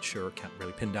 Not quite sure, can't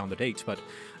really pin down the date, but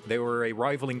they were a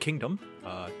rivaling kingdom.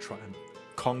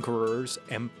 Conquerors,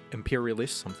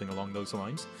 imperialists, something along those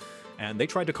lines. And they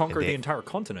tried to conquer And they- the entire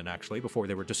continent, actually, before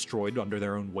they were destroyed under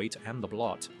their own weight and the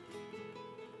blot.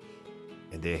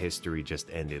 And their history just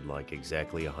ended like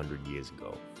exactly 100 years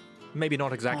ago. Maybe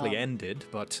not exactly ended,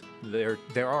 but there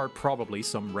are probably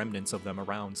some remnants of them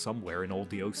around somewhere in Old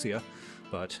Diocia.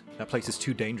 But that place is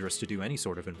too dangerous to do any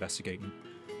sort of investigating.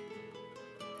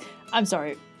 I'm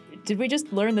sorry. Did we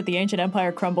just learn that the ancient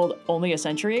empire crumbled only a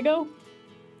century ago?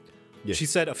 Yeah. She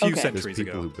said a few Okay. There's centuries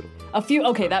people ago. who've been around. A few.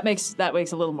 Okay, that makes a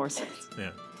little more sense.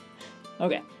 Yeah.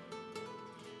 Okay.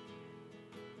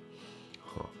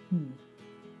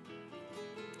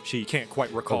 She can't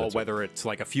quite recall that's right. whether it's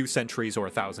like a few centuries or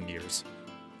 1,000 years.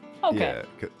 Okay. Yeah,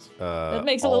 'cause, That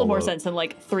makes a little all more of- sense than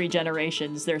like 3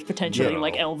 generations. There's potentially Yeah.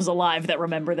 like elves alive that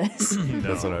remember this.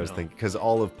 That's what I was no. thinking. Because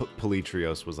all of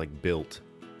Paletrios was like built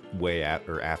way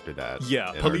after that.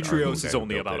 Yeah, And our Paletrios moon is guy who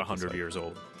only built about it was 100 like- years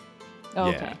old.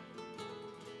 Okay.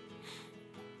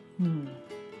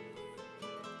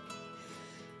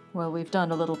 Well, we've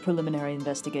done a little preliminary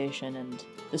investigation, and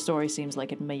the story seems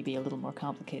like it may be a little more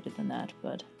complicated than that,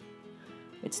 but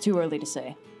it's too early to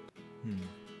say.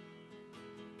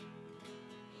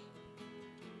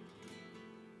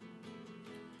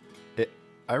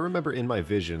 I remember in my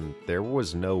vision, there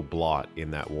was no blot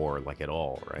in that war, like at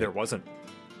all, right? There wasn't.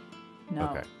 No,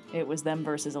 Okay. it was them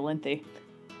versus Elynthi.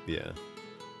 Yeah.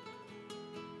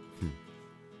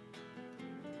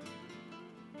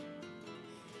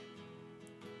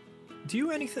 Do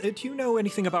you know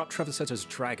anything about Trevisetta's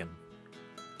dragon?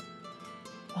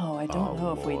 Oh, I don't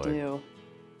know if we boy. do.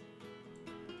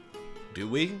 Do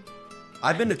we?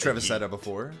 I've been to Trevisetta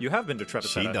before. You have been to Trevisetta.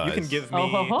 She You does. can give me. Oh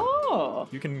ho ho!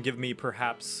 You can give me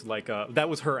perhaps like that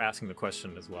was her asking the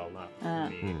question as well,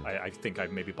 not me. I think I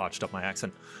maybe botched up my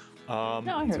accent. No,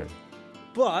 I heard it.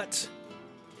 But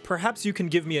perhaps you can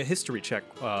give me a history check,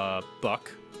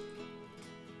 Buck.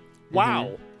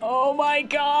 Wow, Oh my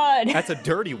god! that's a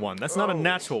dirty one. That's not a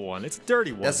natural one. It's a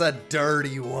dirty one. That's a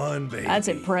dirty one, baby. That's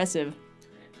impressive.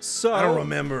 So I don't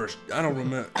remember.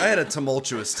 I had a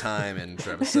tumultuous time in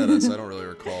Trevisetta, so I don't really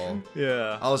recall.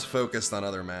 Yeah. I was focused on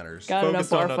other matters. Got in a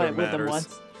Focused on bar other fight with them matters.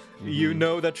 once. You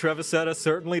know that Trevisetta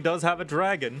certainly does have a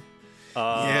dragon.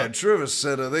 Yeah,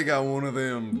 Trevisetta, they got one of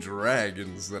them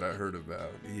dragons that I heard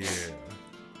about. Yeah.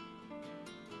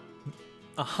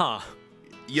 Uh-huh.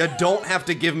 You don't have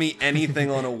to give me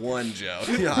anything on a 1, Joe.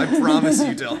 Yeah, I promise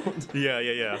you don't.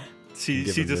 Yeah. She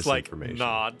Give him just like misinformation.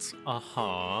 nods.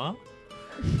 Uh-huh.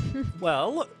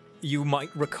 Well, you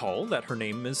might recall that her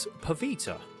name is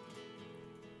Pavita.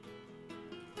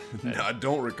 No, I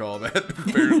don't recall that,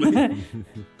 apparently.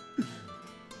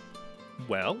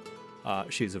 Well,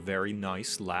 she's a very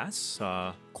nice lass,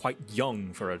 quite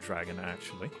young for a dragon,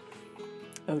 actually.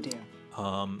 Oh dear.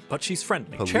 But she's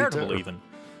friendly, Pavita charitable or- even.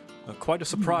 Quite a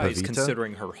surprise Pavita?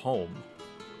 considering her home.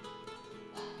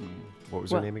 What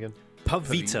was Well- her name again?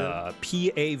 Pavita,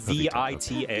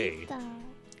 P-A-V-I-T-A.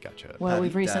 Gotcha. Well,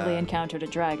 we've recently Pavita. encountered a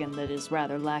dragon that is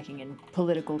rather lacking in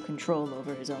political control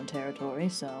over his own territory,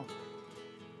 so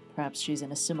perhaps she's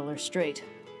in a similar strait.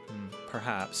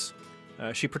 Perhaps.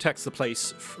 She protects the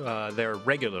place there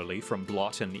regularly from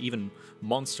blot and even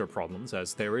monster problems,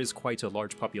 as there is quite a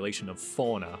large population of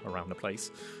fauna around the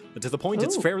place. But to the point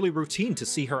it's Ooh. fairly routine to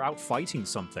see her out fighting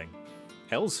something.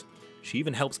 Hells, she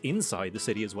even helps inside the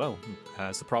city as well,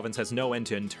 as the province has no end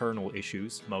to internal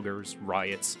issues, muggers,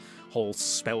 riots, whole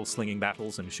spell-slinging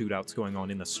battles and shootouts going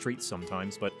on in the streets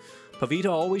sometimes, but Pavita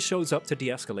always shows up to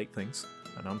de-escalate things,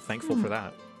 and I'm thankful for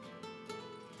that.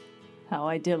 How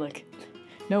idyllic.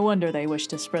 No wonder they wish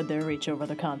to spread their reach over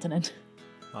the continent.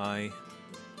 I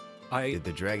Did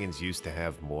the dragons used to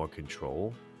have more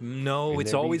control? No, in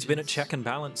it's their always been a regions? check and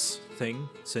balance thing,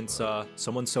 since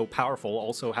someone so powerful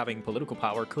also having political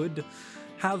power could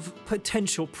have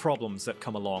potential problems that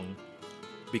come along.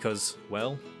 Because,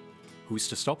 well, who's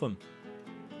to stop them?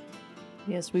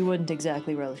 Yes, we wouldn't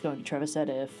exactly relish going to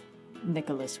Trevisetta if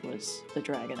Nicholas was the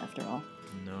dragon after all.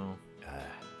 No.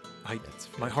 That's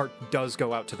fair. My heart does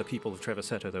go out to the people of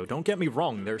Trevisetta, though. Don't get me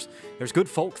wrong, there's good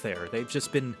folk there. They've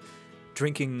just been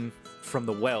drinking from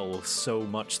the well so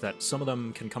much that some of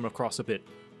them can come across a bit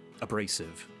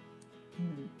abrasive.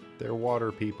 They're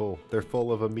water people. They're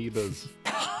full of amoebas.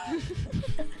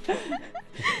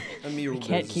 We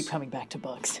can't keep coming back to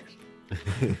bugs.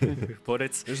 But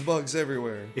There's bugs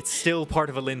everywhere. it's still part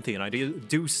of Elynthi, and I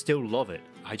do still love it.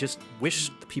 I just wish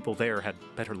the people there had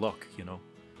better luck, you know.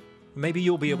 Maybe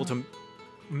you'll be able to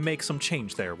make some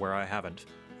change there where I haven't.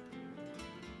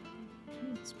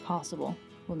 It's possible.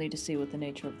 We'll need to see what the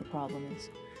nature of the problem is.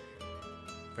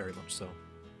 Very much so.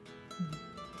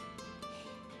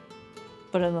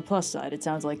 But on the plus side, it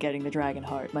sounds like getting the dragon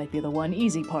heart might be the one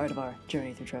easy part of our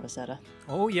journey through Trevisetta.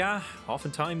 Oh yeah,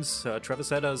 oftentimes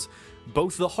Trevisetta's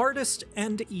both the hardest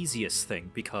and easiest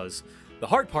thing, because the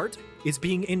hard part is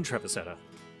being in Trevisetta.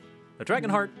 The dragon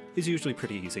heart is usually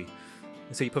pretty easy.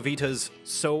 You see, Pavita's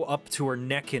so up to her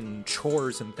neck in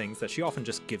chores and things that she often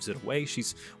just gives it away.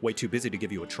 She's way too busy to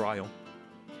give you a trial.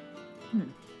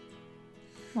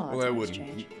 Well, that's Well, that a nice wouldn't.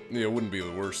 change. Yeah, it wouldn't be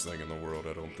the worst thing in the world,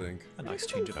 I don't think. A nice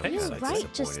change of Okay. pace. Feel that's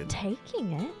right just disappointed.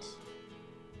 taking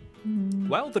it.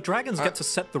 Well, the dragons get to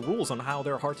set the rules on how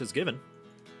their heart is given.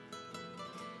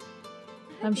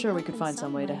 I'm sure we help could in find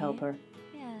some way to way. help her.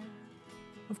 Yeah.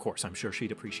 Of course, I'm sure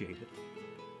she'd appreciate it.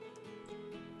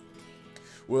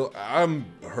 Well, I'm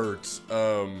hurt.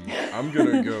 I'm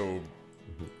gonna go.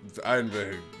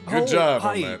 Good job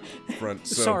on that front.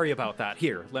 So. Sorry about that.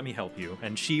 Here, let me help you.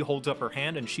 And she holds up her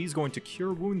hand, and she's going to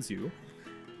cure wounds you.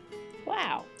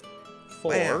 Wow.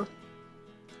 For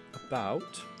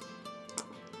about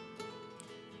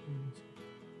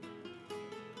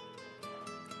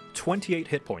 28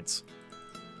 hit points.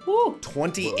 Woo.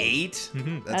 28?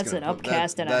 That's an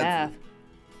upcast and a half.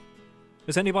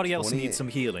 Does anybody else 28. need some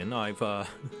healing? I've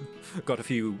got a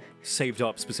few saved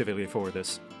up specifically for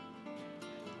this.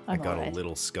 I got alright. a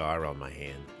little scar on my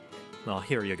hand. Oh,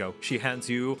 here you go. She hands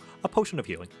you a potion of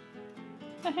healing.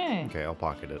 Hey. Okay, I'll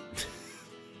pocket it.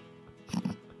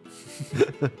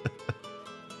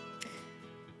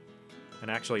 And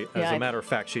actually, Yeah, as a matter of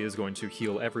fact, she is going to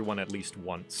heal everyone at least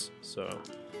once. So,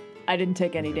 I didn't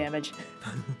take any damage.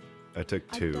 I took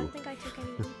I 2. don't think I took any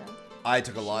either. I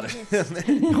took a lot of.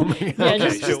 Yeah,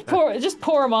 just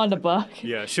pour them on the Buck.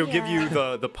 yeah, she'll give Yeah.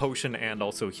 you the potion and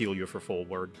also heal you for full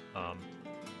word.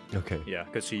 Okay. Yeah,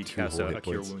 because she Two casts whole a hit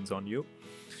cure points. wounds on you.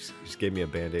 Just gave me a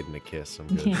band-aid and a kiss. I'm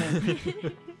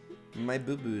good. My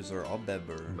boo-boos are all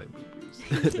bebber. My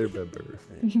boo-boos. They're better.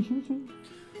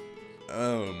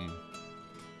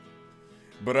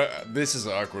 But this is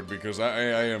awkward because I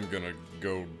am gonna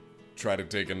go try to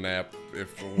take a nap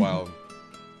while.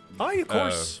 Aye, of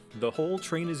course. The whole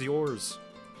train is yours.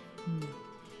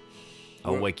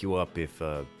 I'll wake you up if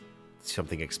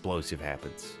something explosive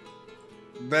happens.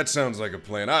 That sounds like a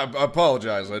plan. I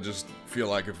apologize. I just feel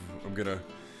like if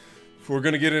we're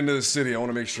gonna get into the city, I want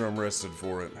to make sure I'm rested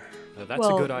for it. That's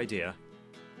Well- a good idea.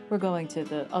 We're going to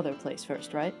the other place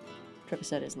first, right?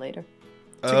 Tripicet is later.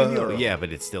 Yeah,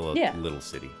 but it's still a Yeah, little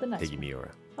city. the nice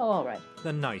Tigimiura. Oh, all right.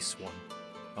 The nice one.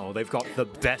 Oh, they've got the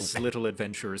best little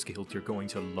adventurers guild. You're going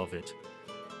to love it.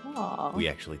 Aw. We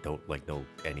actually don't know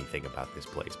anything about this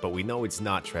place, but we know it's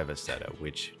not Trevasetta,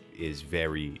 which is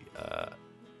very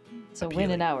It's a win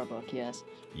appealing. in our book, yes.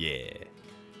 yeah.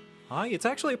 Aye, it's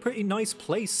actually a pretty nice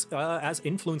place, as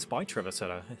influenced by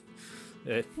Trevasetta.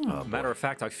 Matter of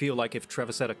fact, I feel like if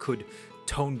Trevasetta could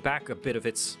tone back a bit of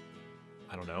its,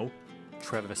 I don't know,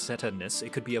 Trevasetta-ness,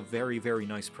 it could be a very, very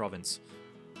nice province.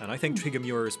 And I think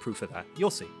Tigimiura is proof of that. You'll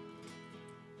see.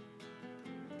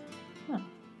 Huh.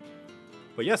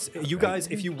 But yes, you guys,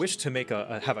 if you wish to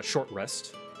have a short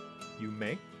rest, you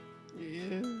may.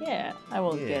 Yeah, I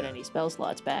won't get Yeah. any spell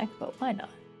slots back, but why not?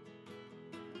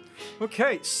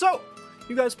 Okay, so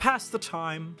you guys pass the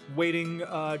time waiting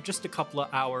just a couple of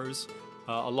hours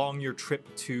along your trip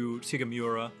to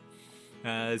Tigimiura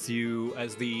as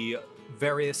the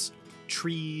various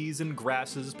trees and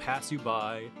grasses pass you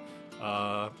by.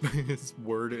 Is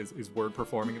word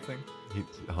performing a thing? He's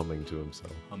humming to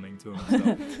himself. Humming to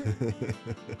himself.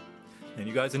 And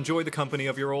you guys enjoy the company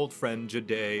of your old friend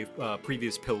Jade,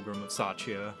 previous pilgrim of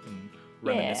Satya, and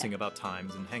reminiscing about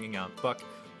times and hanging out. Buck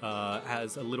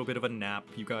has a little bit of a nap.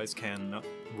 You guys can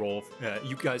roll.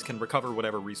 You guys can recover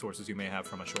whatever resources you may have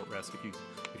from a short rest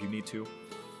if you need to.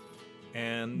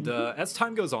 And as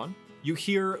time goes on, you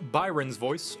hear Byron's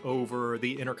voice over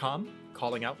the intercom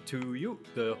calling out to you,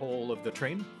 the whole of the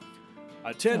train.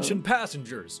 Attention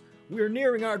passengers! We're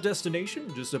nearing our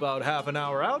destination, just about half an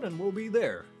hour out, and we'll be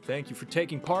there. Thank you for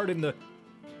taking part in the...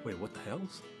 Wait, what the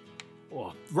hell's...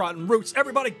 Oh, rotten roots!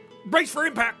 Everybody, brace for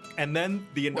impact! And then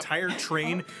the entire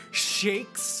train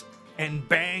shakes and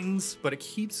bangs, but it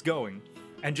keeps going.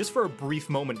 And just for a brief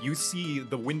moment, you see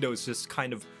the windows just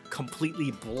kind of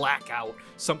completely black out.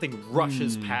 Something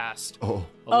rushes past a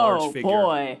large figure.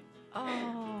 Boy.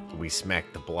 Oh. We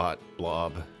smacked the blob.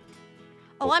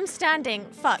 Oh, I'm standing.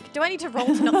 Fuck. Do I need to roll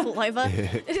to not fall over?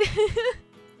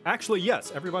 Actually,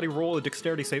 yes. Everybody roll a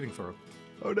dexterity saving throw.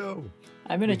 Oh no.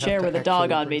 I'm in a have chair to with a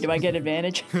dog actually on me. Do I get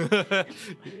advantage?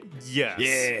 Yes.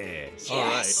 Yes. All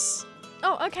right.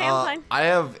 Oh, okay, I'm fine. I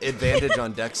have advantage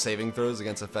on dex saving throws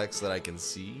against effects that I can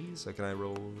see. So can I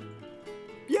roll?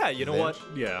 Yeah, you know what?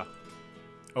 Yeah.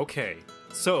 Okay.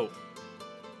 So,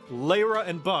 Lyra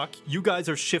and Buck, you guys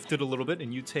are shifted a little bit,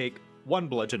 and you take 1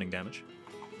 bludgeoning damage.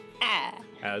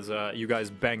 As you guys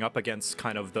bang up against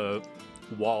kind of the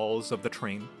walls of the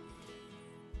train.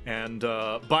 And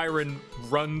Byron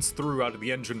runs through out of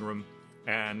the engine room,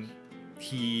 and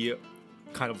he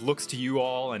kind of looks to you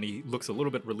all, and he looks a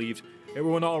little bit relieved.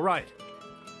 Everyone all right?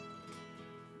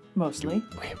 Mostly.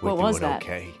 We're What was doing that?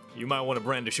 okay. You might want to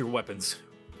brandish your weapons.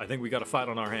 I think we got a fight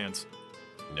on our hands.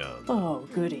 No. Oh,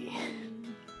 goody.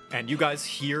 And you guys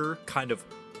hear kind of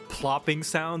plopping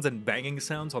sounds and banging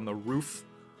sounds on the roof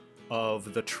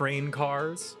of the train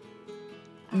cars.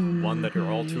 One that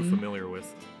you're all too familiar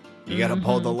with. You gotta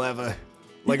pull the lever.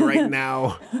 Like right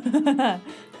now.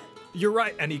 You're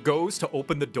right. And he goes to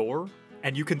open the door,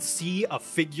 and you can see a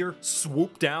figure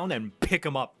swoop down and pick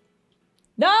him up.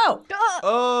 No!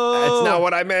 Oh, That's not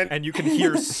what I meant. And you can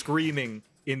hear screaming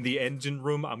in the engine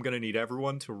room. I'm going to need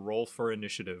everyone to roll for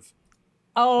initiative.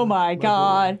 Oh my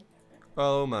god.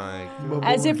 Oh my.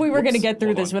 As if we were going to get through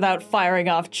Hold this on. without firing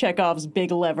off Chekhov's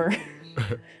big lever.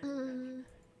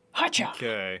 Hacha!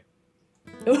 Okay.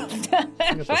 It's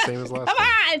the same as last Come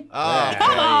time. on! Oh,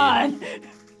 Come on!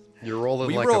 You're rolling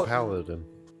We like roll- a paladin.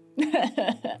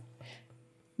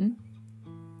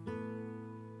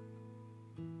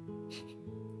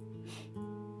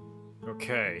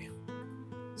 Okay.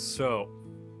 So,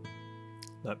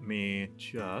 let me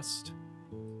just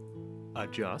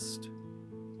adjust.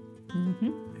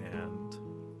 And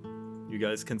you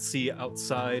guys can see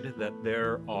outside that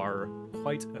there are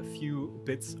quite a few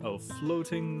bits of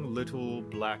floating little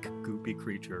black goopy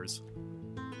creatures.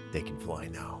 They can fly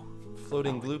now.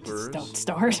 floating bloopers. Don't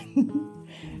start.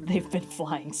 They've been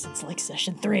flying since like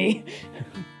session 3.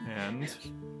 And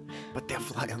But they're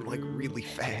flying like really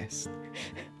fast.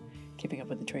 Keeping up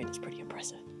with the train is pretty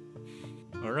impressive.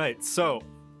 all right, so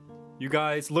you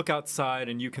guys look outside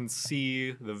and you can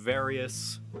see the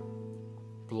various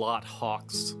blot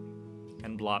hawks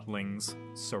and blotlings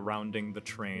surrounding the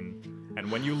train.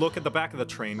 And when you look at the back of the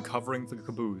train covering the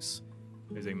caboose,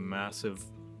 there's a massive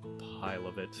pile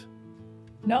of it.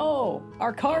 No,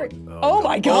 our cart. Oh, Oh, no.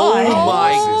 my god. Oh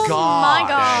my Oh god. my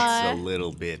That's a God.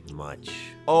 little bit much.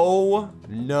 Oh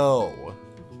no.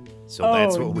 So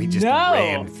that's Oh, what we just no.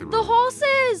 ran through. The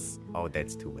horses! Oh,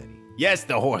 that's too many. Yes,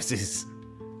 the horses.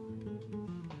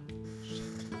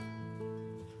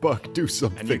 Buck, do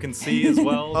something. And you can see as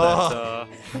well that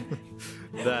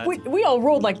that We all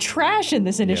rolled like trash in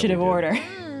this initiative did. order.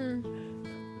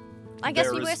 I guess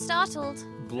we There were is- startled.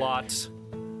 blot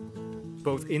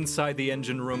both inside the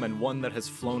engine room and one that has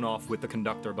flown off with the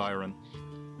conductor Byron.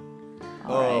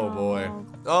 Oh boy.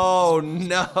 Oh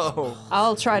no.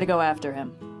 I'll try to go after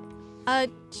him.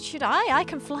 Should I? I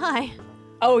can fly.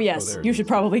 Oh, yes, there you it should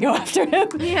probably go after him.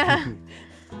 Yeah.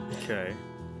 Okay.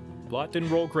 Blot didn't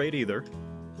roll great either.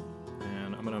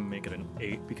 And I'm gonna make it an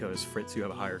 8 because Fritz, you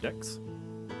have a higher dex.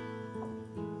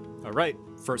 Alright,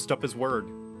 first up is Word.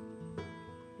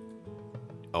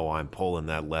 Oh, I'm pulling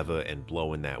that lever and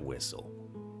blowing that whistle.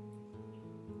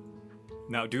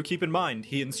 Now do keep in mind,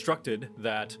 he instructed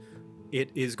that it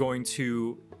is going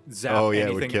to zap Oh, yeah,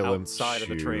 it would anything kill him. outside of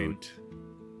the train. Shoot.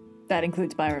 That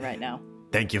includes Byron right now.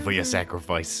 Thank you for your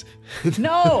sacrifice.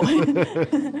 No!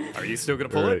 Are you still gonna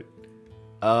pull Right. it?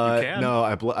 You can. No,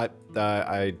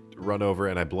 I run over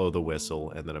and I blow the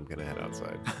whistle, and then I'm gonna head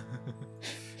outside.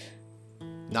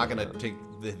 Not gonna take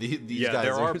these Yeah, guys.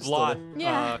 there are still- blot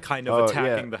Yeah. kind of Oh,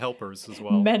 attacking yeah. the helpers as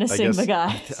well. Menacing the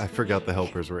guys. I forgot the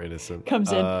helpers were innocent.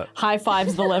 Comes in, high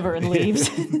fives the lever, and leaves.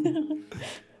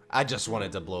 I just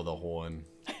wanted to blow the horn.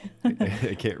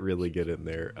 I can't really get in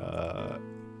there.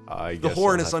 I The guess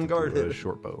horn I'll is have to do unguarded. a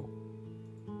short bow.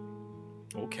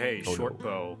 Okay, Oh, short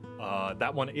no. bow.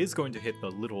 That one is going to hit the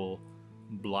little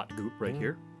blot goop right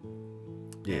here.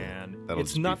 Yeah, And that'll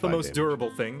it's just be not the 5 most damage.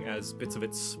 durable thing, as bits of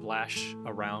it splash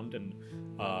around and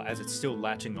as it's still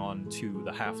latching on to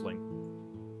the halfling.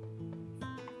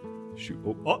 Shoot!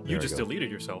 Oh, you there I just go. deleted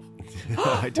yourself.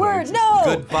 I don't Word, exist. no!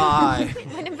 Goodbye.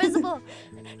 Went invisible.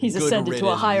 He's Good ascended to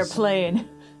a higher riddance. plane.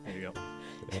 There you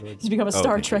go. He's become a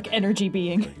Star thank you. Trek energy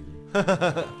being.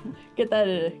 Get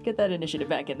that initiative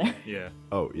back in there. Yeah,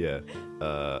 Oh yeah.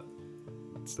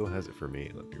 It still has it for me.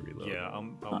 Let me reload. yeah.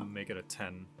 I'll make it a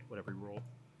 10, whatever you roll.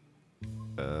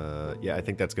 Yeah, I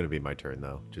think that's gonna be my turn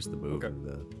though. Just the move Okay. and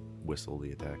the whistle,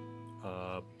 the attack.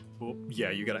 Well, yeah,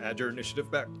 you gotta add your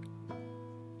initiative back.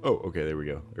 Oh, okay, there we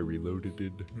go. I reloaded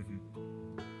it.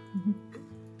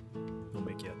 I'll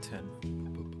make you a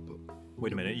 10.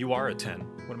 Wait a minute, you are a 10.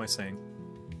 What am I saying?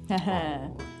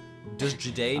 Does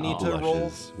Jade need to roll?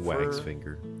 Blushes, wags for-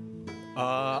 finger.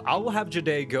 I'll have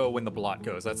Jade go when the blot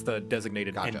goes. That's the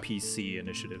designated Gotcha. NPC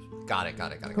initiative. Got it.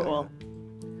 Cool.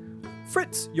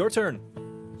 Fritz, your turn.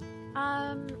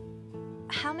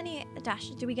 How many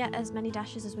dashes? Do we get as many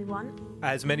dashes as we want?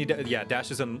 As many,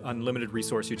 dash is an unlimited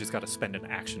resource. You just gotta spend an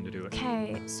action to do it.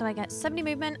 Okay, so I get 70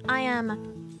 movement. I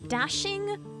am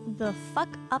dashing the fuck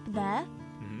up there.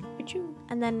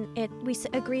 And then we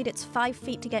agreed it's 5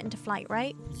 feet to get into flight,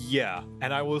 right? Yeah,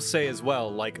 and I will say as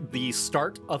well, like the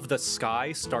start of the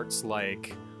sky starts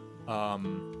like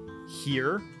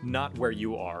here, not where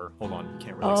you are. Hold on, you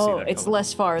can't really see Oh, that. it's color.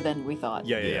 less far than we thought.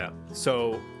 Yeah.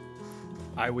 So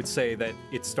I would say that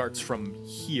it starts from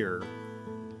here.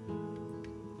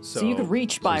 So you could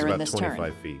reach So it's Byron about this 25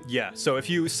 turn. feet. Yeah, so if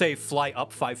you say fly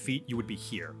up 5 feet, you would be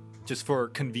here. just for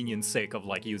convenience sake of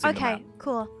like using the map. Okay,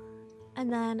 cool. And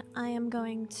then I am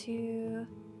going to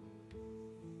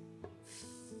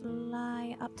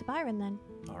fly up to Byron then.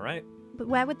 All right. But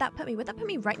where would that put me? Would that put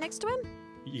me right next to him?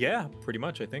 Yeah, pretty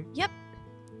much, I think. Yep.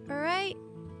 All right.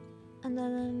 And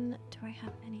then, do I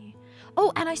have any?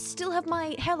 Oh, and I still have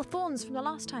my Hail of Thorns from the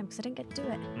last time because I didn't get to do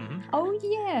it. Oh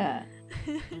yeah.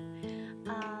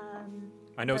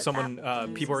 I know But someone,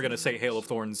 that people are uses- going to say Hail of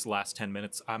Thorns last 10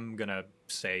 minutes. I'm going to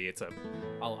say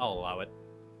I'll allow it.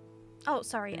 Oh,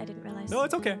 sorry, I didn't realize. No,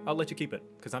 it's okay. I'll let you keep it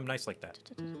because I'm nice like that.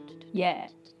 Yeah.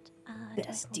 Do I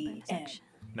Best hold bonus DM. action?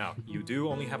 Now, you do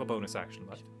only have a bonus action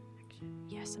left.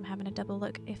 Yes, I'm having a double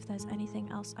look if there's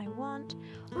anything else I want.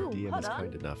 Ooh, DM hold is on.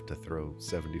 kind enough to throw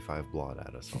 75 blood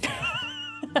at us.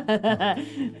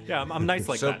 Yeah, I'm nice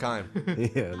like so that. kind.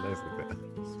 Yeah, nice like that.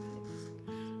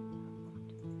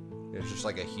 It's just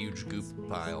like a huge goop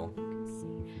pile.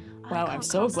 I Wow, I'm can't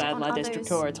so cast it glad on La others.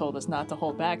 Destructora told us not to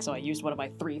hold back, so I used one of my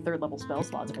 3 third-level spell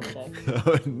slots for the day.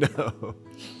 Oh no.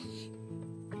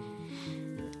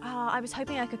 I was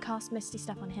hoping I could cast Misty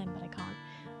Step on him, but I can't.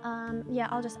 Yeah,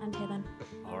 I'll just end here then.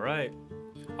 All right.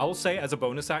 I will say, as a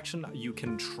bonus action, you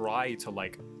can try to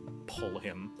like pull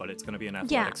him, but it's going to be an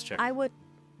Yeah, athletics check. I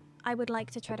would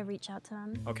like to try to reach out to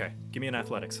him. Okay, give me an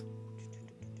athletics.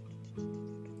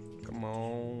 Come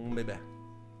on, baby.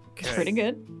 Okay. Pretty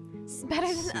good. It's better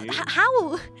than See?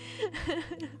 how?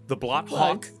 The Blot What?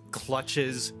 Hawk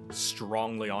clutches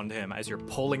strongly onto him as you're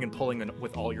pulling and pulling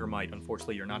with all your might.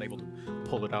 Unfortunately, you're not able to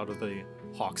pull it out of the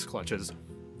Hawk's clutches.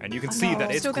 And you can Oh, see no. that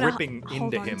it's Still gonna gripping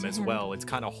hold into on him to as him. well. It's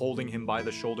kind of holding him by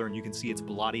the shoulder, and you can see its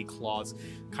bloody claws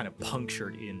kind of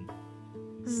punctured in.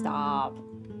 Stop.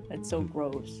 That's so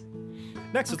gross.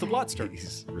 Next is the Okay. Blot's turn.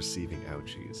 He's receiving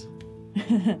ouchies.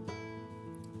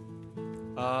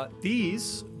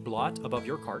 These Blot above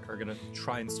your cart are gonna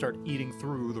try and start eating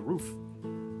through the roof.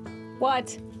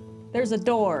 What? There's a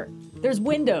door. There's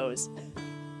windows.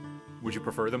 Would you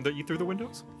prefer them to eat through the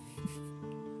windows?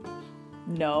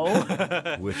 No.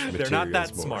 Which They're not that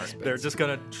material's more smart. expensive? They're just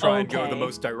gonna try and go the Okay.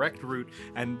 most direct route,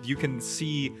 and you can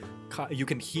see, you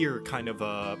can hear kind of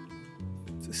a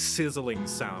sizzling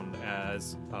sound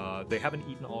as they haven't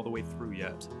eaten all the way through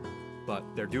yet, but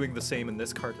they're doing the same in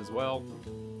this cart as well.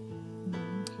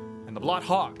 And the Blot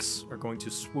Hawks are going to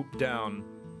swoop down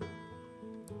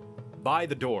by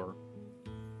the door,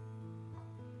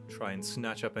 try and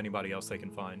snatch up anybody else they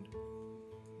can find.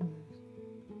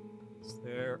 It's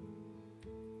there.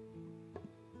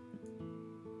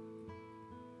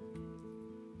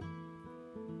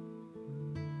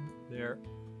 There.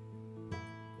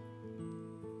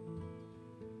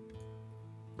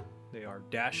 They are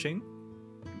dashing,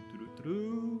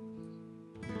 doo-doo-doo-doo,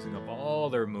 using up all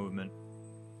their movement.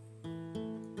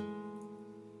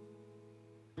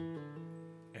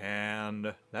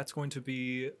 And that's going to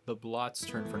be the Blot's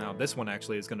turn for now. This one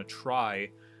actually is going to try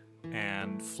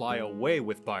and fly away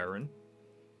with Byron.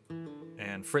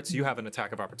 And Fritz, you have an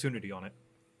attack of opportunity on it.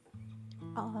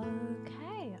 Okay.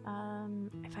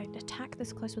 If I attack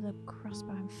this close with a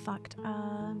crossbow, I'm fucked.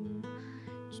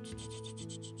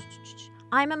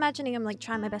 I'm imagining I'm like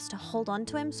trying my best to hold on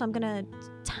to him, so I'm gonna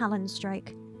Talon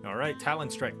Strike. All right, Talon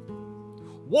Strike.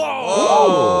 Whoa!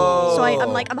 Oh! So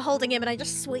I'm holding him and I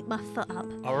just sweep my foot up.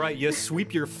 All right, you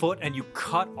sweep your foot and you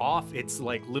cut off its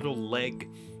like little leg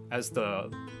as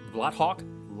the Blot Hawk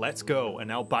lets go, and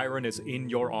now Byron is in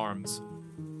your arms,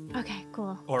 Okay,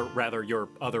 cool. or rather, your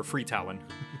other free Talon.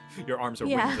 Your arms are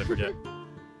Yeah. wings, I forget.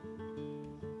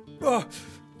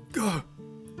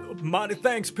 Mighty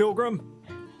thanks, Pilgrim.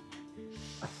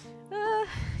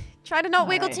 Try to not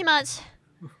wiggle Alright. too much.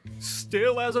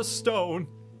 Still as a stone.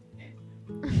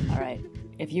 All right.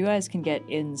 If you guys can get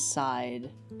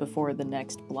inside before the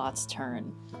next Blot's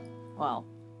turn, well.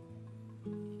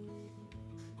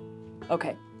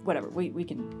 Okay, whatever. We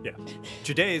can. Yeah.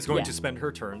 Jade is going Yeah. to spend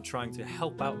her turn trying to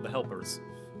help out the helpers.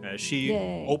 As she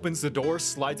Yay. opens the door,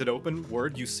 slides it open,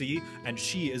 word you see, and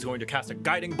she is going to cast a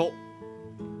guiding bolt.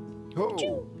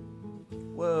 Oh,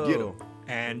 Whoa. Get him.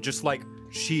 And just like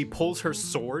she pulls her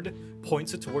sword,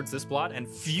 points it towards this Blot, and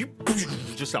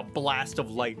just a blast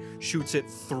of light shoots it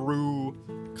through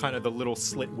kind of the little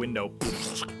slit window.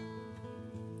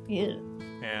 Yeah.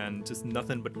 And just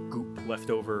nothing but goop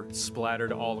left over,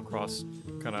 splattered all across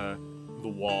kind of the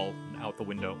wall and out the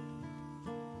window.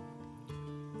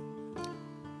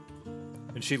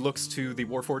 And she looks to the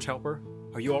Warforged helper.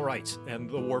 Are you all right? And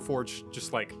the Warforged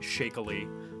just like shakily,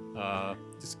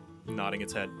 just nodding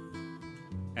its head.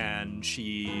 And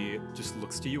she just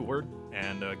looks to you, Word,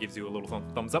 and gives you a little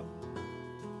thumbs up.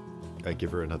 I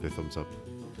give her another thumbs up.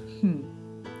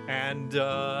 And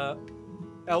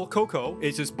El Coco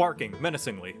is just barking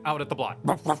menacingly out at the block.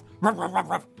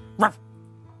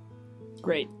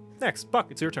 Great. Next, Buck,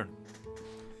 it's your turn.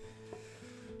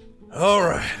 All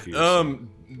right.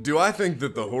 Do I think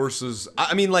that the horses?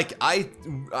 I mean, like, I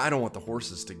don't want the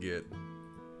horses to get.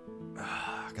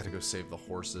 I gotta go save the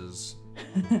horses.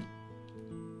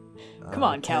 Come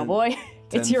on, 10 cowboy.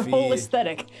 It's your whole feet.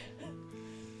 aesthetic.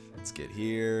 Let's get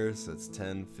here. So it's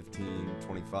 10, 15,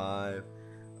 25.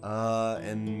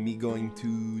 And me going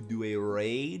to do a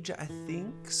rage, I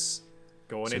think.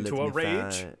 Going So into let a me rage.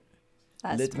 find-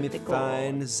 That's let me pretty cool.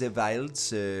 find the wild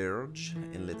surge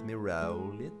and let me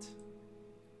roll it.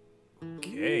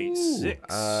 Okay,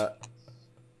 6. Uh,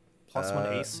 Plus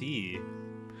 1 AC.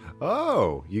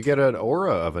 Oh, you get an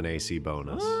aura of an AC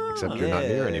bonus, except you're not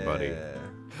near anybody. yeah.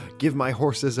 Give my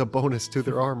horses a bonus to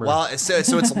their armor. Well,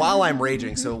 so it's while I'm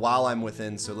raging, so while I'm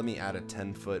within, so let me add a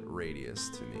 10-foot radius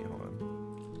to me. Hold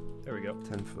on. There we go.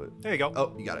 10 foot. There you go.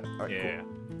 Oh, you got it. All right, yeah.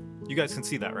 cool. You guys can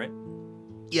see that, right?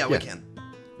 Yeah, we Yes. can.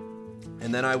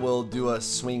 And then I will do a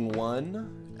swing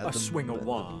 1. A swing of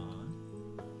 1.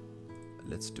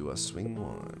 Let's do a swing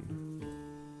 1.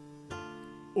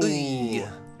 Ooh.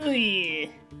 Ooh.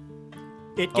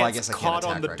 It Oh, I gets guess I can't caught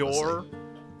on attack the recklessly. door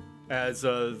as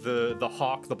the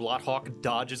hawk, the blot hawk,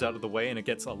 dodges out of the way and it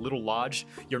gets a little lodge.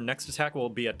 Your next attack will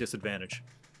be at disadvantage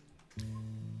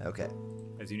Okay.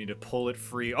 as you need to pull it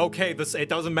free. Okay, it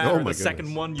doesn't matter. Oh The my second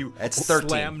goodness. one you It's 13.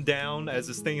 slam down as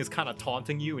this thing is kind of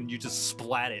taunting you and you just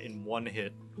splat it in one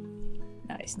hit.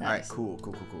 Nice, All right, nice. cool.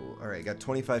 All right, got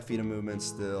 25 feet of movement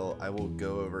still. I will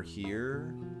go over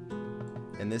here.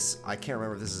 And this, I can't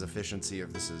remember if this is efficiency or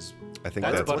if this is... I think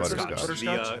That's that's butterscotch.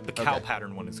 butterscotch. The cow Okay.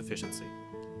 pattern one is efficiency.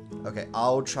 Okay,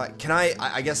 I'll try. Can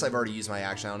I guess I've already used my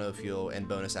action. I don't know if you'll, and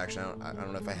bonus action. I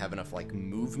don't know if I have enough, like,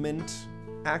 movement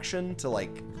action to,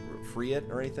 like, free it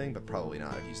or anything, but probably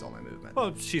not. I've used all my movement.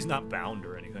 Well, she's not bound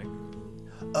or anything.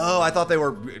 Oh, I thought they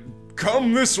were...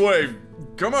 Come this way.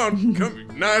 Come on. Come.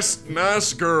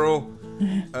 Nice girl.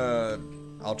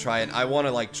 I'll try and... I want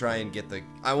to, like, try and get the...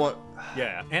 I want...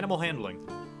 Yeah, animal handling.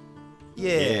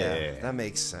 Yeah, that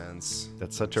makes sense.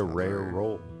 That's such a rare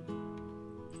roll.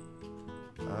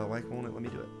 Why won't it let me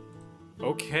do it?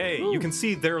 Okay, you can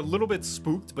see they're a little bit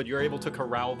spooked, but you're able to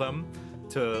corral them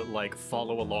to like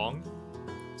follow along.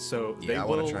 So they Yeah, I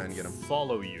will wanna try and get 'em.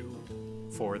 follow you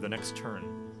for the next turn.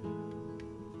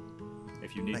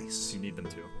 If you need, Nice. you need them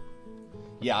to.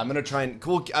 Yeah, I'm gonna try and...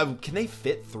 Cool. Can they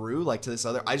fit through, like, to this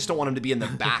other... I just don't want them to be in the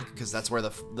back, because that's where the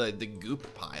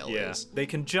goop pile Yeah, is. they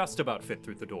can just about fit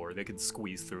through the door. They can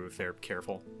squeeze through if they're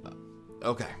careful.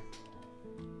 Okay.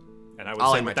 And I would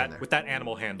I'll say end my with turn that there. with that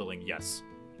animal handling, yes.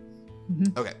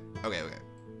 Okay.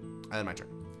 And my turn.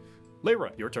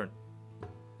 Lyra, your turn.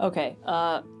 Okay,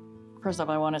 first off,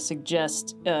 I want to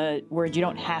suggest, where you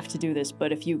don't have to do this,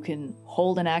 but if you can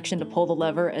hold an action to pull the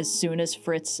lever as soon as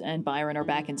Fritz and Byron are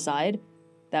back inside,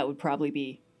 that would probably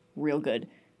be real good.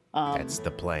 That's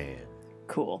the plan.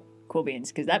 Cool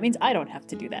beans, because that means I don't have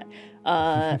to do that.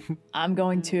 I'm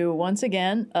going to, once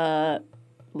again,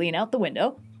 lean out the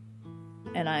window,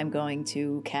 and I'm going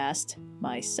to cast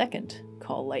my second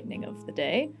Call Lightning of the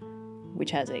day,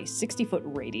 which has a 60-foot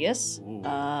radius. Ooh.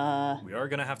 We are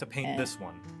gonna have to paint this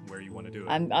one where you want to do it.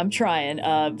 I'm trying,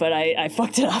 but I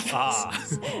fucked it up. Ah.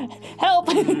 Help!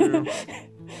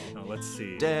 Now let's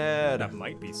see. Dad. That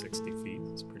might be 60 feet.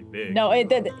 It's pretty big. No,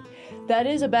 that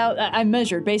is about... I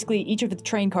measured. Basically, each of the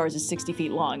train cars is 60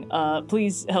 feet long.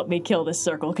 Please help me kill this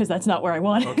circle, because that's not where I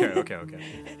want it. Okay.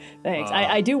 Thanks.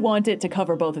 I do want it to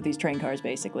cover both of these train cars,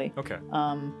 basically. Okay.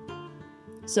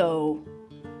 So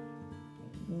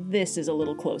this is a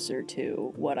little closer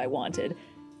to what I wanted.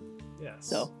 Yes.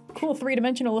 So cool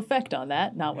three-dimensional effect on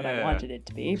that. Not what I Yeah. wanted it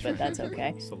to be, but that's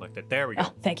okay. Select it. There we go.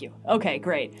 Oh, thank you. Okay,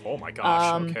 great. Oh my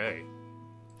gosh. Okay.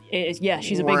 Yeah,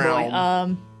 she's a big boy.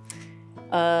 Wow.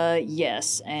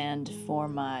 Yes, and for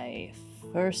my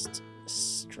first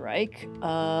strike,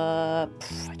 I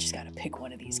just gotta pick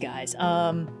one of these guys.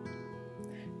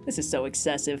 This is so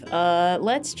excessive.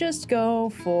 Let's just go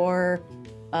for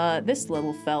this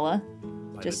little fella.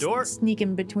 By Just the door. sneak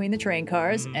in between the train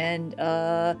cars, and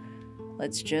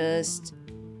let's just.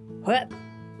 What?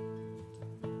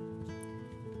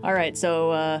 All right,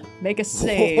 so make a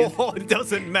save. Oh, it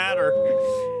doesn't matter.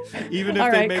 Even if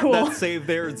All they right, make cool. that save,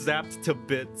 they're zapped to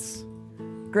bits.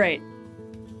 Great.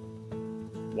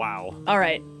 Wow. All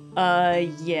right.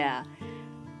 Yeah.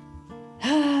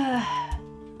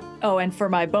 Oh, and for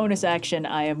my bonus action,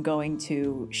 I am going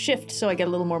to shift so I get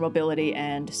a little more mobility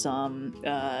and some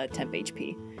temp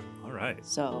HP. All right.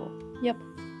 So, yep.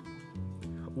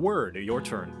 Word, your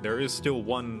turn. There is still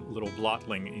one little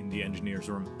blotling in the engineer's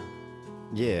room.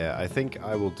 Yeah, I think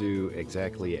I will do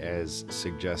exactly as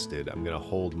suggested. I'm going to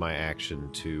hold my action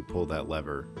to pull that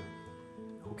lever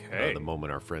Okay. the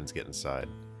moment our friends get inside.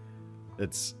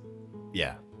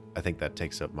 Yeah, I think that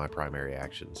takes up my primary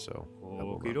action, so I will not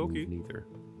move Okie dokie. neither.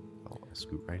 I'll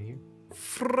scoot right here.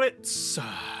 Fritz.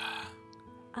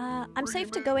 I'm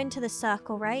safe to go into the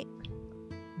circle, right?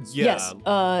 Yeah. Yes.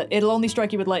 It'll only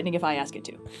strike you with lightning if I ask it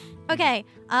to. Okay.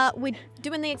 We're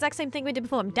doing the exact same thing we did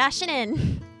before. I'm dashing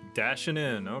in. Dashing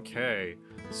in. Okay.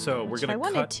 So we're Which gonna I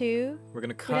wanted cut. to. We're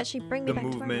gonna Would cut actually bring me the back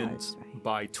to where I movement was, right?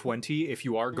 by 20 if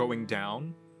you are going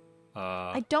down.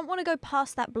 I don't want to go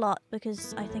past that blot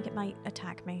because I think it might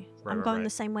attack me. Right, I'm right, going right. the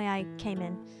same way I came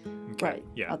in. Okay, Right.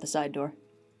 Yeah. Out the side door.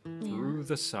 Yeah. Through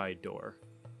the side door.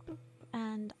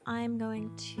 And I'm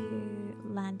going to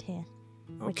land here.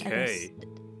 Which I Okay.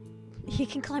 guess he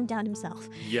can climb down himself.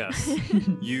 Yes.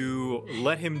 You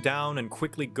let him down and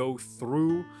quickly go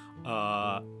through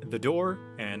the door,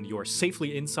 and you're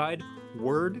safely inside.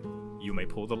 Word, you may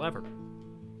pull the lever.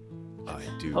 I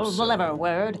do. Hold the so. lever,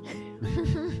 word.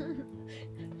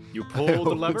 You I pull the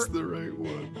hope lever. it's the right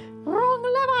one. Wrong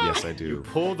lever. Yes, I You do.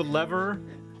 pull the lever,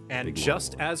 and Big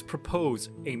just long as proposed,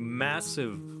 a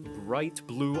massive bright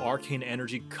blue arcane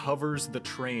energy covers the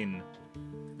train.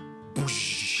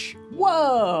 Boosh.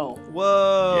 Whoa.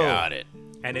 Whoa. Got it.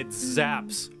 And it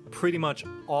zaps pretty much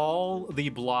all the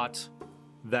blot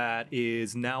that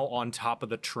is now on top of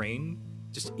the train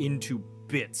just into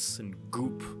bits and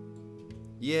goop.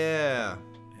 Yeah.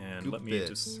 And Goop let me bits.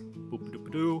 just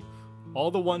boop-a-doop-a-doo.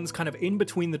 All the ones kind of in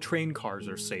between the train cars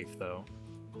are safe though.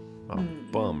 Oh,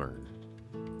 bummer.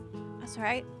 That's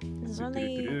alright. There's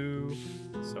only. Doo-doo-doo.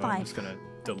 So I'm 5. just gonna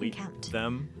delete count.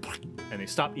 them, and they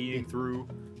stop eating through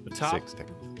the top. 6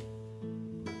 technically.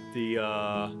 The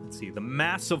let's see, the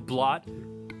massive blot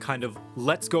kind of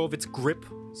lets go of its grip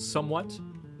somewhat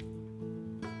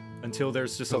until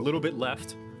there's just a little bit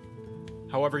left.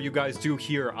 However, you guys do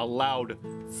hear a loud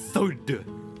thud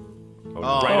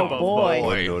Oh, right Oh, above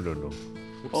boy. no.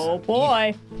 Oh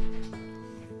boy.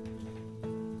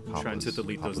 trying to Papa's-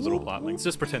 delete those Papa's- little blot links.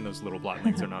 Just pretend those little blot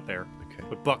links are not there. Okay.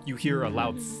 But Buck, you hear a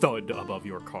loud thud above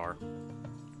your car.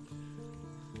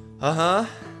 Uh-huh.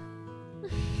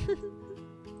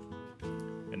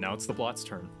 And now it's the blot's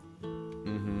turn.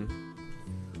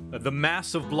 Mm-hmm. The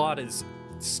massive blot is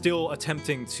still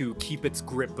attempting to keep its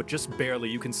grip, but just barely.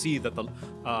 You can see that the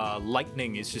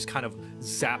lightning is just kind of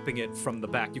zapping it from the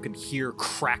back. You can hear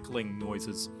crackling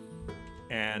noises.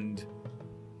 And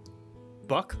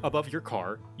Buck, above your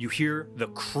car, you hear the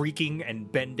creaking and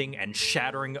bending and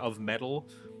shattering of metal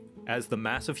as the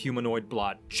massive humanoid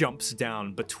blot jumps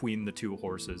down between the two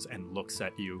horses and looks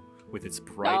at you with its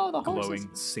bright, No, the horses. glowing,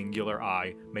 singular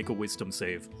eye. Make a wisdom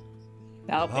save.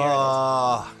 Oh, there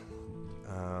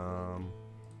it is.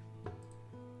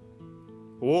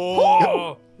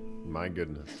 Whoa! My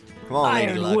goodness. Come on, Lady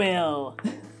Iron Luck. will.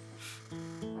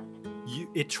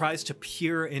 It tries to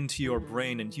peer into your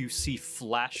brain, and you see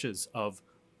flashes of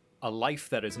a life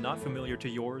that is not familiar to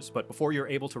yours. But before you're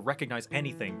able to recognize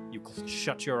anything, you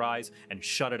shut your eyes and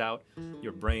shut it out.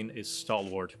 Your brain is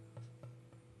stalwart.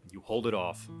 You hold it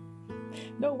off.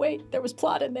 No, wait, there was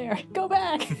plot in there. Go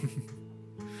back.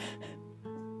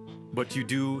 But you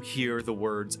do hear the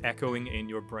words echoing in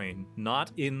your brain, not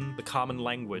in the common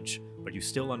language, but you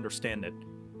still understand it.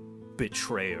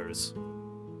 Betrayers.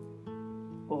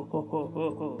 Ho, ho, ho,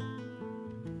 ho, ho.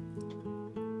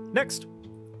 Next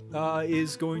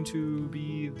is going to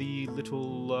be the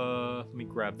little, let me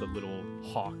grab the little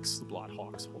hawks, the blot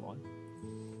hawks. Hold on.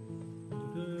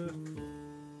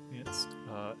 It's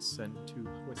send to, how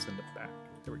do I send it back?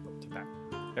 There we go, to back.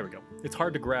 There we go. It's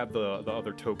hard to grab the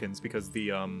other tokens because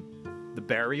the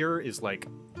barrier is like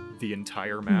the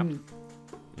entire map.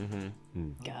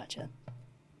 Gotcha.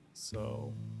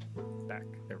 So, back.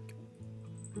 There we go.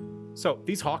 So,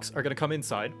 these hawks are going to come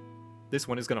inside. This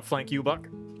one is going to flank you, Buck.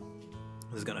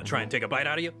 This is going to try and take a bite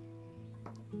out of you.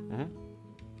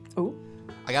 Ooh.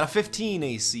 I got a 15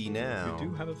 AC now. You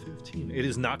do have a 15. It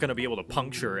is not going to be able to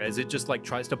puncture as it just like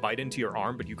tries to bite into your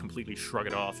arm, but you completely shrug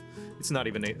it off. It's not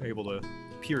even able to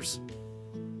pierce.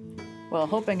 Well,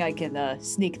 hoping I can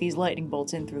sneak these lightning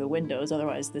bolts in through the windows,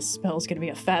 otherwise this spell's gonna be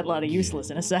a fat lot of useless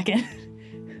in a second.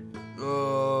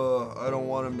 I don't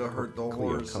want him to hurt the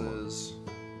Cleo, come on. horses.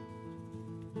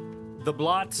 The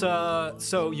blot,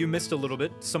 so you missed a little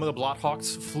bit. Some of the blot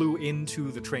hawks flew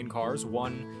into the train cars.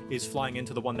 One is flying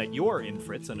into the one that you're in,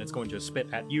 Fritz, and it's going to spit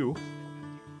at you.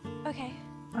 Okay.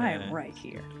 I'm right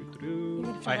here.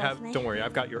 gonna I fall have, off me? don't worry,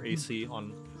 I've got your AC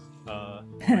on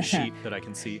a sheet that I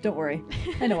can see. Don't worry,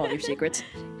 I know all your secrets.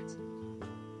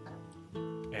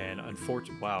 And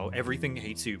Wow, everything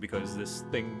hates you because this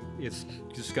thing is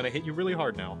just gonna hit you really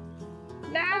hard now.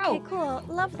 Okay, cool.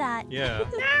 Love that. Yeah.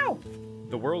 No!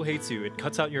 The world hates you. It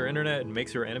cuts out your internet and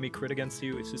makes your enemy crit against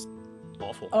you. It's just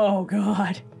awful. Oh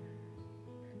god.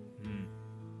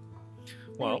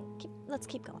 Well, Anyway, let's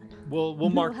keep going. we'll You'll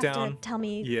mark have down. to tell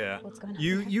me Yeah. what's going on.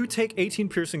 You take 18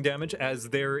 piercing damage as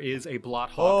there is a blot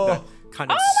hawk that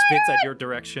kind of spits at your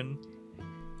direction.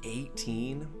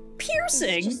 18.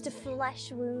 Piercing? It's just a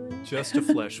flesh wound. Just a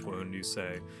flesh wound, you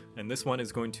say. And this one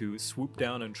is going to swoop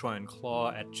down and try and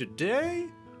claw at Jade.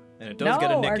 And it does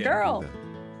get a No, nick our in. girl.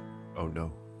 Oh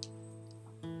no.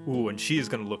 Ooh, and she is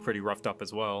going to look pretty roughed up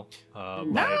as well.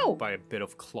 No! By a bit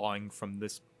of clawing from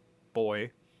this boy.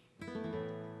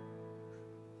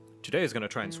 Jade is going to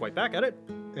try and swipe back at it.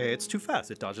 It's too fast.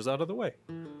 It dodges out of the way.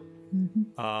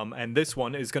 And this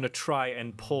one is going to try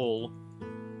and pull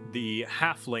the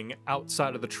halfling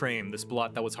outside of the train, this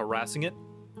blot that was harassing it.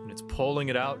 And it's pulling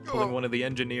it out, pulling one of the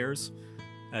engineers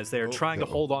as they are trying to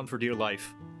hold on for dear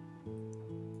life.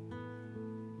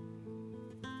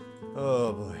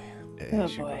 Oh boy. Hey, Oh,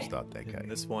 should boy. stop that guy. And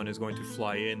this one is going to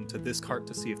fly into this cart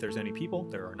to see if there's any people.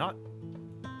 There are not.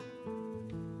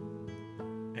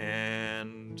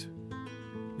 And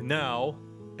now,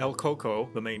 El Coco,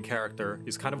 the main character,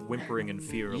 is kind of whimpering in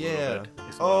fear a little bit.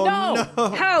 as well. Oh No!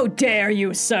 How dare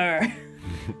you, sir?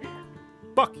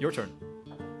 Buck, your turn.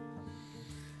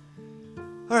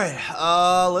 All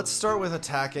right. Let's start with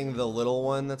attacking the little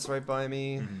one that's right by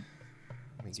me.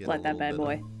 Let me get a Splat that little bad bit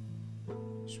boy.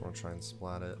 Just want to try and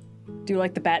splat it. Do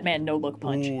like the Batman no-look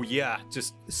punch. Ooh, yeah,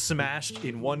 just smashed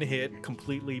in one hit,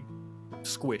 completely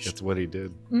squished. That's what he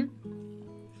did.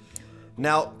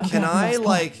 Now, can Okay, I next one.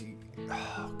 like?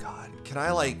 Oh God. Can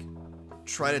I like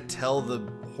try to tell the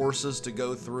horses to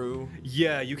go through?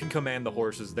 Yeah, you can command the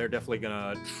horses. They're definitely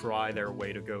gonna try their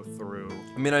way to go through.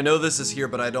 I mean, I know this is here,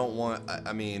 but I don't want.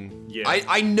 I mean, Yeah.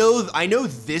 I know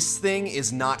this thing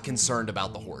is not concerned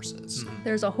about the horses.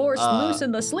 There's a horse loose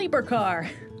in the sleeper car.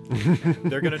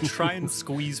 They're gonna try and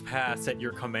squeeze past at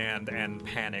your command and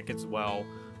panic as well.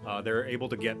 They're able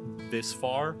to get this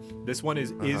far. This one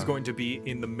is going to be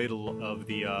in the middle of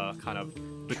the kind of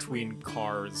between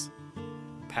cars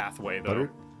pathway, though.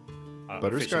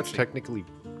 Butterscotch efficiency. technically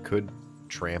could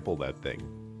trample that thing.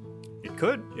 It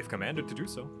could, if commanded to do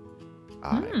so.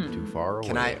 I'm too far away,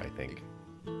 Can I- I think.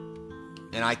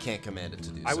 And I can't command it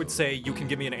to do so. I would say you can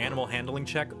give me an animal handling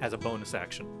check as a bonus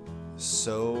action.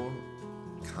 So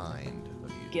kind of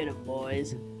you. Get it,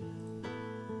 boys.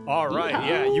 All right,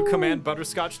 yeah, you command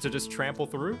Butterscotch to just trample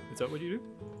through. Is that what you do?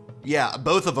 Yeah,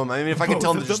 both of them. I mean, if I can Both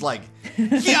tell them of to just them?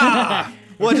 like, yeah,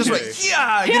 well, just like,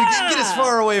 yeah, get as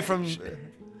far away from.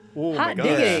 Oh my Hot gosh.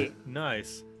 diggity.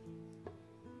 Nice.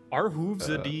 Our hooves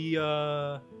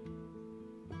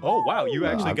Oh wow, you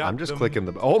actually got I'm just them. clicking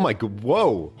the. Oh my god!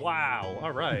 Whoa! Wow,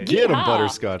 all right. Get him, Yeehaw.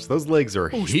 Butterscotch. Those legs are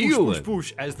Boosh, healing. boosh,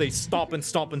 boosh, boosh, as they stomp and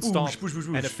stomp and stomp. boosh, boosh,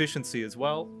 boosh. And efficiency as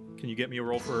well. Can you get me a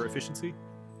roll for efficiency?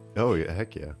 Oh yeah,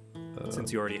 heck yeah.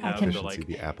 Since you already I have can- the See like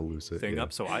the Appaloosa thing yeah.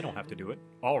 up, so I don't have to do it.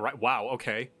 All right. Wow.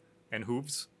 Okay. And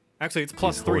hooves. Actually, it's +3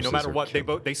 no horses matter are what. They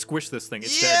killer. they squish this thing.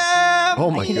 It's dead. Yeah.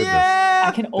 Oh my goodness.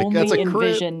 I can only that's a crit.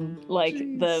 envision like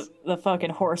the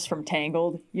fucking horse from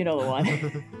Tangled. You know the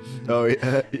one. Oh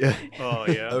yeah, yeah. Oh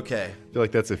yeah. Okay, I feel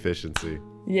like that's efficiency.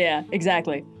 Yeah,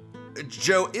 exactly.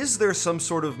 Joe, is there some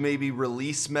sort of maybe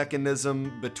release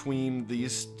mechanism between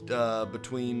these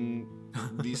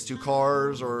two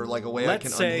cars, or like a way I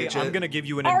can Let's say unhitch it? I'm gonna give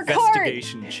you an Our cart!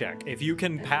 investigation check. If you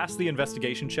can pass the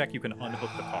investigation check, you can unhook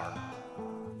the car.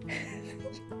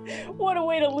 What a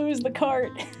way to lose the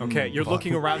cart. Okay, you're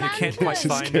looking around, you can't quite Just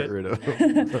find get it. rid of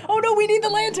him. Oh no, we need the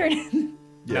lantern.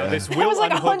 Now this That will was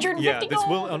like unhook. 150 Yeah, this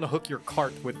will gold. unhook your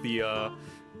cart with the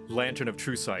lantern of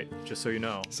true sight. Just so you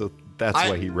know. So that's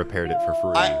why he repaired it for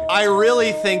free. I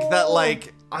really think that,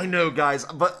 like, I know, guys,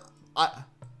 but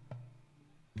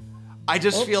I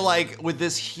just feel like with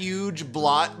this huge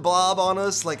blob on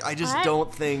us, like, I just What?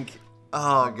 don't think.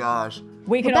 Oh gosh.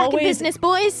 We can Back in always business,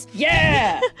 boys.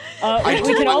 Yeah.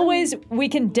 We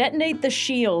can detonate the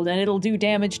shield and it'll do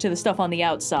damage to the stuff on the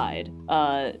outside.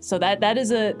 So that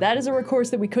is a recourse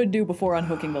that we could do before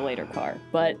unhooking the later car.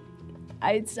 But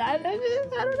I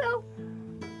don't know.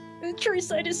 The true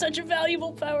sight is such a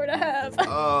valuable power to have. But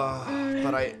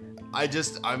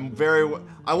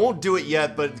I won't do it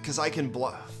yet, but because I can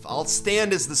I'll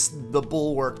stand as the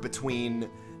bulwark between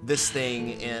this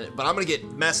thing but I'm gonna get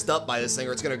messed up by this thing,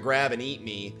 or it's gonna grab and eat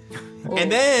me.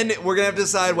 And then we're gonna have to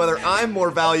decide whether I'm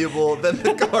more valuable than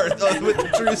the card with the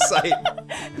true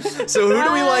sight. So who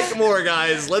do we like more,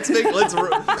 guys? Let's Can we get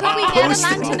a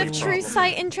lantern of true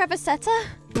sight in Trevisetta?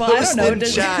 Well, I Post don't know.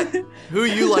 in chat who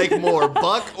you like more,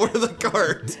 Buck or the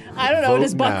cart. I don't know.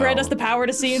 Does Vote Buck now. grant us the power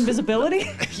to see invisibility?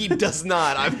 He does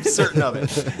not. I'm certain of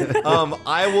it.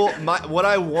 I will. What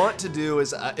I want to do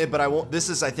is, but I won't. This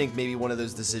is, I think, maybe one of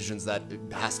those decisions that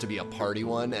has to be a party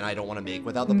one, and I don't want to make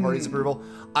without the party's approval.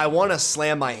 I want to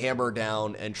slam my hammer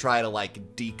down and try to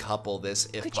like decouple this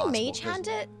if Could possible. you mage hand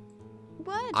it?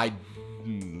 What?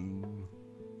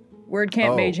 Word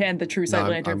can't Oh. mage hand the true side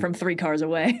No, lantern I'm- from 3 cars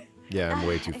away. Yeah, I'm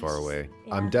way too far It's- away.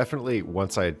 yeah. I'm definitely,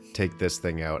 once I take this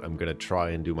thing out, I'm gonna try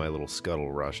and do my little scuttle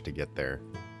rush to get there.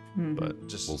 But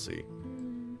Just- we'll see.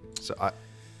 So I,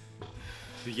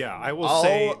 Yeah, I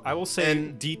will say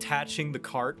and- detaching the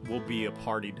cart will be a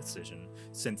party decision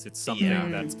since it's something Yeah.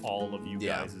 that's all of you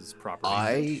Yeah. guys'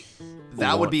 property.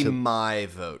 That would want be to- my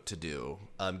vote to do.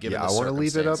 Given yeah, the I want to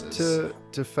leave it up circumstances.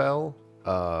 to Fel,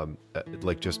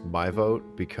 like just my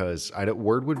vote, because I don't.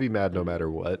 Word would be mad no matter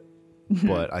what,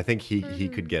 but I think he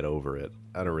could get over it.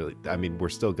 I don't really. I mean, we're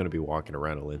still gonna be walking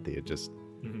around Elynthi. It just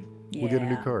we'll get a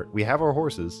new cart. We have our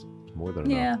horses, more than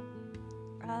Yeah. enough.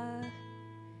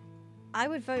 I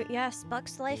would vote yes.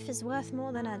 Buck's life is worth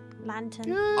more than a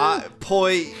lantern.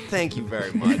 Poi, thank you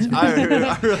very much. I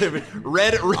really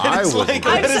Red I is was like,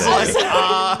 gonna Red is say.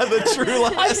 like, the true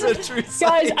last, the true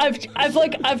sight. Guys,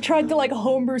 I've tried to like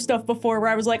homebrew stuff before where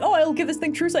I was like, oh, I'll give this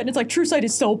thing true sight, and it's like true sight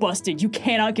is so busted. You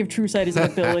cannot give true sight as an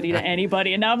ability to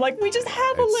anybody. And now I'm like, we just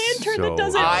have a It's lantern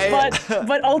that so does it.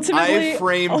 But ultimately, I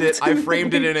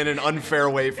framed it in an unfair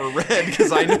way for Red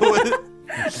because I knew it.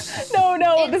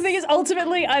 No. The thing is,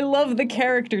 ultimately, I love the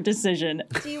character decision.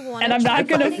 Do you want? And I'm not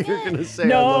gonna- You're gonna say I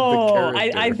love the No,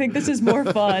 character. I think this is more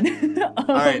fun. All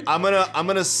right, I'm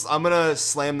gonna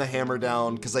slam the hammer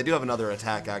down because I do have another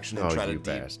attack action and Oh, try you to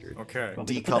bastard! Okay.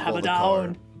 decouple hammer the down.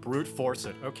 car. Brute force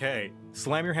it. Okay.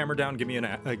 Slam your hammer down. Give me an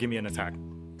attack.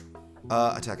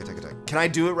 Attack. Can I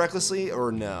do it recklessly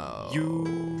or no?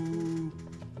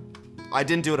 I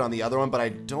didn't do it on the other one, but I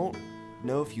don't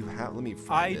know if you have. Let me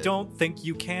find I it. don't think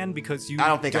you can because you I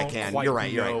don't think I can. quite You're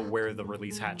right, you're know right. where the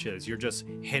release hatch is. You're just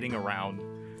hitting around.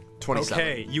 27.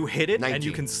 Okay, you hit it and 19.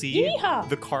 you can see Yeehaw.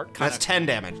 the cart kind That's of 10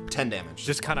 damage. 10 damage.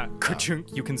 just kind of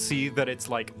ka-chunk. You can see that it's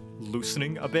like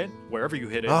loosening a bit wherever you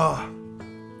hit it. Oh,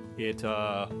 It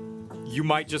you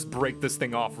might just break this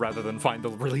thing off rather than find the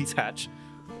release hatch.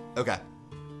 okay.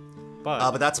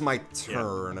 But But that's my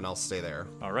turn, and I'll stay there.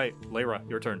 all right, Layra,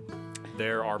 your turn.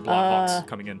 There are blockhawks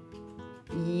coming in.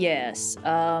 Yes.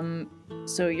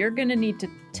 So you're gonna need to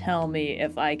tell me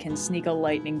if I can sneak a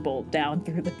lightning bolt down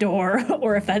through the door,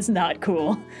 or if that's not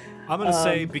cool. I'm gonna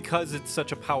say because it's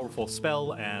such a powerful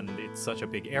spell and it's such a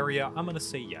big area, I'm gonna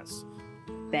say yes.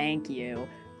 Thank you.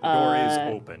 Door is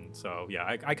open, so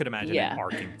yeah, I could imagine yeah. it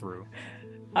arcing through.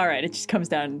 All right, it just comes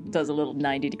down, does a little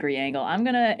 90-degree angle. I'm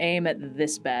gonna aim at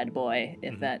this bad boy,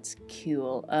 if that's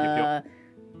cool. Yep.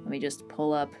 Let me just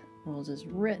pull up rules as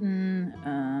written.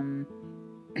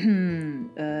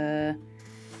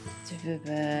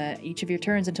 Each of your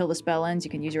turns until the spell ends,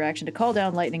 you can use your action to call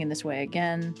down lightning in this way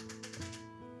again.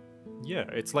 Yeah,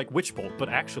 it's like Witch Bolt, but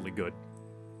actually good.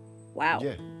 Wow.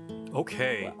 Yeah.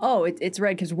 Okay. Oh, it's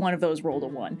red because one of those rolled a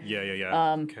 1. Yeah.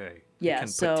 Okay. yeah, You can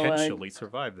so, potentially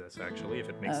survive this, actually, if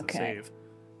it makes the okay. save.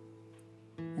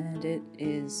 And it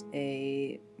is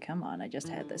a... Come on, I just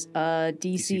had this.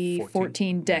 DC 14?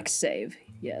 14 dex save.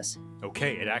 Yes.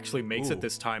 Okay, it actually makes it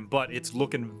this time, but it's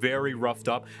looking very roughed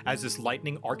up as this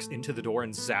lightning arcs into the door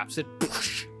and zaps it.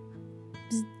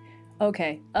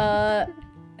 Okay.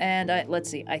 And let's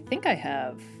see. I think I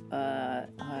have.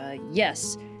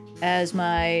 Yes. As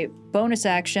my bonus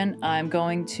action, I'm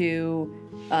going to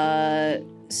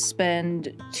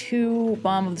spend 2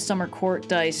 Bomb of the Summer Court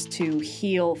dice to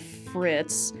heal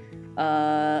Fritz.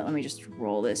 Let me just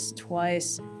roll this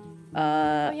twice.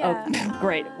 yeah. Oh,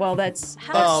 great. Well, that's.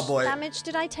 How much boy. damage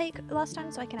did I take last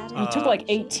time so I can add it? You took like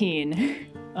 18.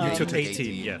 You took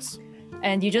 18, yes.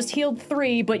 And you just healed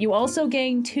 3, but you also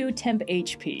gained 2 temp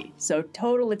HP. So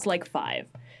total, it's like 5.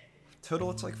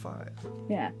 Total, it's like 5.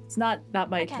 Yeah, it's not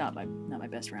my Okay. not my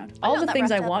best round. I All got the that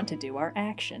things I wrapped up. want to do are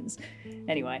actions.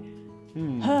 Anyway,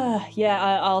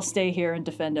 yeah, I'll stay here and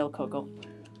defend El Coco.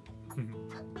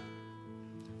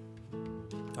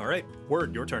 All right,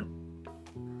 Word, your turn.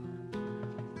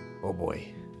 Oh boy.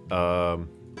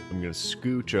 I'm gonna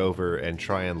scooch over and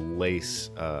try and lace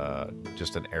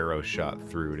just an arrow shot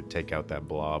through to take out that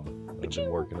blob I've been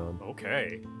working on.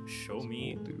 Okay, show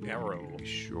me arrow.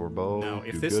 Sure, bow. Now,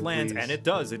 if do this good, lands, please. and it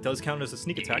does count as a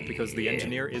sneak attack because the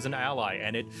engineer is an ally,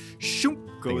 and it shoot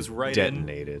goes Thing right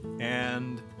detonated. in,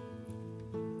 and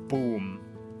boom,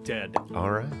 dead.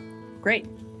 All right. Great.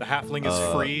 The halfling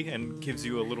is free and gives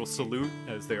you a little salute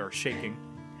as they are shaking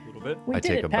a little bit. We I did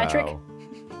take it, a Patrick. bow.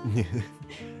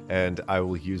 And I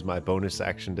will use my bonus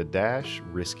action to dash,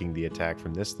 risking the attack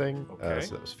from this thing. Okay.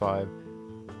 So that was 5,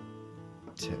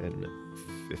 10,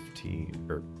 15,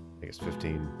 or I guess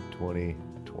 15, 20,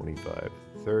 25,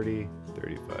 30,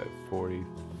 35, 40,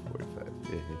 45.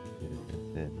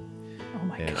 Oh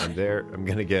my And god. I'm there. I'm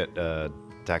going to get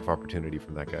attack of opportunity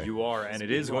from that guy. You are, and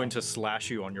it is going to slash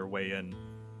you on your way in.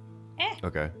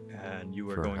 Okay. And you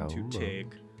are For going how to long? take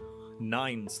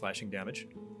 9 slashing damage.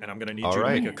 And I'm going to need All you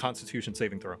right. to make a Constitution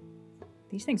saving throw.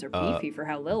 These things are beefy for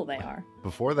how little they are.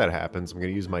 Before that happens, I'm going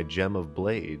to use my Gem of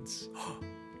Blades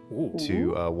Ooh.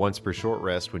 to, once per short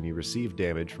rest, when you receive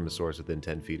damage from a source within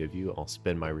 10 feet of you, I'll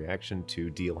spend my reaction to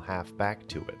deal half back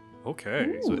to it.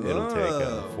 Okay. So it'll take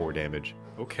Oh. 4 damage.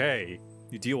 Okay.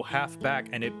 You deal half back,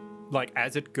 and it, like,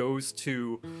 as it goes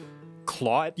to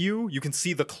claw at you, you can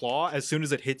see the claw as soon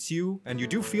as it hits you, and you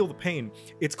do feel the pain.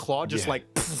 Its claw just, Yeah. like,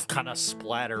 kind of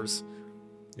splatters.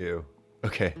 Ew.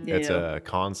 Okay, it's Ew. a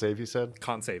con save, you said?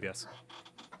 Con save, yes.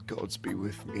 Gods be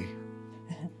with me.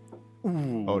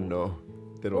 Oh no,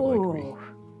 they don't like me.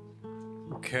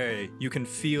 Ooh. Okay. You can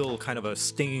feel kind of a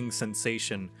stinging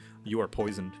sensation. You are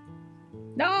poisoned.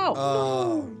 No!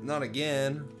 Oh, not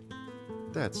again.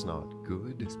 That's not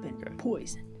good. It's been Okay.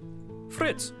 poisoned.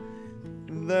 Fritz!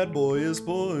 That boy is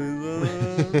poison.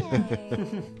 Yay.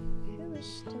 Who is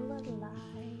still alive?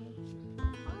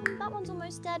 That one's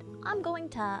almost dead. I'm going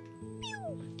to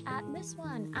pew at this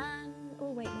one. And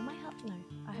oh wait, will my help? No.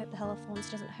 I hope the Hell of Thorns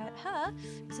doesn't hurt her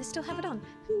because I still have it on.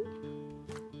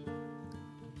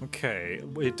 Okay.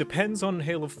 It depends on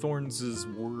Hail of Thorns'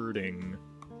 wording.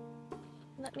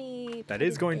 Let me. That put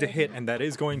is it going to in. hit, and that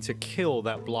is going to kill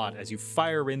that blot as you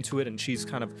fire into it, and she's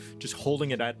kind of just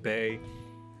holding it at bay.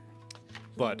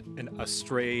 But a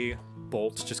stray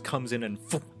bolt just comes in and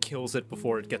kills it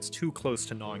before it gets too close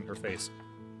to gnawing her face.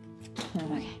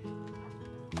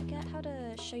 Forget how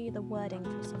to show you the wording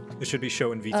for something. It should be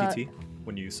show in VTT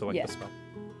when you select yeah. the spell.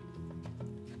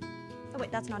 Oh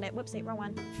wait, that's not it. Whoopsie, wrong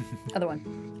one. Other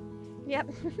one. Yep.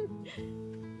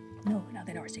 No, now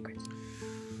they know our secrets.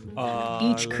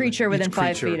 Each creature within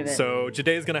 5 feet of it. So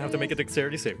Jade's gonna have to make a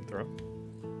dexterity saving throw.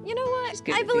 You know what?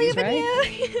 good I at believe these,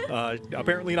 in you.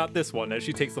 Apparently not this one, as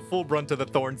she takes the full brunt of the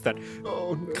thorns that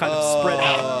kind of spread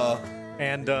out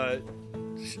and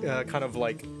kind of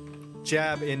like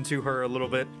jab into her a little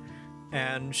bit,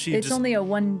 and she It's just. only a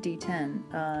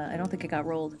 1d10. I don't think it got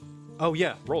rolled. Oh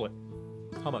yeah, roll it.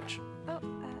 How much? Oh,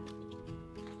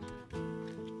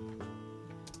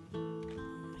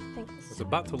 I think this I was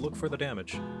about to look for the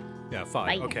damage. Yeah, 5.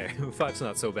 Fine. Okay, 5's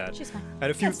not so bad. She's fine.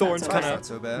 And a few That's not thorns so kind bad. Not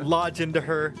so of bad. lodge into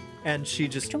her, and she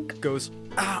just Chunk. goes,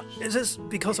 is this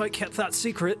because I kept that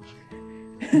secret?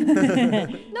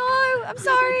 No, I'm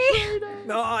sorry.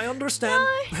 No, I understand.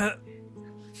 I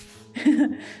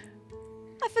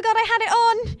forgot I had it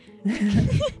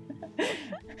on.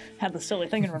 Had the silly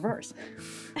thing in reverse.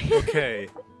 Okay,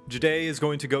 Jade is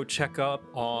going to go check up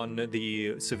on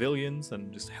the civilians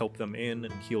and just help them in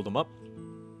and heal them up.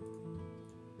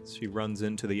 She runs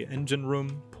into the engine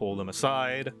room, pull them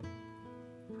aside.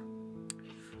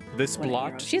 This What a hero.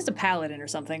 blot, She's a paladin or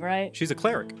something, right? she's a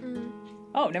cleric.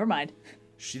 Oh, never mind.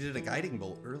 She did a guiding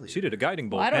bolt earlier. She did a guiding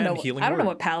bolt Well, I don't and know. healing I don't know word.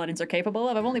 what paladins are capable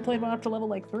of. I've only played one up to level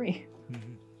like 3.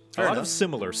 A lot enough. of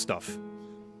similar stuff.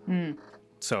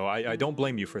 So I don't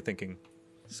blame you for thinking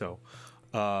so.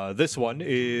 This one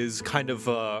is kind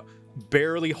of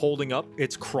barely holding up.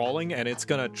 It's crawling, and it's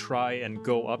gonna try and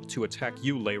go up to attack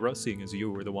you, Layra, seeing as you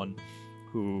were the one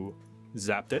who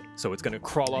zapped it. So it's gonna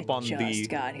crawl up on just the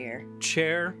got here.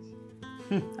 chair.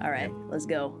 All right, let's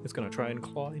go. It's gonna try and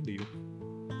claw into you.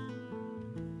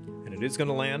 And it is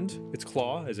gonna land its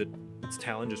claw as its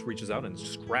talon just reaches out and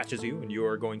scratches you, and you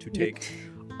are going to take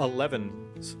 11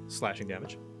 slashing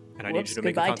damage. And I need Whoops, you to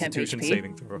make a goodbye, temp Constitution HP.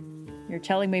 saving throw. You're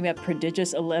telling me that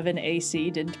prodigious 11 AC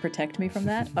didn't protect me from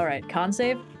that? All right, con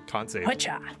save. Con save.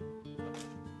 Hacha.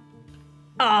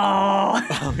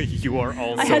 Oh! You are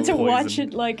also I had to poisoned. watch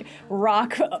it like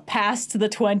rock past the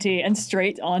 20 and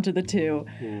straight onto the 2.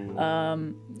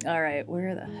 All right,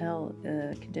 where the hell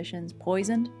conditions?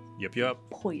 Poisoned? Yep.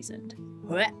 Poisoned.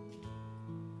 Blech.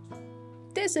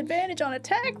 Disadvantage on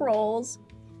attack rolls.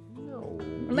 No.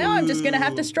 Now I'm just gonna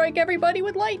have to strike everybody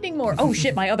with lightning more. Oh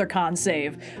shit, my other con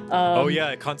save. Oh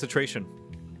yeah, concentration.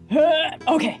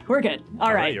 Okay, we're good.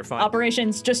 All right, you're fine.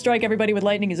 Operations just strike everybody with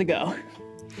lightning is a go.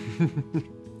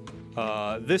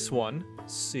 This one,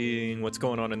 seeing what's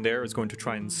going on in there, is going to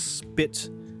try and spit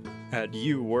at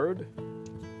you, Word.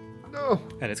 No.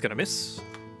 And it's gonna miss.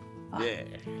 Yeah.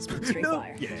 Speak straight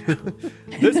fire. Yeah.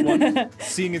 This one,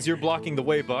 seeing as you're blocking the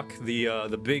way, Buck,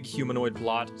 the big humanoid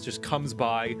blot just comes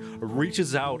by,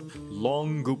 reaches out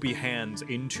long, goopy hands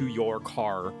into your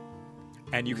car,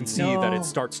 and you can see that it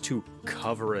starts to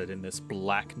cover it in this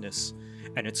blackness,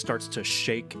 and it starts to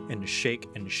shake and shake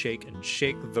and shake and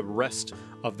shake the rest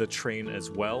of the train as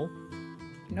well.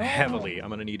 No. Heavily. I'm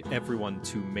gonna need everyone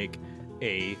to make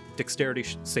a dexterity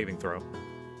saving throw,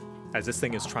 as this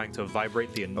thing is trying to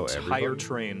vibrate the entire everybody?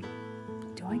 train.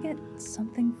 Do I get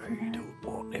something for that? Don't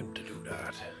want him to do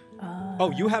that.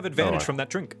 Oh, you have advantage from that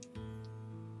drink.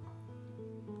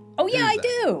 Oh yeah, I Who's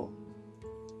do.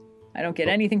 I don't get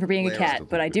anything for being a Where's cat, the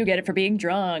but I do get it for being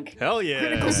drunk. Hell yeah!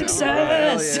 Critical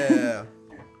success. Hell yeah.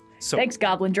 So Thanks,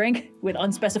 goblin drink with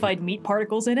unspecified meat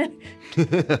particles in it.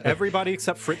 everybody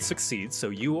except Fritz succeeds, so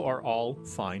you are all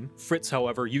fine. Fritz,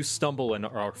 however, you stumble and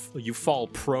you fall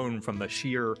prone from the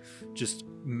sheer just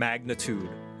magnitude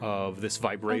of this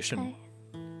vibration.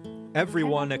 Okay.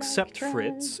 Everyone Like except drugs.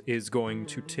 Fritz is going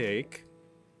to take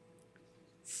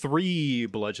 3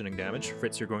 bludgeoning damage.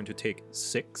 Fritz, you're going to take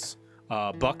 6.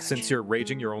 Buck, since you're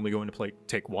raging, you're only going to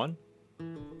take 1.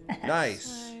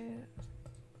 Nice.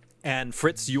 And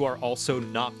Fritz, you are also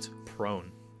knocked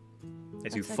prone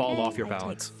as you That's fall okay, off your I take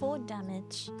balance. 4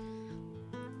 damage.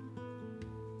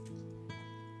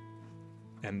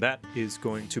 And that is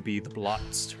going to be the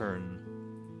blot's turn.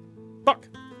 Buck!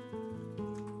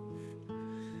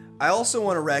 I also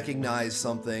want to recognize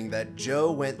something that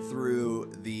Joe went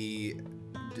through the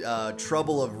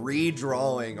trouble of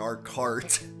redrawing our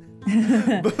cart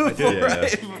before Yeah.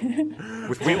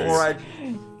 With wheels. before I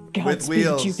Godspeed,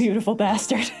 wheels. you beautiful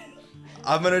bastard.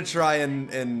 I'm gonna try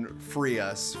and free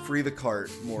the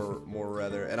cart more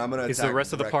rather, and I'm gonna. Is the attack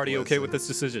rest of the party Reckless okay with and- this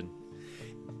decision?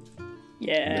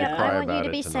 Yeah. Yeah, I Cry want you about to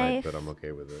it be tonight, safe. but I'm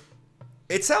okay with it.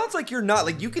 It sounds like you're not.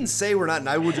 Like you can say we're not, and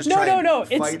I will just No, try no, and no.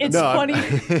 fight It's them. funny.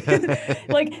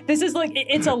 Like this is like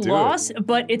it's a Do it. loss,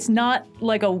 but it's not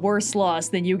like a worse loss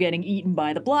than you getting eaten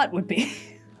by the blot would be.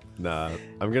 Nah,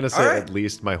 I'm gonna say Alright. at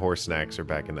least my horse snacks are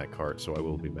back in that cart, so I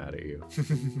will be mad at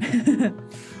you.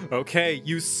 Okay,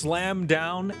 you slam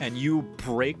down and you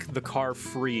break the car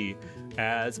free.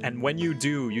 And when you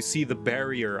do, you see the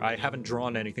barrier. I haven't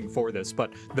drawn anything for this,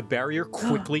 but the barrier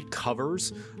quickly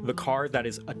covers the car that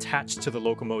is attached to the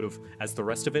locomotive as the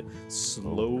rest of it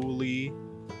slowly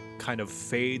kind of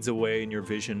fades away in your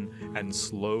vision and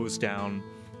slows down.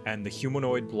 And the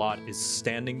humanoid blot is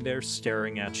standing there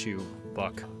staring at you,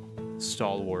 Buck,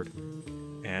 stalwart.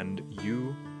 And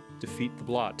you defeat the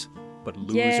blot, but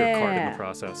lose your card in Yeah. the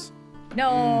process.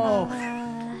 No.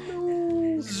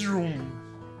 Zoom.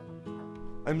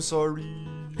 I'm sorry.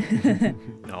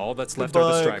 And all that's left are the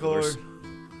Goodbye, stragglers. car.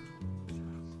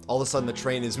 All of a sudden, the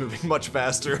train is moving much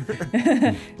faster.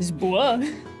 Zbwa.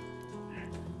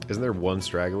 Isn't there one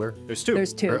straggler? There's 2.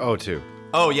 There's 2. Or, oh, 2.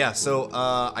 Oh yeah, so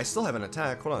I still have an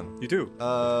attack. Hold on. You do.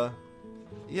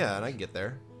 Yeah, and I can get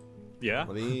there. Yeah.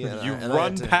 Let me- and You I- and I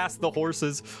run had to- past the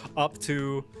horses up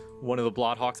to one of the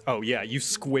Bloodhawks. Oh yeah, you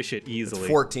squish it easily.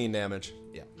 14 damage.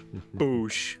 Yeah.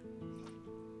 Boosh.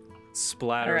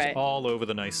 Splatters Alright. all over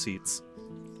the nice seats.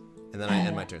 And then I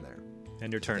end my turn there.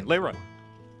 And your turn. Leroy.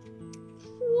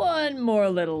 One more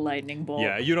little lightning bolt.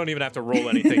 Yeah, you don't even have to roll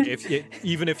anything.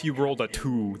 Even if you rolled a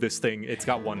 2, this thing, it's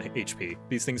got 1 HP.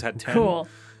 These things had 10. Cool.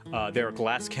 They're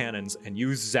glass cannons, and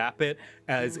you zap it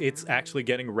as it's actually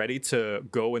getting ready to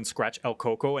go and scratch El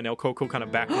Coco, and El Coco kind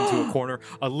of backed into a corner,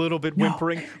 a little bit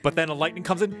whimpering, but then a lightning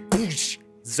comes in, boosh,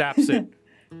 zaps it,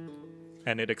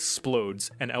 and it explodes,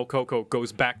 and El Coco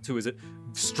goes back to his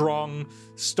strong,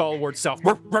 stalwart self,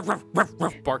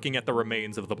 barking at the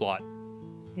remains of the blot.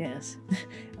 Yes.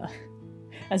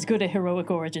 As good a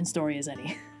heroic origin story as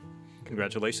any.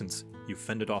 Congratulations, you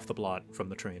fended off the blot from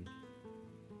the train.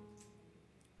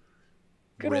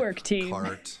 Good Rip work, team.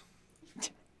 Cart.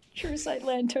 True sight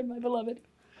lantern, my beloved.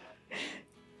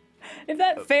 If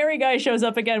that fairy guy shows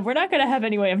up again, we're not gonna have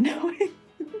any way of knowing.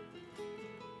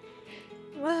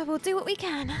 Well, we'll do what we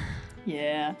can.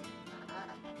 Yeah.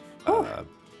 Uh,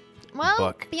 Well,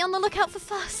 Buck. be on the lookout for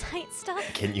Farsight stuff.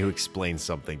 can you explain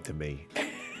something to me?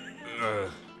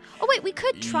 Oh wait, we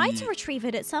could try to retrieve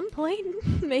it at some point,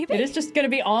 maybe. It is just gonna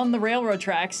be on the railroad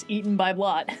tracks, eaten by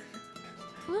blot.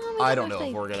 Well, I don't know they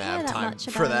if we're gonna care have that time much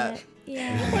for about that. it.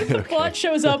 Yeah. The blot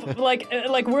shows up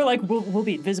we'll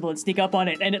be invisible and sneak up on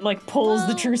it, and it like pulls the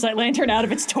Well- true sight lantern out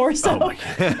of its torso. Oh my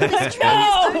god. This train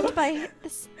No! is owned by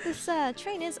this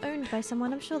train is owned by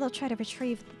someone. I'm sure they'll try to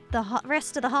retrieve the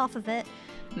rest of the half of it.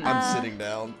 I'm sitting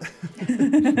down.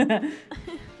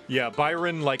 Yeah,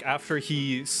 Byron, like, after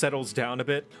he settles down a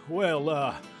bit,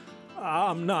 well,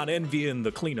 I'm not envying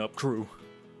the cleanup crew.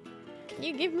 Can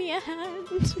you give me a hand?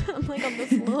 I'm like on the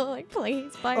floor, like,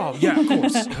 please, Byron. Oh, yeah, of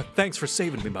course. Thanks for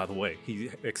saving me, by the way. He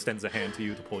extends a hand to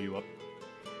you to pull you up.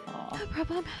 No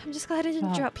problem. I'm just glad I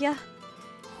didn't drop you.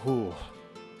 Ooh.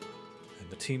 And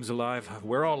the team's alive.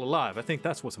 We're all alive. I think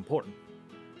that's what's important.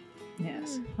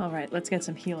 Yes. All right, let's get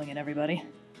some healing in everybody.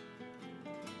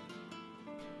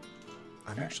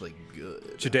 I'm actually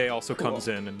good. Jade also comes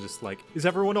in and just like, is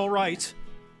everyone all right?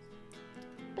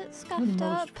 Bit For scuffed the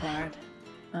up. most part.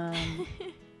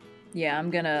 Yeah, I'm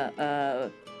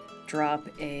gonna drop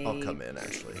a. I'll come in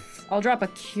actually. I'll drop a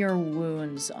cure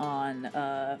wounds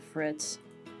on Fritz.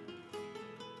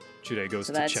 Jade goes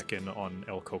So to that's- check in on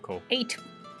El Coco. 8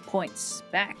 points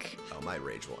back. Oh, my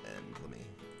rage will end. Let me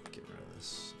get rid of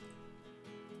this.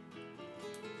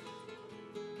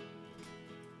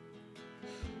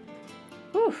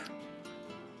 Whew.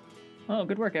 Oh,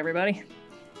 good work, everybody.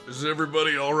 Is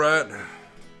everybody all right?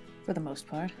 For the most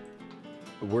part.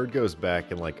 Word goes back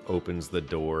and like opens the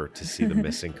door to see the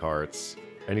missing carts,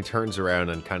 and he turns around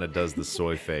and kind of does the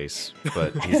soy face,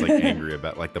 but he's like angry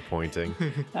about like the pointing.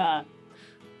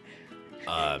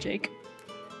 Jake,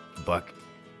 Buck,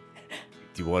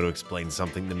 do you want to explain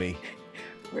something to me?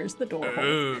 where's the door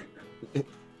hole?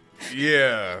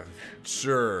 Yeah,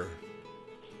 sure.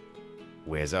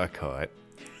 Where's our cart?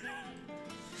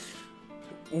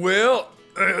 Well,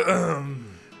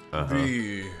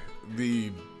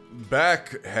 the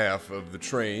back half of the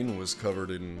train was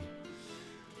covered in,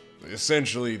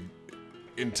 essentially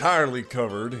entirely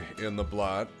covered in the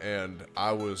blot, and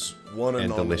I was one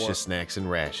And on delicious snacks and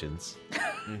rations.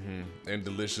 and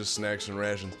delicious snacks and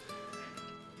rations.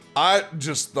 I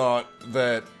just thought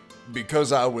that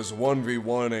because I was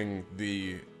 1v1ing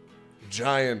the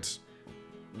giant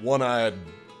one-eyed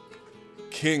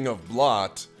king of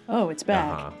blot. Oh, it's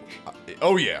back.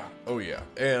 Oh yeah,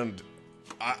 and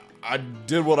I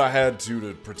did what I had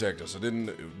to protect us. I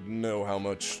didn't know how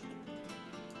much.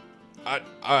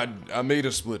 I made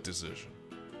a split decision.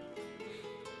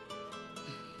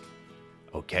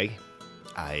 Okay,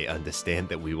 I understand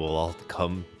that we will all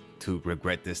come to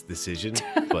regret this decision,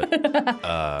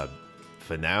 but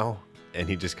for now, and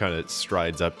he just kind of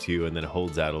strides up to you and then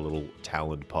holds out a little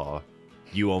taloned paw.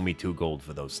 You owe me 2 gold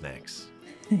for those snacks.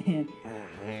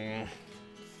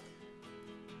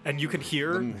 And you can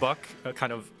hear Buck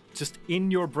kind of just in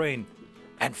your brain.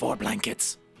 And 4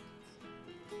 blankets.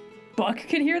 Buck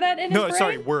can hear that in his No, brain?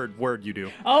 sorry, word you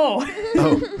do. Oh.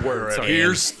 Word. sorry.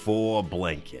 Here's 4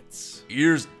 blankets.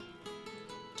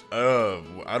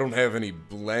 I don't have any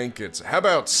blankets. How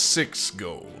about 6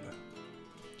 gold?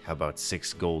 How about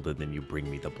 6 gold and then you bring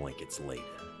me the blankets later?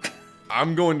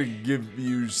 I'm going to give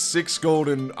you 6 gold,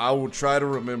 and I will try to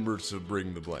remember to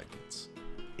bring the blankets.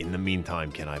 In the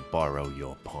meantime, can I borrow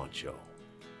your poncho?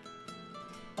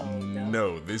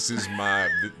 No, this is my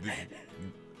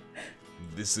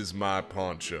this is my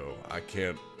poncho.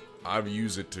 I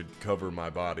use it to cover my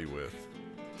body with.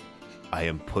 I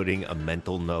am putting a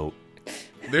mental note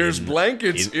There's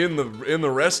blankets in the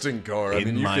resting car.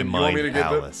 in you my want mind me to get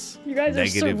palace. You guys are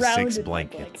 -6 surrounded by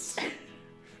blankets.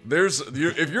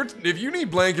 If you need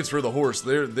blankets for the horse,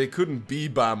 they couldn't be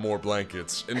by more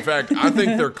blankets. In fact, I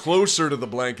think they're closer to the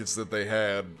blankets that they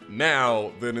had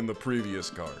now than in the previous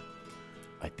car.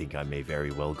 I think I may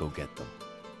very well go get them.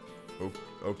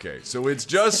 Okay, so it's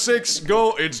just 6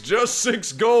 gold. It's just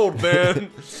 6 gold,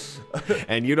 man.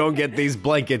 And you don't get these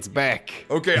blankets back.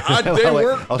 Okay, I'll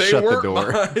shut the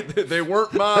door. They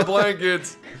weren't my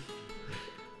blankets.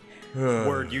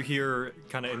 Word, you hear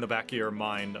kind of in the back of your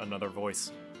mind another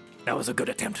voice. That was a good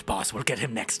attempt, boss. We'll get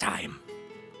him next time.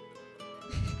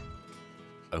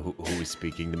 Who is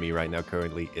speaking to me right now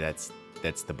currently? That's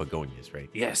the begonias, right?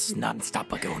 Yes, non-stop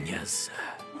begonias.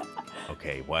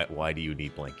 Okay, why do you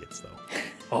need blankets though?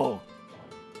 Oh,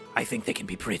 I think they can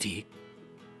be pretty.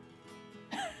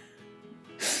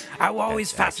 I'm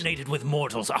always fascinated with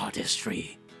mortals'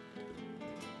 artistry.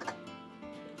 I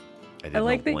didn't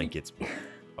like know that- blankets.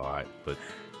 Alright, but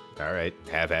alright,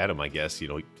 have at 'em, I guess. You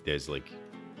know, there's like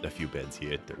a few beds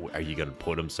here. Are you gonna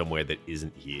put them somewhere that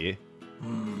isn't here?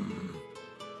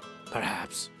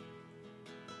 Perhaps.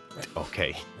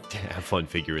 Okay, have fun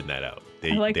figuring that out.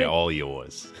 I like They're that all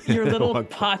yours. Your little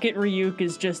pocket Ryuk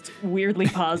is just weirdly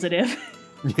positive.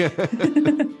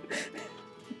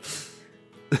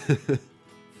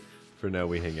 For now,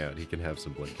 we hang out. He can have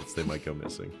some blankets. They might go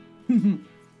missing.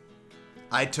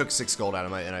 I took 6 gold out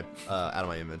of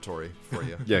my inventory for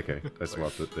you. Yeah, okay. I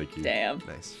swapped it. Thank you. Damn.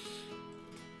 Nice.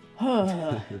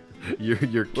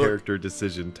 Your character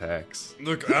decision tax.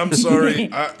 Look, I'm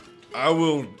sorry.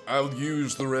 I'll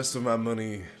use the rest of my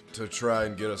money to try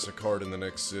and get us a card in the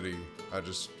next city. I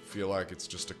just feel like it's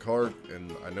just a cart,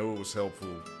 and I know it was helpful,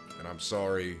 and I'm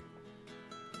sorry.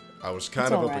 I was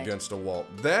kind of up against a wall.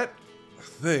 That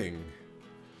thing,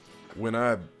 when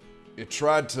it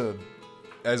tried to,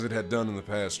 as it had done in the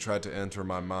past, tried to enter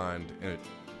my mind, and it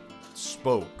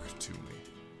spoke to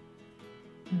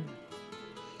me.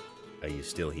 Are you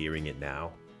still hearing it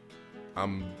now?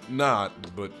 I'm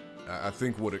not, but I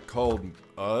think what it called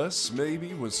us,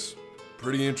 maybe, was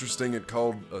pretty interesting. It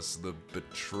called us the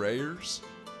betrayers.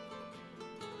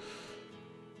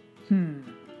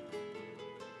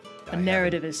 A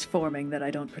narrative is forming that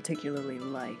I don't particularly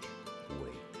like.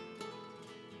 Wait.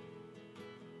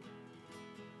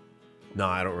 No,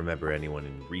 I don't remember anyone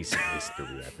in recent history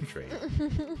that betrayed.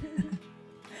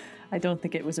 I don't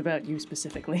think it was about you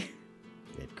specifically.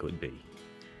 It could be.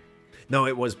 No,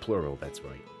 it was plural, that's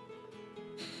right.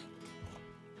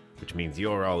 Which means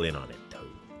you're all in on it,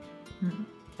 too.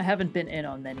 I haven't been in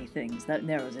on many things. That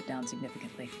narrows it down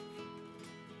significantly.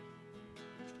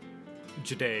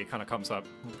 Jade kind of comes up.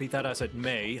 Be that as it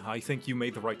may, I think you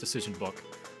made the right decision, Buck.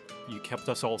 You kept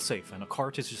us all safe, and a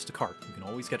cart is just a cart. You can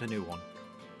always get a new one.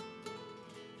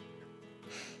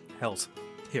 Hells,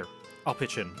 here, I'll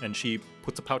pitch in. And she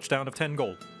puts a pouch down of 10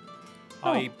 gold.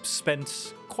 I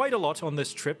spent quite a lot on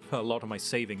this trip, a lot of my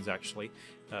savings, actually.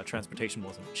 Transportation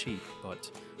wasn't cheap, but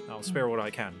I'll spare what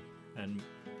I can. And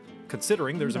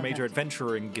considering there's a major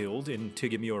adventuring guild in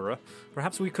Tigamura,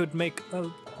 perhaps we could make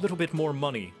a little bit more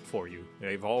money for you.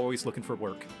 They're always looking for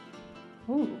work.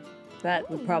 Ooh, that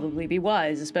would probably be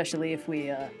wise, especially if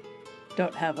we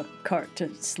don't have a cart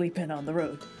to sleep in on the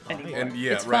road anymore. And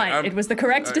yeah, it's right, fine. It was the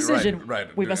correct decision.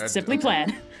 right. We must simply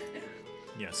plan.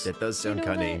 Yes. That does sound know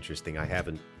kind of what? interesting. I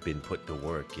haven't been put to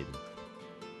work in...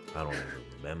 I don't even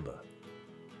remember.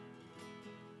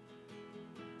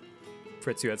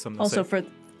 Fritz, you had something Also to say?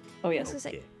 Oh, I yes. was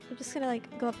gonna say, I'm just gonna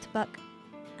like go up to Buck,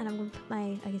 and I'm gonna put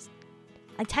my, I guess,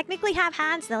 I technically have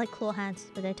hands. They're like claw hands,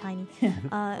 but they're tiny. Little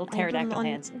I put them pterodactyl on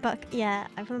hands. Buck, yeah,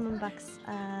 I put them on Buck's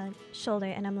shoulder,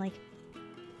 and I'm like,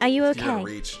 "Are you You gotta okay?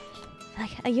 reach.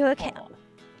 Like, are you okay?" Aw.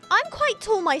 I'm quite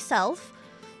tall myself.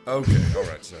 Okay,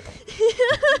 alright, so.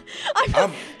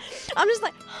 I'm just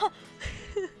like, huh.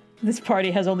 This party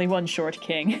has only one short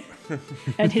king,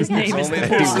 and his name is Only-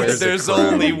 Boss. wears a there's crown.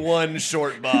 only one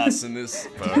short boss in this Do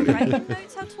you have party. writing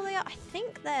notes how tall they are? I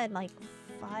think they're like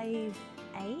 5'8",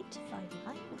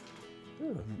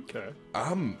 5'9". Okay.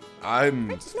 I'm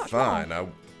It's not fine.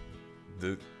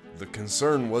 The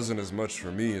concern wasn't as much for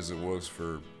me as it was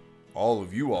for all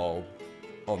of you all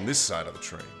on this side of the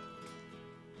train.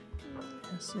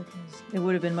 Yes, it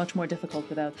would have been much more difficult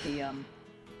without the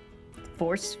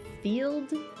force field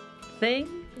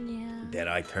thing. Yeah. That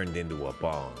I turned into a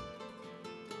bomb.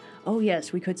 Oh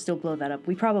yes, we could still blow that up.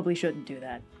 We probably shouldn't do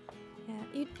that. Yeah.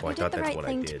 You Oh, I did thought the that's right what I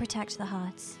thing to did. protect the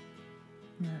hearts.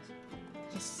 Yes.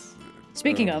 Yes.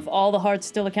 Speaking of, all the hearts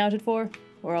still accounted for?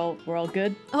 We're all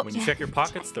good? Oh, When you yeah. check your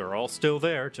pockets, they're all still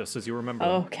there, just as you remember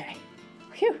them. Okay.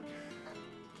 Phew.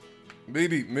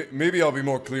 Maybe I'll be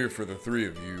more clear for the three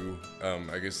of you.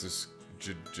 I guess this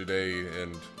Jade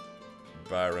and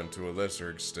Byron to a lesser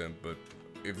extent, but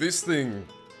if this thing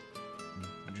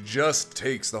just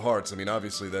takes the hearts, I mean,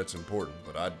 obviously that's important,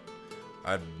 but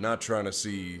I'm not trying to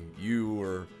see you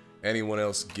or anyone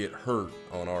else get hurt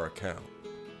on our account.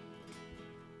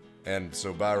 And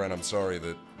so, Byron, I'm sorry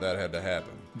that had to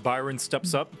happen. Byron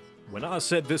steps up. When I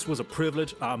said this was a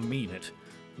privilege, I mean it.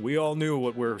 We all knew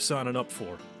what we're signing up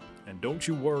for. And don't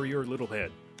you worry your little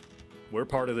head. We're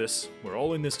part of this. We're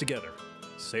all in this together.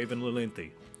 Saving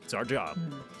Elynthi. It's our job.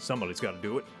 Somebody's got to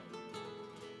do it.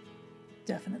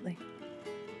 Definitely.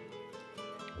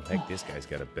 Well, heck, this guy's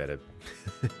got a better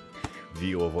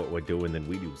view of what we're doing than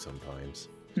we do sometimes.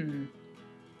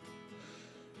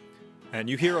 And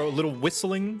you hear a little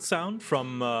whistling sound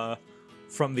from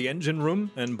the engine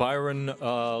room, and Byron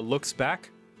looks back,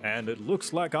 and it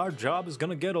looks like our job is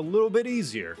gonna get a little bit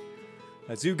easier.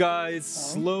 As you guys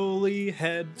slowly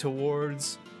head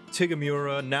towards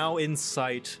Tigamura, now in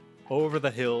sight, over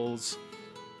the hills,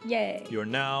 Yay. you're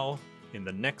now in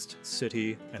the next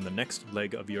city and the next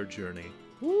leg of your journey.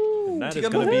 Woo. And that is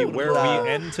gonna be where Tigamura. we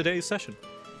end today's session.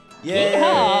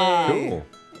 Yeehaw. Cool.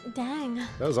 Dang.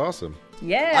 That was awesome.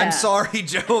 Yeah. I'm sorry,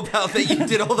 Joe, about that you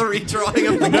did all the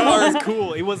redrawing of the No, cart. it's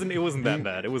cool. It wasn't that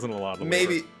bad. It wasn't a lot of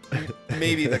labor.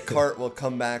 Maybe the cart will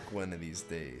come back one of these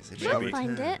days. It shall I'll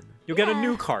find return. it. You'll get a Yeah.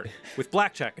 new cart with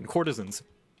blackjack and courtesans.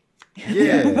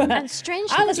 Yeah. And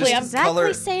strangely, Honestly, it's I'm- exactly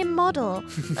color- same model.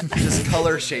 Just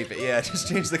color shape it. Yeah, just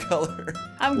change the color.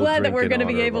 I'm We'll glad that drink we're in going to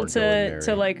be honor of able our to Going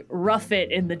Merry. like rough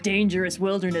it in the dangerous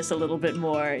wilderness a little bit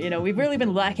more. You know, we've really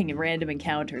been lacking in random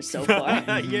encounters so far.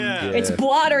 Yeah. It's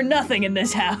blood or nothing in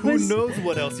this house. Who knows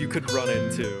what else you could run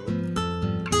into?